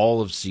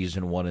all of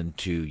season 1 and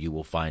 2, you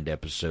will find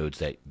episodes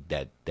that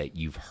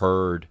you've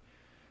heard.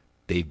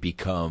 They've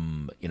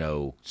become,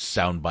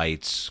 sound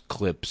bites,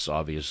 clips.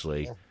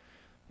 Obviously,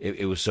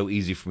 it was so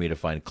easy for me to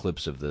find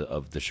clips of the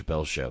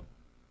Chappelle Show.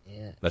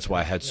 Yeah, that's why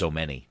I had so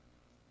many.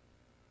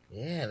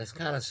 Yeah, and it's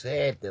kind of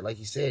sad that, like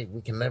you said, we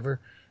can never,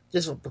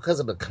 just because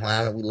of the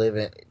climate we live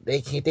in,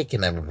 they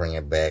can never bring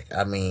it back.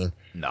 I mean,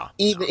 no.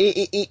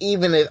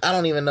 Even if I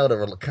don't even know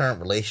the current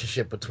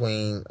relationship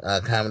between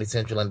Comedy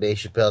Central and Dave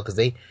Chappelle, because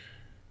they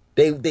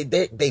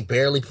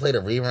barely play the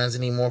reruns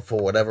anymore for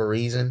whatever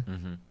reason.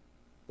 Mm-hmm.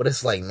 But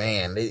it's like,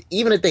 man,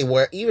 even if they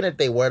were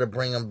to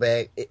bring them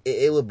back,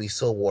 it would be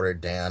so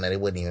watered down that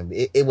it wouldn't even.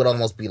 It would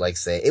almost be like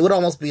it would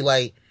almost be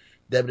like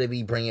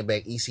WWE bringing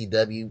back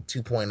ECW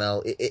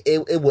 2.0.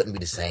 It wouldn't be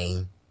the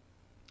same.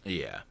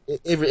 Yeah,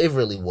 it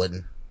really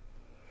wouldn't.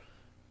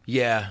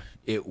 Yeah,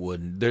 it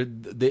wouldn't.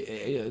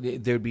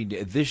 There'd be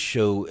this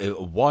show.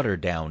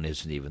 Watered down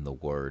isn't even the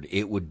word.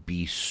 It would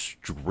be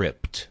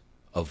stripped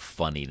of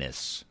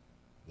funniness.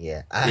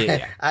 Yeah,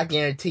 I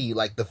guarantee you,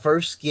 like, the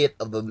first skit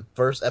of the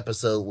first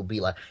episode would be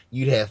like,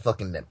 you'd have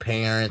fucking the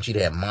parents, you'd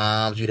have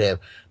moms, you'd have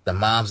the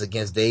moms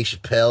against Dave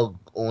Chappelle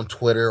on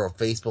Twitter or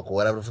Facebook or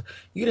whatever.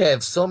 You'd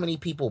have so many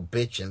people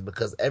bitching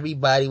because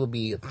everybody would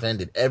be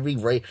offended. Every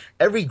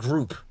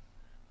group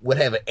would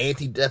have an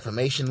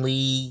anti-defamation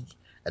league,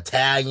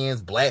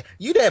 Italians, black.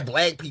 You'd have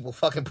black people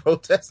fucking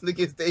protesting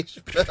against Dave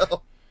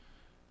Chappelle.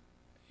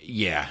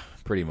 Yeah,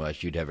 pretty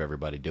much. You'd have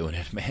everybody doing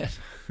it, man.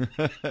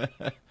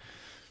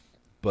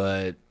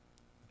 But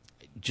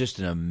just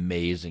an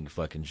amazing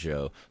fucking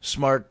show.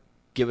 Smart,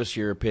 give us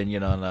your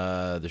opinion on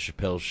the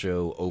Chappelle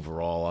Show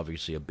overall.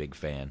 Obviously a big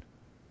fan.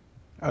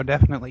 Oh,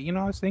 definitely.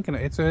 I was thinking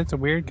it's a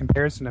weird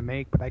comparison to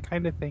make, but I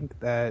kind of think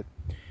that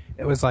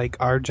it was like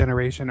our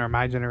generation or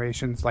my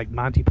generation's like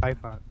Monty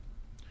Python.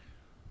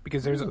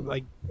 Because there's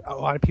like a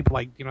lot of people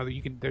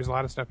there's a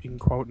lot of stuff you can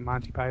quote in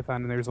Monty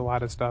Python, and there's a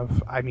lot of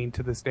stuff. I mean,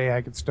 to this day,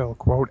 I could still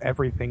quote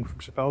everything from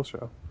Chappelle's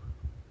Show.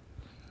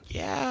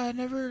 Yeah, I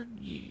never.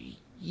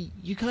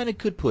 You kind of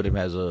could put him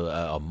as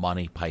a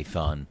Monty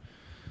Python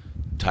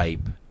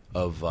type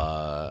of.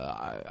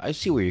 I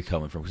see where you're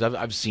coming from, because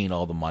I've seen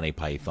all the Monty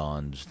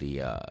Pythons.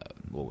 The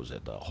what was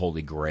it? The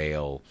Holy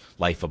Grail,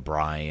 Life of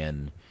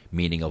Brian,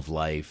 Meaning of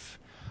Life.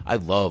 I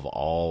love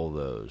all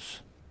those.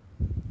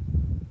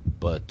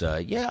 But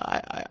yeah,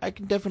 I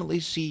can definitely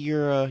see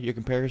your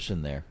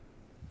comparison there.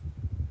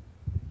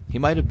 He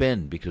might have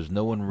been, because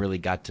no one really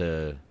got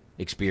to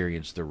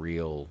experience the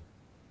real.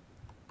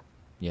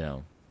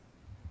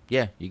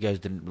 Yeah, you guys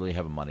didn't really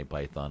have a Monty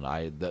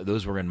Python.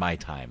 Those were in my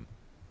time.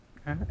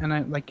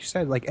 And like you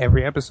said, like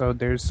every episode,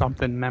 there's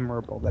something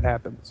memorable that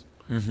happens.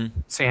 Mm-hmm.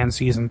 Sans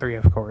season 3,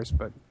 of course,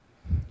 but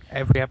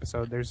every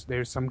episode,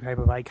 there's some type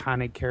of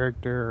iconic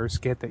character or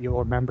skit that you'll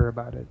remember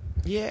about it.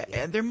 Yeah,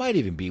 and there might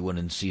even be one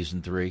in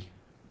season 3.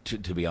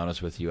 To be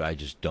honest with you, I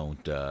just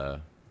don't. I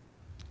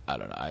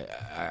don't know.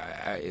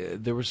 I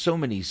there were so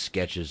many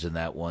sketches in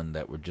that one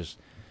that were just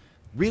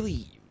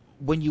really.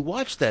 When you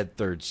watch that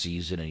third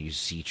season and you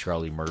see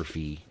Charlie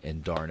Murphy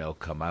and Darnell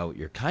come out,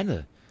 you're kind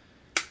of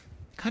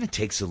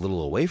takes a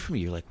little away from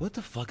you. You're like, what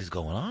the fuck is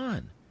going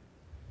on?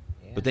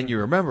 Yeah. But then you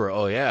remember,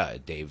 oh yeah,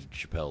 Dave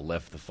Chappelle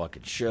left the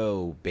fucking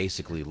show,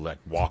 basically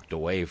walked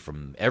away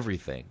from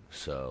everything.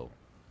 So,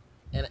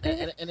 and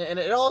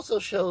it also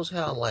shows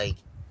how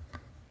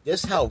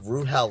just how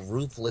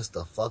ruthless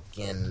the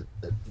fucking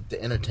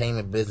the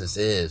entertainment business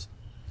is.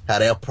 How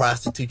they'll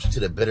prostitute you to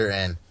the bitter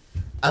end.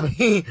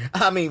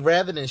 I mean,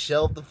 rather than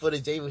shelve the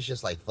footage, they was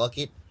just like, fuck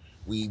it.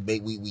 We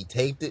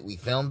taped it, we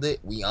filmed it,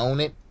 we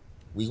own it.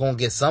 We gonna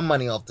get some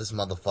money off this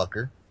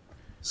motherfucker.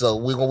 So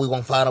we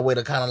gonna find a way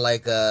to kind of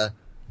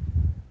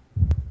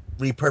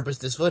repurpose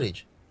this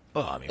footage.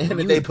 Oh, I mean, and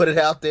then they put it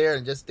out there,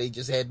 and they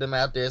just had them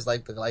out there. It's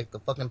like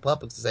the fucking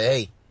puppets to say,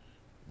 hey,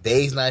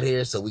 Dave's not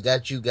here, so we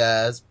got you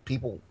guys.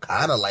 People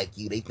kind of like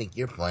you. They think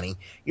you're funny.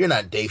 You're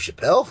not Dave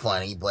Chappelle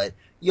funny, but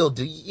you'll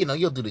do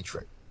the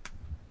trick.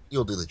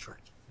 You'll do the trick.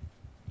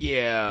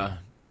 Yeah,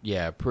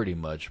 pretty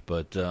much.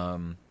 But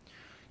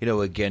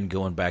again,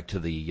 going back to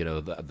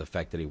the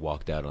fact that he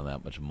walked out on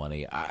that much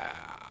money,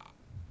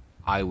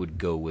 I would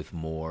go with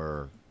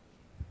more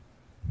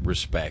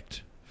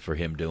respect for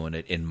him doing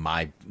it. In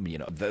my,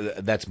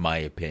 that's my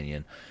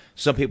opinion.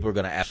 Some people are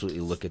going to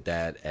absolutely look at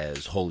that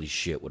as, holy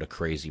shit, what a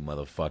crazy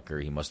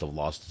motherfucker. He must have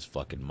lost his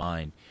fucking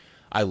mind.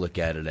 I look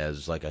at it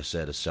as, like I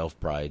said, a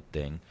self-pride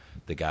thing.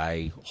 The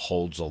guy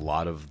holds a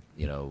lot of,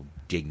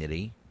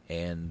 dignity.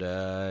 And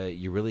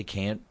you really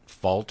can't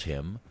fault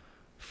him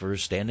for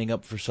standing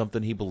up for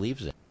something he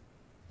believes in.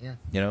 Yeah.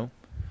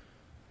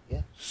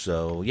 Yeah.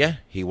 So, yeah,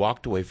 he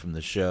walked away from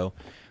the show.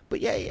 But,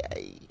 yeah,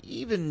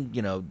 even,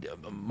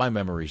 my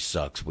memory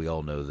sucks. We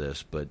all know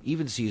this. But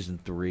even season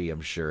 3, I'm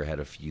sure, had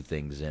a few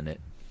things in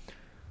it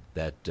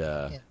that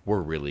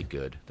were really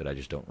good that I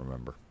just don't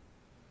remember.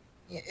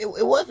 Yeah,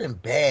 it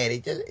wasn't bad.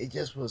 It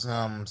just was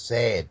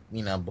sad,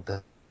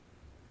 because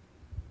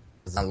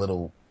a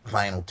little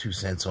final 2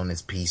 cents on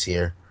this piece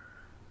here.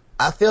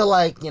 I feel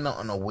like, in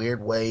a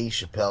weird way,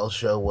 Chappelle's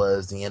Show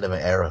was the end of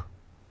an era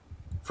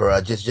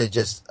for just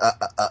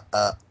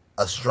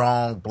a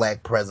strong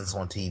black presence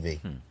on TV.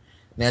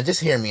 Now,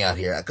 just hear me out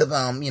here, because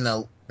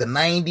the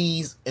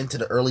 90s into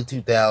the early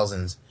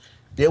 2000s,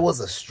 there was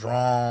a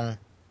strong,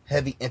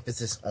 heavy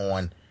emphasis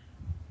on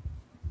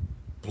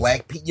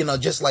black people,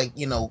 just like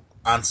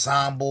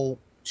ensemble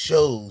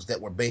shows that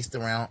were based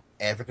around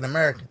African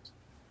Americans.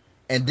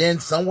 And then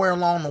somewhere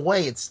along the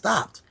way, it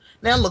stopped.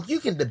 Now, look, you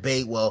can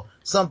debate, well,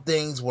 some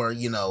things were,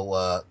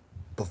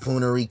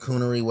 buffoonery,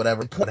 coonery,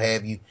 whatever, what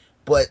have you.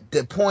 But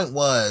the point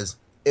was,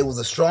 it was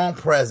a strong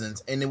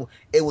presence, and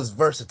it was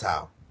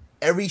versatile.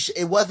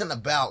 It wasn't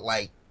about,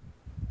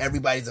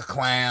 everybody's a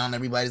clown,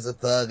 everybody's a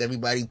thug,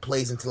 everybody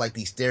plays into,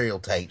 these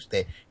stereotypes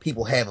that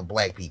people have of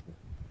black people.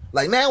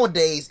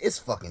 Nowadays, it's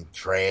fucking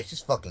trash.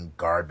 It's fucking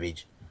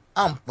garbage.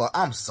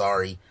 I'm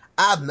sorry.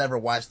 I've never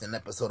watched an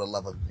episode of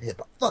Love and Hip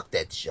Hop. Fuck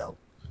that show.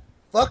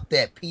 Fuck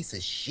that piece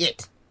of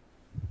shit.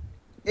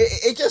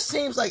 It just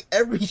seems like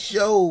every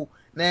show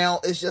now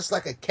is just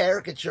like a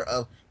caricature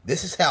of,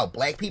 this is how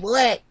black people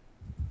act.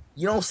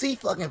 You don't see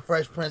fucking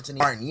Fresh Prince and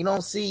Martin. You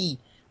don't see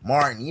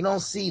Martin. You don't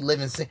see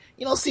Living Sin.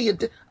 You don't see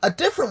a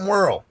different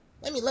world.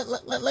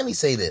 Let me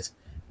say this.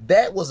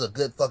 That was a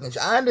good fucking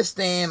show. I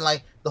understand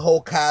the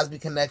whole Cosby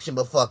connection,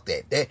 but fuck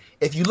that.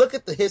 If you look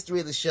at the history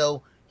of the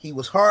show, he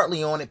was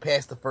hardly on it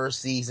past the first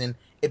season.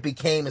 It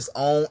became its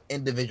own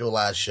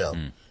individualized show.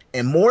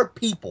 And more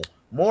people,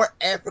 more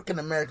African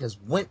Americans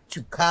went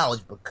to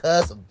college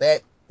because of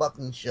that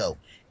fucking show.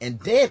 And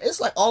then it's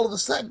like all of a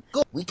sudden,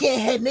 we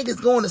can't have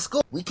niggas going to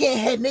school. We can't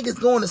have niggas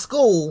going to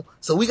school,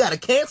 so we gotta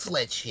cancel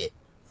that shit.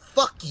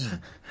 Fuck you.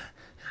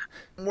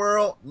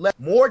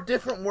 More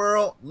different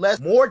world,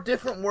 less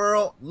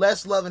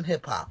Love and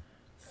Hip Hop.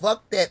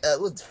 Fuck that,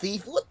 what's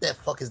FIFA? What the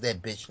fuck is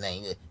that bitch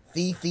name?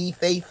 Fifi,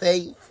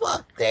 Faye,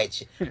 fuck that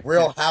shit.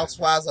 Real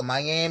Housewives of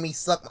Miami,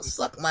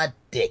 suck my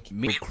dick.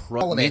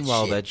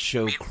 Meanwhile, that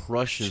show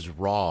crushes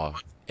Raw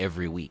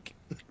every week.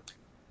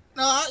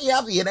 No,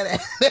 yeah,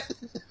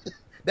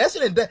 that's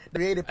an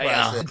creative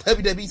process.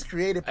 WWE's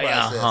creative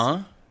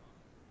process.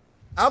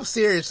 I'm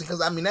serious because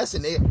that's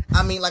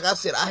like I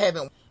said, I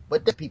haven't,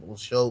 but that people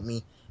showed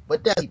me.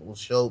 But that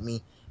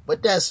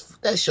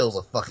show's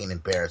a fucking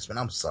embarrassment.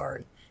 I'm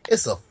sorry,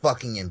 it's a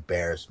fucking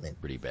embarrassment.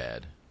 Pretty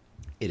bad.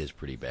 It is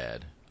pretty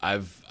bad.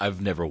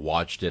 I've never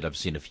watched it. I've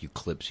seen a few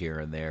clips here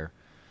and there,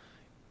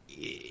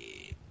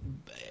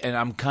 and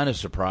I'm kind of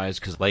surprised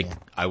because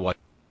I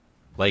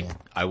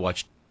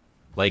watched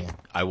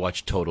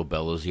Total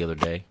Bellas the other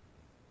day,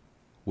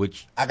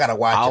 which I gotta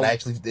watch it.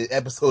 Actually, the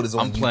episode is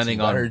on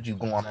YouTube. I heard you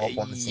going off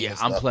on the yeah.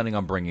 I'm planning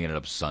on bringing it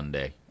up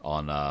Sunday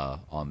on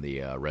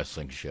the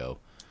wrestling show,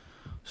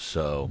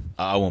 so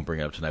I won't bring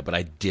it up tonight. But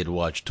I did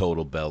watch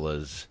Total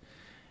Bellas,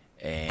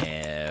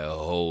 and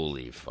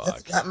holy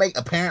fuck!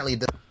 Apparently,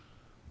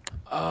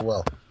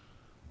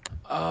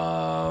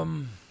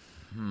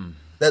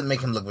 doesn't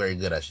make him look very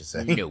good. I should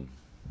say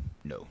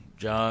no,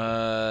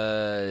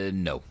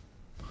 John, no.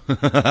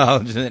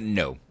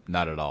 No,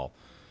 not at all.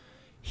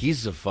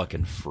 He's a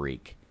fucking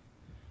freak.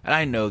 And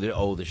I know that,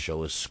 the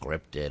show is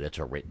scripted. It's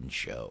a written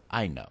show.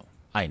 I know.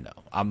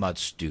 I'm not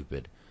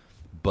stupid.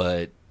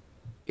 But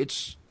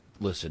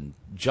listen,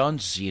 John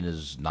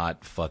Cena's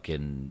not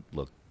fucking,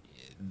 look,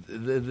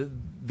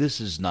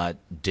 this is not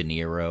De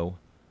Niro.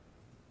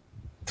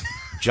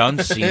 John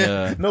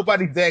Cena.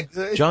 Nobody's that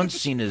good. John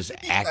Cena's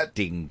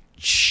acting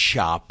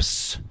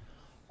chops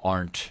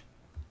aren't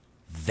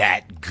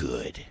that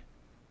good.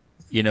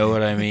 You know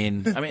what I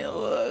mean?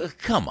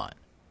 Come on.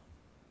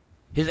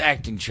 His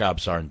acting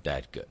chops aren't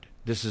that good.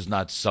 This is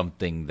not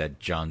something that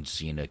John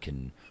Cena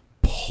can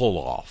pull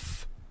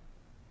off.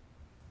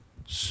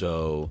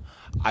 So,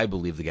 I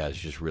believe the guy's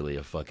just really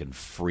a fucking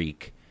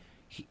freak.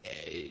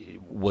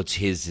 What's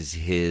his is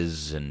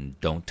his, and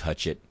don't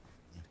touch it.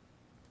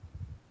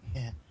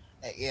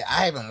 Yeah,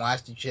 I haven't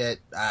watched it yet.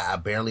 I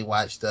barely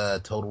watched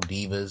Total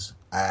Divas.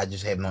 I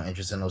just have no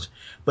interest in those.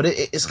 But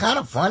it's kind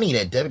of funny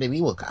that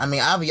WWE will. I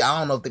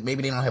don't know if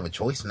maybe they don't have a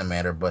choice in the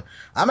matter, but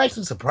I'm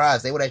actually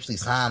surprised they would actually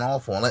sign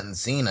off on letting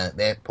Cena,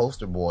 that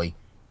poster boy,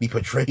 be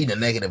portrayed in a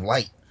negative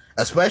light.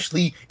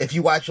 Especially if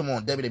you watch him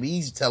on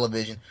WWE's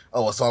television.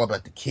 Oh, it's all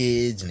about the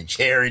kids and the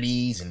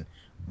charities and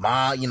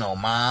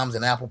moms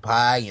and apple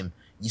pie, and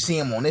you see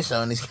him on this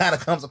show, and he kind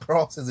of comes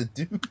across as a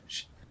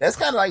douche. That's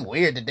kind of like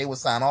weird that they would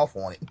sign off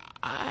on it.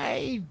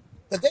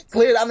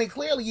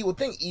 Clearly you would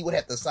think he would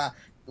have to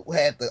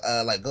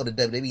go to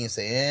WWE and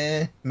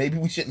say, maybe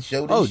we shouldn't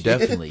show this shit.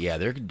 Definitely. Yeah,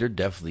 there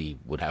definitely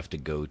would have to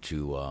go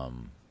to,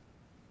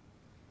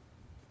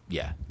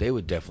 they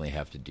would definitely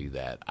have to do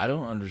that. I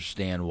don't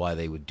understand why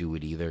they would do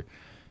it either,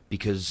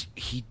 because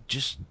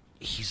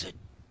he's a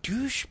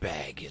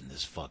douchebag in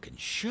this fucking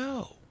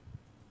show.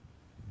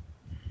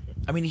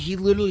 He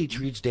literally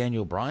treats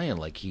Daniel Bryan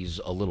like he's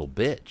a little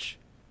bitch.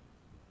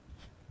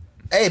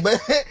 Hey,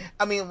 but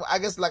I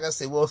guess, like I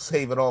said, we'll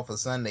save it all for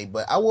Sunday.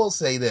 But I will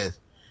say this: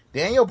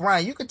 Daniel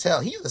Bryan, you could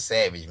tell he's a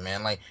savage,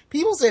 man. Like,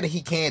 people say that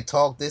he can't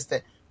talk this,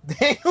 that.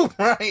 Daniel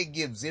Bryan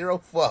gives zero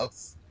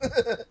fucks,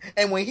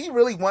 and when he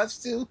really wants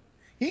to,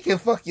 he can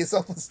fuck your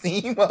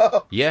self-esteem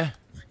up. Yeah,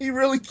 he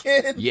really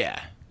can.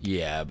 Yeah,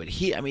 but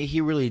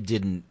he really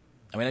didn't.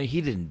 He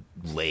didn't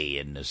lay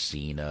into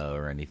Cena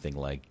or anything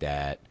like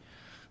that.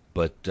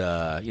 But,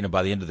 by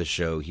the end of the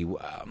show,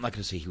 I'm not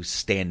going to say he was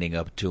standing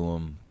up to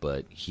him,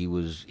 but he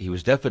was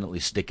definitely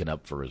sticking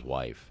up for his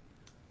wife,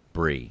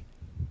 Brie,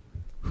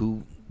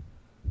 who,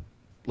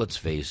 let's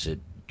face it,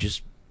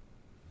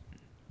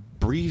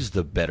 Brie's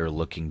the better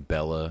looking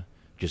Bella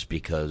just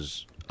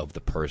because of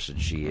the person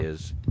she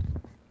is.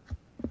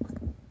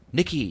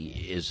 Nikki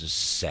is a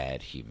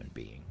sad human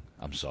being.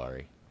 I'm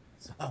sorry.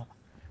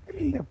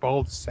 They're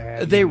both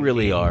sad. They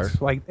really are.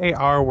 Like, they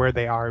are where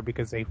they are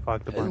because they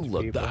fucked a bunch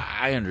of people.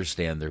 I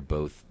understand they're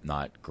both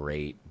not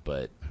great,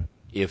 but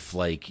if,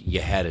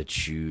 you had to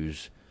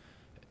choose,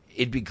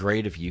 it'd be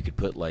great if you could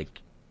put,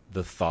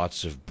 the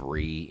thoughts of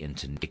Brie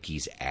into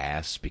Nikki's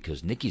ass,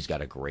 because Nikki's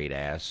got a great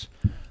ass,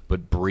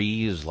 but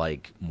Brie is,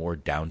 more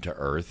down to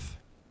earth.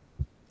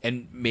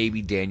 And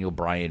maybe Daniel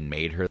Bryan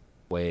made her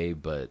that way,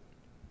 but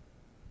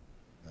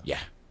yeah.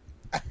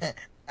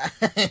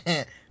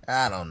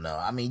 I don't know.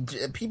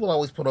 People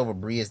always put over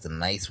Brie as the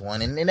nice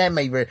one, and that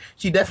may be.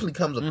 She definitely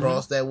comes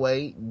across that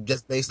way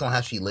just based on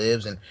how she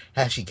lives and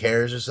how she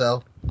carries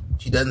herself.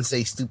 She doesn't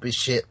say stupid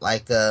shit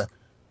like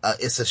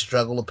it's a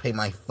struggle to pay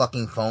my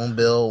fucking phone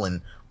bill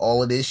and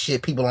all of this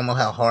shit. People don't know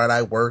how hard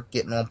I work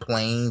getting on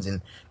planes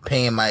and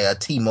paying my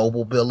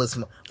T-Mobile bill.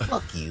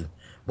 Fuck you.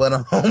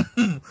 But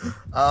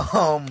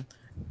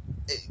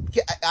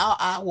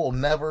I will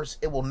never.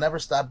 It will never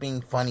stop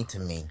being funny to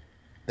me.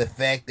 The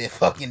fact that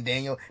fucking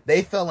Daniel,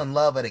 they fell in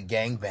love at a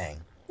gangbang.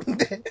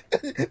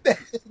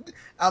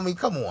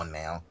 Come on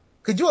now.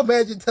 Could you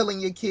imagine telling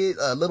your kid,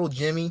 little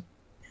Jimmy,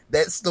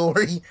 that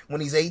story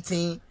when he's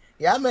 18?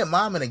 Yeah, I met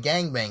Mom in a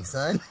gangbang,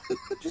 son.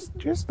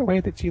 Just the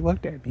way that she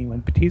looked at me when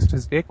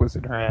Batista's dick was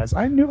in her ass,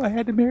 I knew I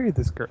had to marry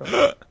this girl.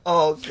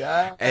 Oh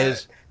God!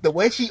 The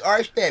way she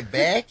arched that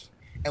back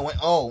and went,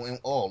 oh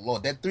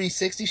Lord, that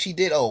 360 she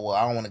did. Oh well,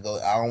 I don't want to go.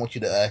 I don't want you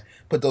to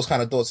put those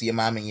kind of thoughts of your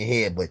mom in your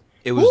head. But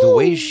it was the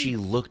way she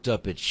looked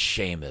up at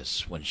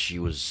Seamus when he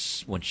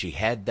was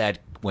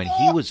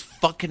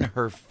fucking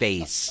her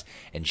face,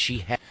 and she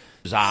had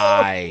those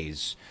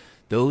eyes.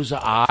 Those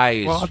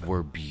eyes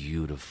were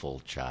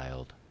beautiful,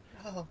 child.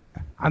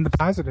 On the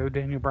positive,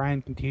 Daniel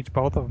Bryan can teach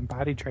both of them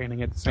body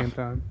training at the same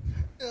time.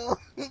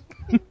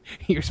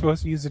 You're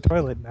supposed to use the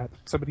toilet, not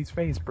somebody's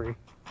face, Brie.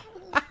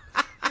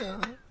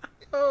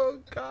 Oh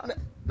God!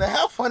 Now,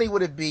 how funny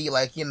would it be,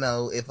 like, you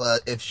know,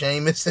 if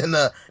Sheamus and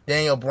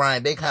Daniel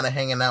Bryan, they kind of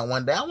hanging out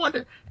one day? I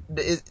wonder,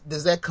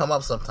 does that come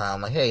up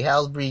sometime? Like, hey,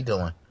 how's Brie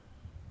doing?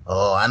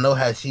 Oh, I know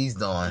how she's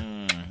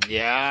doing.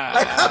 Yeah.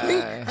 Like, I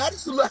mean, how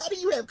do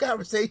you have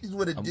conversations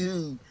with a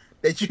dude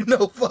that you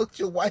know fucked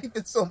your wife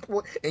at some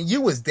point, and you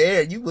was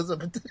there, you was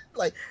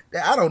like,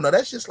 I don't know.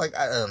 That's just like,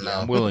 I don't know.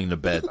 I'm willing to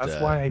bet. That's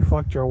why I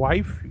fucked your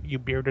wife, you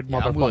bearded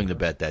motherfucker. I'm willing to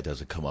bet that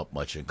doesn't come up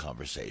much in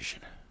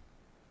conversation.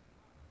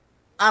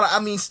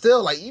 I mean,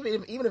 still, like,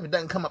 even if it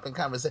doesn't come up in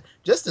conversation,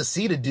 just to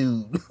see the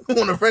dude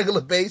on a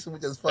regular basis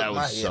would just fuck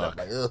my head up.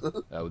 Like,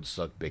 ugh. That would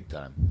suck big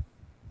time.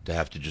 To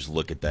have to just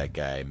look at that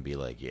guy and be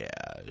like, yeah,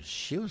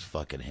 she was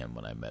fucking him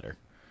when I met her.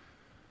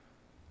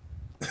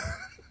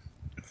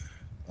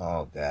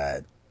 Oh,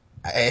 God.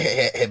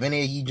 Have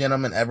any of you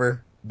gentlemen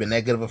ever been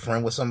that good of a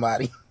friend with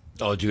somebody?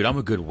 Oh, dude, I'm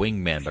a good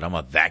wingman, but I'm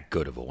not that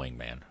good of a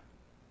wingman.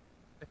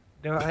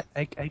 No,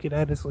 I could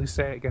honestly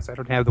say, I guess I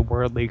don't have the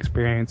worldly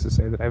experience to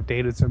say that I've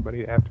dated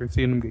somebody after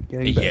seeing them get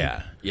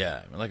gangbanged.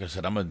 Yeah. Like I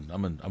said, I'm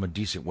a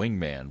decent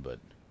wingman, but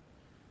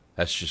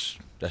that's just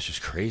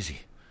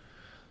crazy.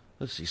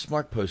 Let's see.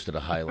 Smart posted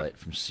a highlight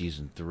from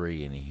season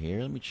 3 in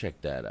here. Let me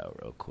check that out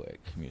real quick.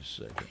 Give me a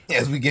second.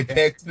 As we get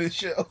back to the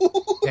show.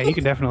 Yeah, you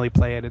can definitely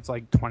play it. It's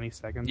like 20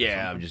 seconds.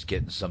 Yeah, I'm just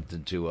getting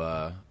something to.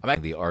 I'm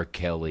actually the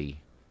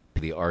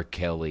R.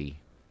 Kelly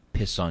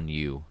 "Piss on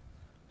You,"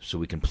 so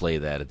we can play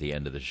that at the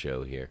end of the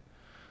show here.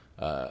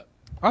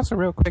 Also,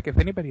 real quick, if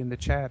anybody in the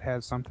chat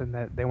has something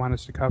that they want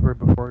us to cover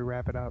before we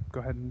wrap it up,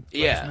 go ahead and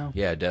let us know.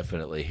 Yeah,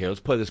 definitely. Here,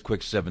 let's play this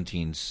quick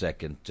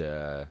 17-second. Give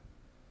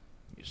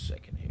me a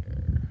second here.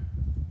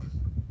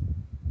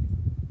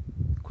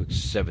 Quick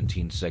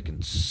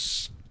 17-second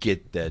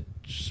skit that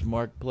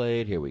Smart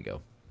played. Here we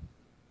go.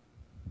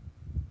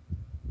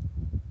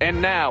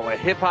 And now a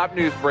hip-hop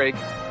news break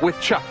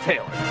with Chuck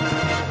Taylor.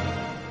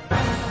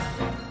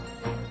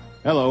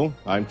 Hello,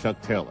 I'm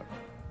Chuck Taylor.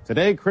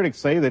 Today, critics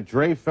say that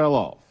Dre fell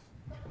off.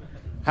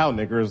 How,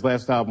 nigger, his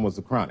last album was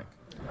The Chronic.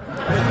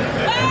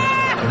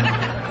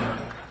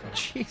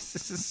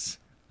 Jesus.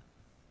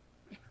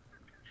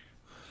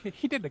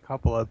 He did a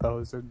couple of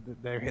those in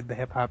the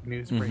hip-hop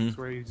news breaks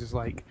where he's just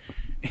like,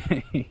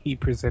 he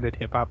presented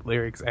hip-hop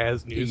lyrics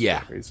as news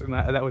stories, and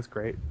that was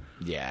great.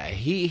 Yeah,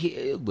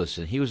 he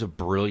listen, he was a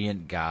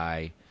brilliant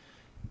guy.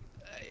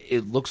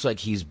 It looks like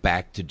he's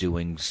back to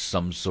doing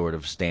some sort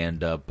of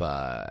stand-up.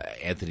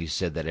 Anthony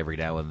said that every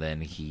now and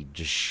then he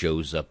just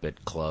shows up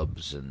at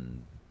clubs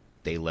and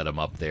they let him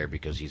up there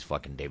because he's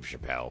fucking Dave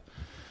Chappelle.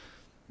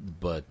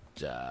 But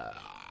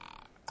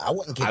I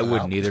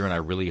wouldn't either, and I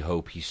really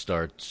hope he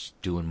starts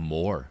doing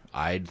more.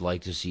 I'd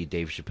like to see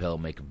Dave Chappelle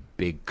make a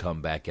big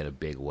comeback in a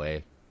big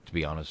way, to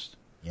be honest.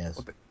 Yes.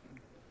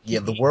 Yeah,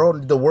 the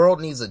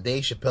world needs a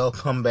Dave Chappelle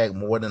comeback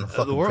more than a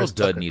fucking the world Chris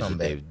does Tucker need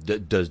comeback.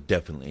 does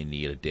definitely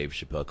need a Dave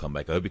Chappelle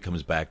comeback. I hope he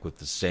comes back with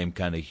the same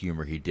kind of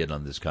humor he did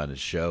on this kind of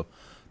show.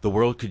 The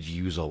world could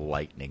use a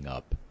lightening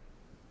up.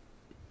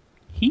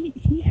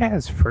 He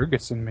has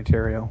Ferguson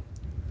material.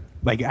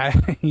 Like,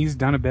 he's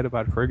done a bit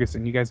about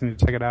Ferguson. You guys need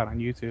to check it out on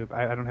YouTube.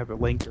 I don't have a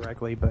link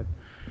directly, but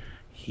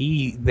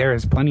there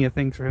is plenty of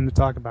things for him to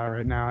talk about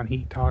right now, and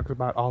he talks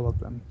about all of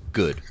them.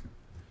 Good,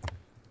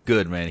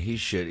 man. He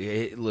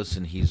should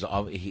listen.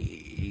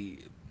 He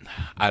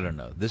I don't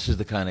know. This is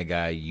the kind of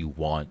guy you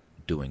want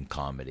doing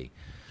comedy.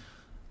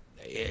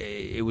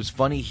 It was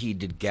funny he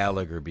did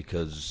Gallagher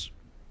because,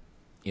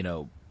 you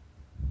know,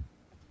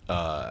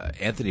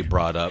 Anthony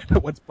brought up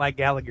what's Black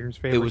Gallagher's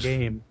favorite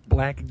game?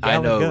 Black Gallagher.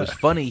 I know, it was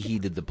funny he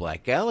did the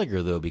Black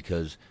Gallagher though,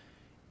 because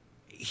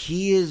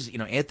he is, you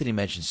know, Anthony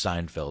mentioned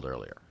Seinfeld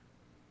earlier,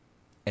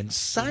 and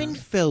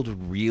Seinfeld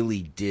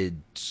really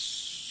did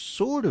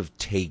sort of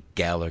take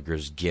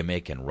Gallagher's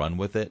gimmick and run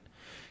with it.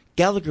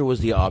 Gallagher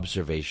was the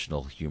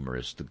observational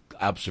humorist, the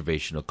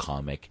observational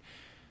comic,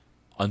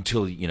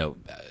 until, you know,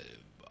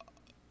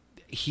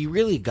 he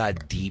really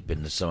got deep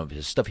into some of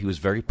his stuff. He was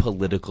very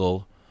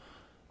political.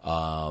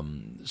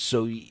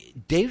 So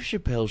Dave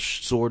Chappelle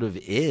sort of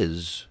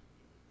is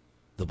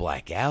the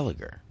Black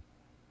Gallagher.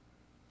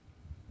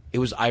 It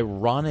was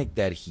ironic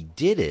that he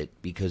did it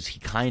because he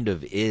kind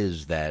of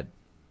is that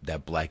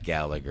Black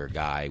Gallagher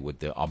guy with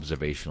the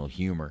observational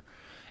humor,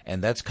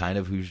 and that's kind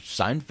of who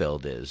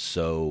Seinfeld is.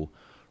 So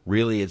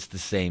really, it's the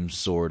same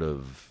sort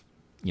of,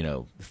 you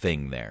know,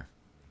 thing there.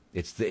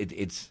 It's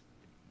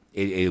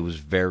it was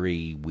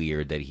very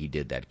weird that he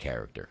did that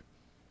character.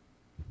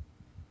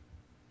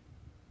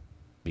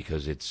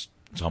 Because it's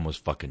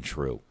almost fucking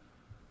true.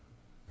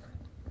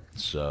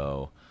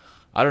 So,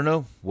 I don't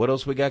know. What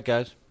else we got,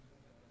 guys?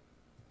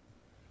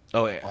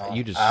 Oh,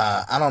 you just...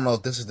 I don't know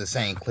if this is the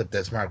same clip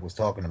that Mark was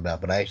talking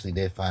about, but I actually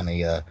did find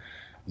a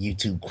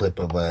YouTube clip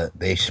of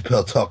Dave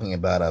Chappelle talking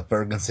about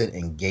Ferguson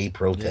and gay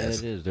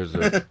protests. Yeah, it is. There's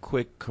a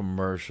quick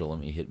commercial. Let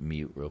me hit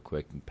mute real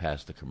quick and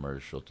pass the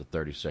commercial. It's a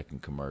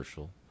 30-second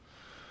commercial.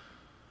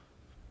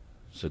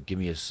 So give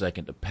me a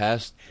second to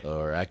pass,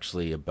 or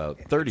actually about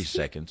 30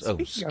 seconds. Oh,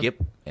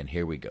 skip, and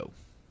here we go.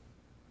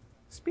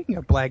 Speaking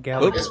of Black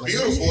Gallagher, It's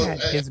beautiful. he had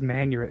his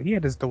he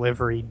had his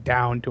delivery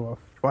down to a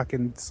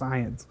fucking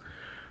science.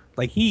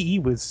 Like, he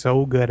was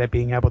so good at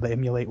being able to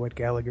emulate what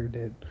Gallagher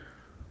did.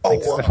 Like,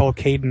 the whole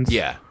cadence.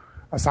 Yeah.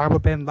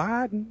 Osama bin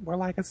Laden, we're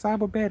like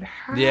Osama bin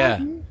Laden.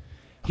 Yeah.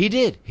 He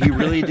did. He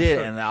really did.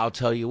 And I'll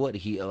tell you what,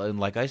 and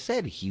like I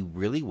said, he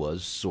really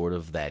was sort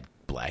of that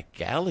Black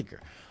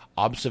Gallagher.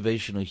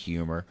 Observational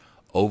humor,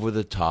 over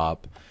the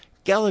top.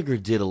 Gallagher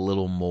did a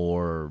little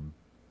more,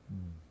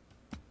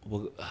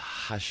 well,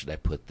 how should I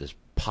put this?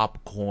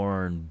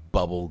 Popcorn,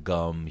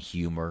 bubblegum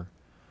humor.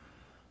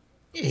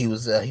 Yeah, he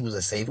was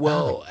a safe guy.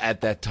 Well, at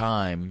that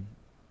time,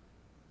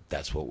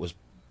 that's what was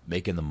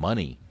making the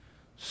money.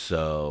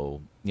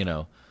 So,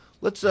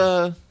 let's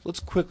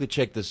quickly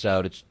check this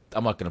out.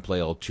 I'm not going to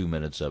play all 2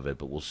 minutes of it,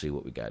 but we'll see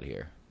what we got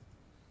here.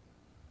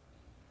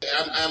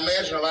 I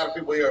imagine a lot of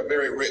people here are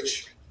very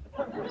rich.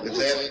 Is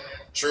that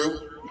true?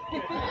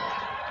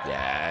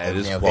 Yeah,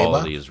 this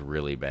quality is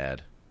really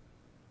bad.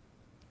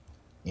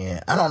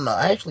 Yeah, I don't know.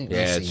 I actually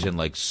it's in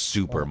like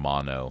super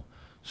mono.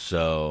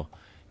 So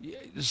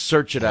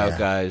search it out,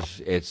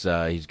 guys. It's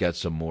he's got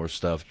some more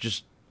stuff.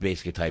 Just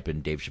basically type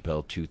in Dave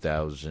Chappelle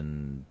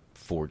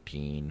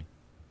 2014,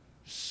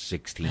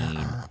 16.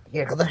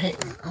 Yeah, because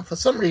for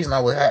some reason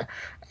I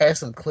had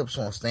some clips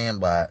on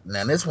standby.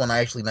 Now this one I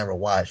actually never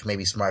watched.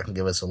 Maybe Smart can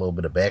give us a little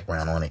bit of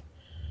background on it.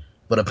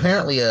 But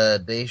apparently,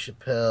 Dave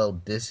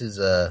Chappelle,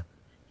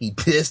 he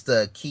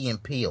dissed Key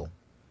and Peele.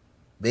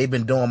 They've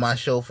been doing my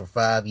show for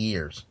 5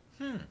 years.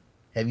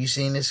 Have you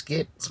seen this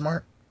skit,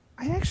 Smart?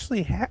 I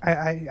actually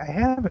I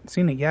haven't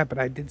seen it yet, but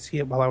I did see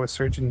it while I was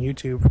searching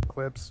YouTube for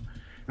clips.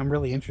 I'm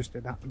really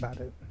interested about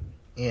it.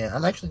 Yeah,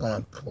 I'm actually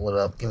going to pull it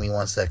up. Give me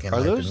 1 second.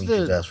 Are those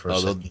you guys for a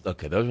second.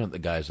 Okay, those aren't the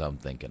guys I'm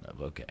thinking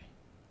of. Okay.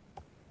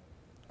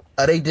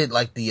 They did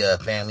like the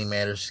Family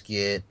Matters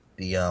skit,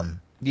 the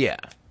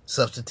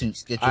substitute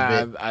skit.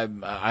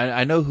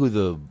 I know who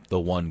the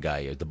one guy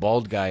is. The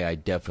bald guy, I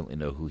definitely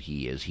know who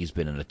he is. He's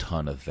been in a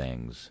ton of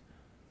things.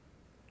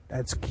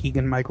 That's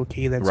Keegan-Michael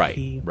Key. That's right,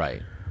 Key.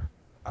 Right.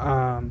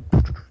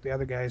 The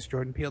other guy is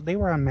Jordan Peele. They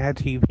were on Mad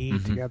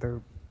TV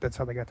together. That's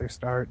how they got their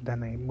start.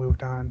 Then they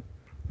moved on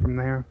from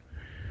there.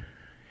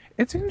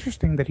 It's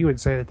interesting that he would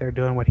say that they're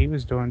doing what he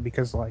was doing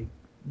because, like,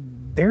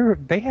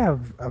 they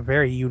have a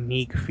very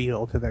unique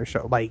feel to their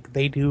show. Like,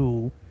 they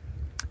do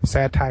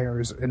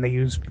satires and they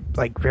use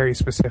like very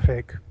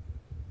specific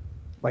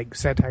like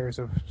satires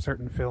of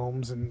certain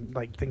films and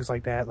like things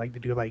like that. Like they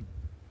do like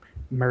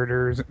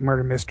murder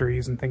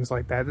mysteries and things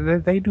like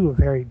that. They do a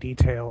very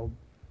detailed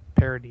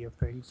parody of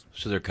things.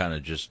 So they're kind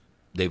of just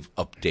they've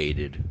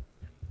updated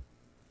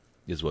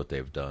is what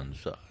they've done.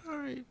 So all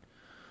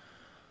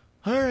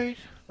right.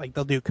 Like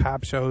they'll do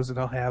cop shows and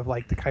they'll have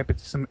like the type of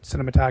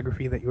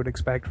cinematography that you would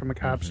expect from a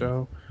cop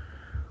show.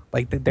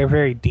 Like they're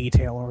very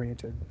detail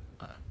oriented.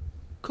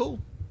 Cool.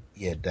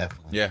 Yeah,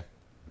 definitely. Yeah.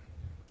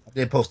 I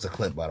did post a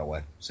clip, by the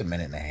way. It's a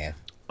minute and a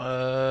half.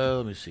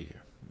 Let me see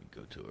here. Let me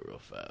go to it real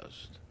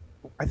fast.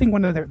 I think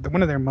one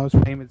of their most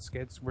famous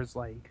skits was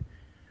like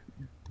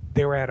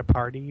they were at a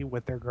party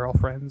with their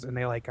girlfriends and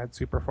they like got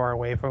super far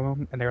away from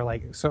them and they were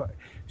like, so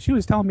she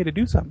was telling me to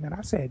do something and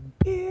I said,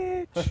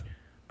 bitch.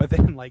 But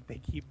then like they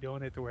keep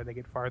doing it to where they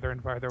get farther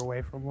and farther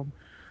away from them.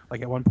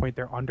 Like at one point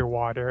they're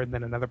underwater and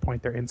then another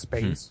point they're in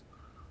space.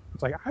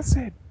 It's like, I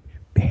said,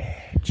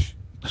 bitch.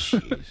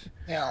 Jeez.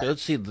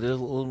 Let's see.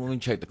 Let me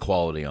check the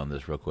quality on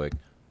this real quick.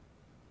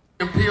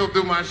 Peele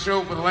do my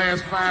show for the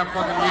last 5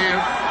 fucking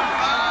years.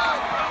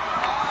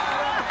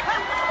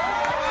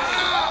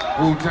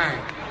 Wu-Tang.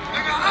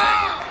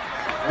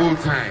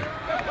 Wu-Tang.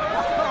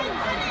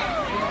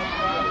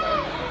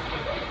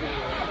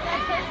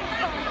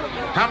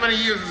 How many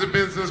years has it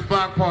been since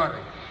Block Party?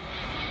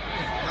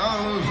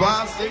 I don't know,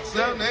 5, 6,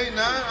 7, 8, 9.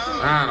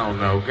 I don't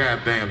know.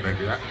 Goddamn,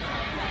 nigga.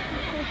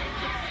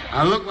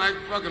 I look like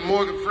fucking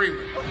Morgan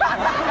Freeman.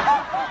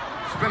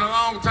 It's been a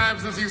long time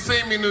since he's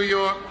seen me, New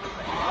York.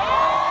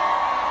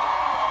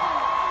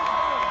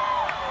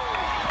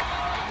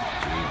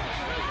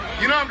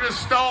 You know I'm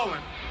just stalling.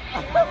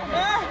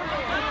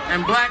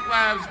 And Black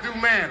Lives do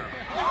matter.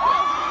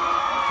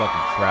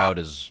 Fucking crowd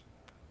is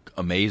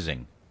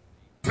amazing.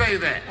 Say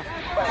that.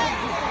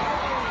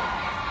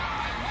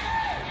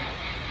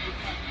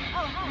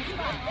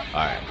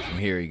 All right, from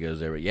here he goes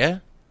there. Yeah?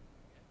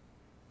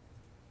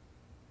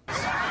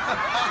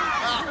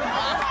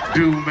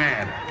 Do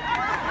matter.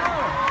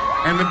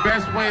 And the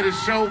best way to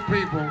show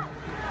people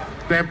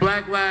that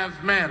Black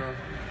Lives Matter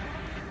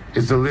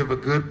is to live a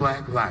good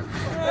black life.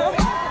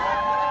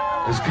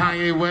 As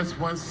Kanye West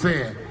once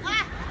said,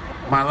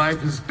 my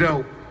life is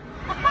dope,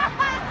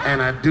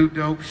 and I do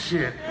dope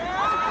shit.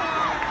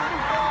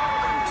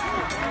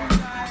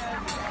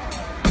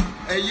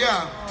 Hey,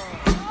 yeah.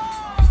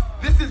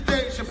 This is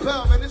Dave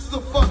Chappelle, man. This is a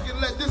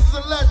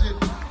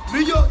legend.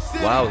 New York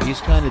City. Wow,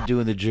 he's kind of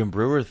doing the Jim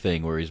Brewer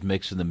thing where he's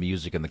mixing the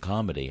music and the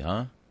comedy,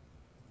 huh?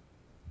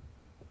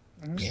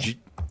 Yeah.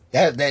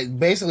 That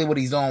basically what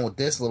he's doing with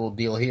this little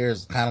deal here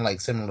is kind of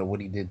like similar to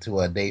what he did to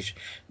Dave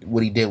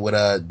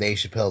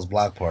Chappelle's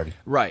Block Party.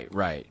 Right.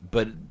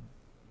 But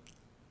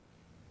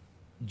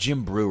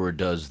Jim Brewer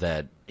does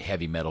that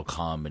heavy metal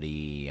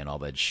comedy and all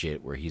that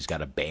shit where he's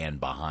got a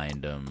band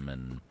behind him,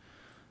 and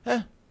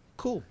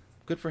cool,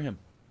 good for him.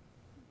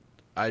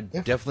 I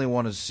definitely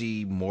want to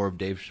see more of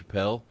Dave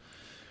Chappelle,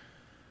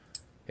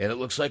 and it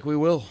looks like we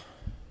will.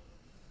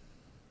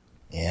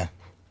 Yeah.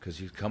 Because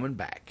he's coming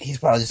back. He's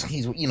probably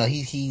he's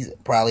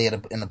probably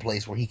in a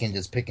place where he can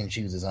just pick and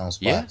choose his own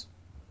spots,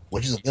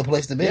 which is a good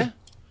place to be. Yeah.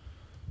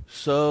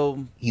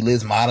 So he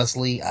lives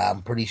modestly.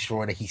 I'm pretty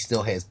sure that he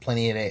still has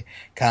plenty of that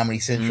Comedy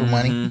Central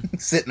money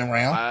sitting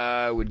around.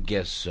 I would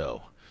guess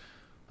so.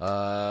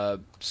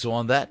 So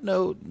on that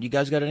note, you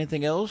guys got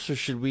anything else, or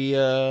should we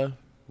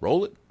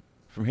roll it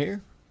from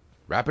here?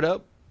 Wrap it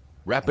up.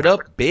 Wrap it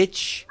up,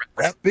 bitch.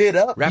 Wrap it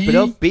up. Wrap it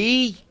up,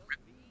 B.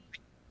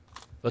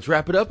 Let's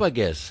wrap it up, I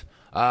guess.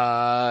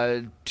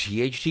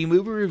 THT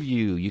Movie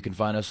Review. You can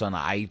find us on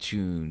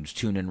iTunes,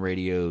 TuneIn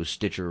Radio,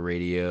 Stitcher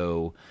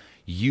Radio,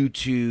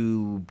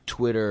 YouTube,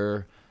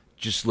 Twitter.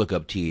 Just look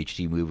up THT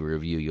Movie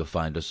Review. You'll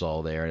find us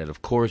all there. And,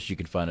 of course, you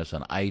can find us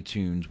on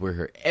iTunes. We're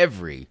here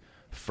every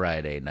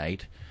Friday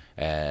night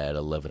at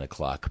 11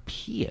 o'clock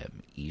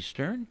p.m.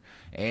 Eastern.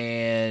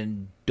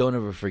 And don't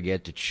ever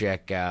forget to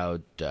check out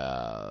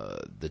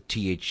the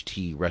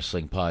THT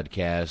Wrestling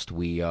Podcast.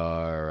 We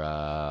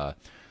are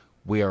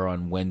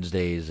on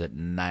Wednesdays at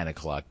 9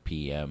 o'clock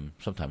p.m.,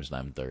 sometimes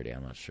 9:30.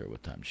 I'm not sure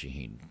what time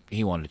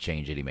he wanted to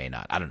change it. He may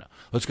not. I don't know.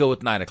 Let's go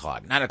with 9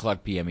 o'clock. 9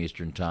 o'clock p.m.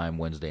 Eastern Time,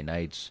 Wednesday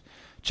nights.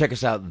 Check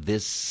us out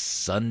this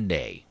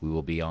Sunday. We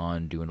will be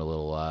on doing a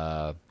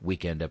little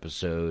weekend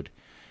episode.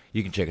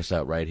 You can check us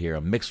out right here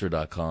on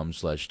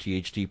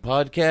Mixer.com/THT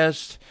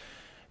Podcast.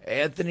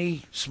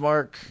 Anthony,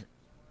 Smark,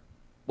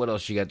 what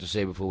else you got to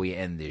say before we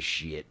end this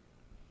shit?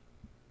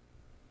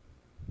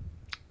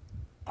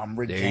 I'm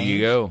Rick There James.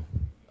 you go.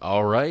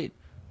 All right.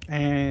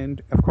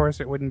 And, of course,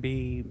 it wouldn't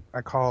be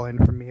a call-in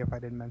from me if I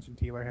didn't mention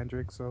Taylor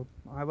Hendricks. So,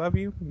 I love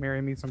you.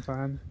 Marry me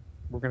sometime.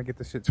 We're going to get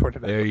this shit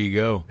sorted out. There you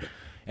go.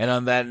 And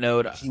on that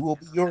note, will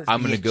be yours,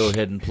 I'm going to bitch. go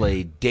ahead and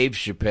play Dave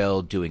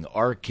Chappelle doing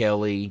R.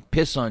 Kelly,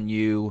 Piss on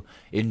You.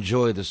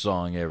 Enjoy the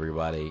song,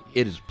 everybody.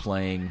 It is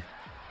playing.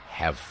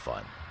 Have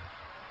fun.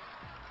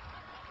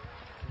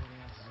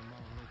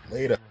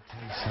 Later.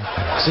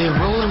 See,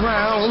 rolling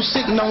around,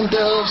 sitting on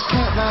doves,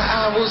 count my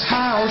hours,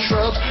 high on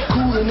shrubs,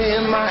 cooling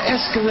in my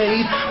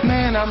Escalade.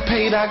 Man, I'm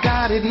paid, I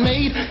got it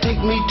made. Take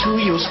me to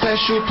your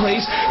special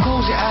place.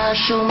 Close your eyes,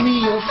 show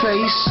me your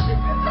face.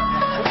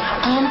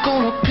 I'm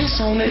gonna piss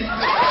on it.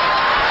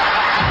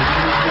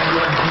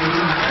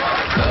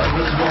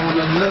 Lovers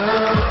wanna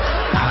love,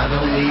 I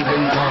don't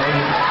even want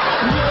it.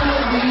 None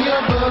of the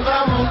above,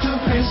 I want to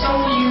piss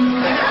on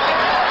you.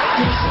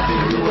 Yes, I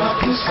do, I'll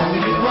piss on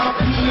you, I'll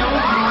pee on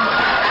you.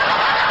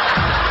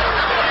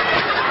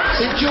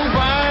 Set your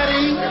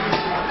body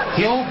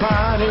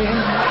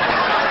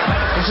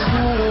is a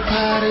portal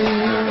potty,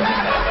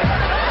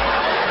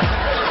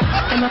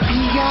 and my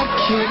pee got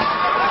kicked.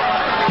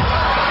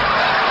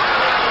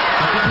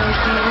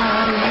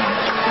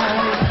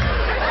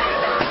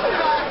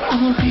 I'm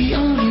gonna pee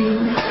on you,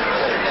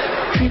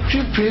 drip,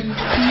 drip, drip,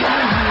 pee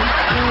on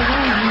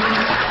you,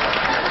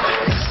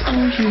 it's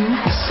on you,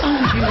 it's on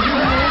you. You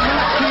never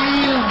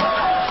feel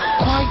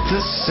quite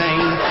the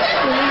same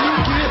when you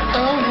get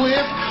a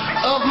whiff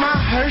of my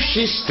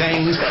Hershey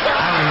stains. I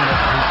wanna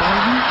poop on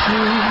you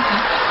too.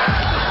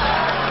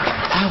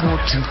 I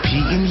want to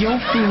pee in your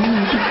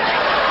food.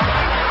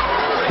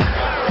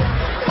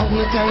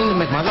 Only thing to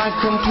make my life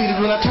complete is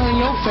when I turn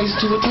your face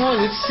to a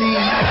toilet seat.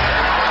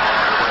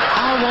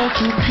 I want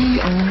to pee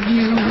on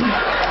you.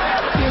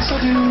 Yes, I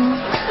do.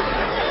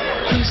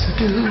 Yes, I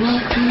do. I'll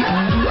pee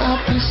on you.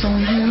 I'll piss on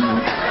you.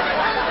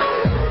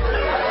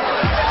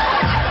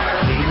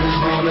 Haters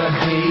wanna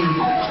hate.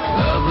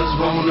 Lovers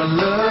wanna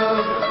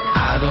love.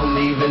 I don't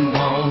even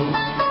want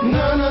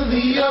none of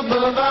the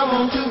above. I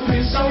want to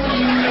piss on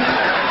you.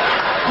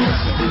 Yes,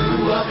 I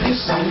do. I'll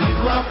piss on you.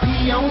 I'll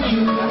pee on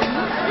you.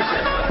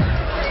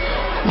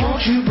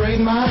 Won't you braid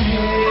my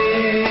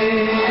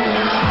hair?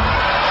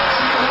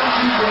 Won't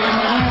you braid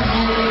my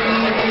hair?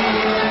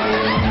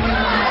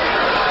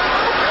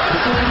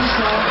 Before we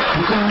start,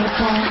 I'm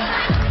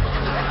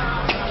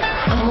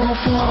gonna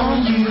fall on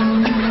you.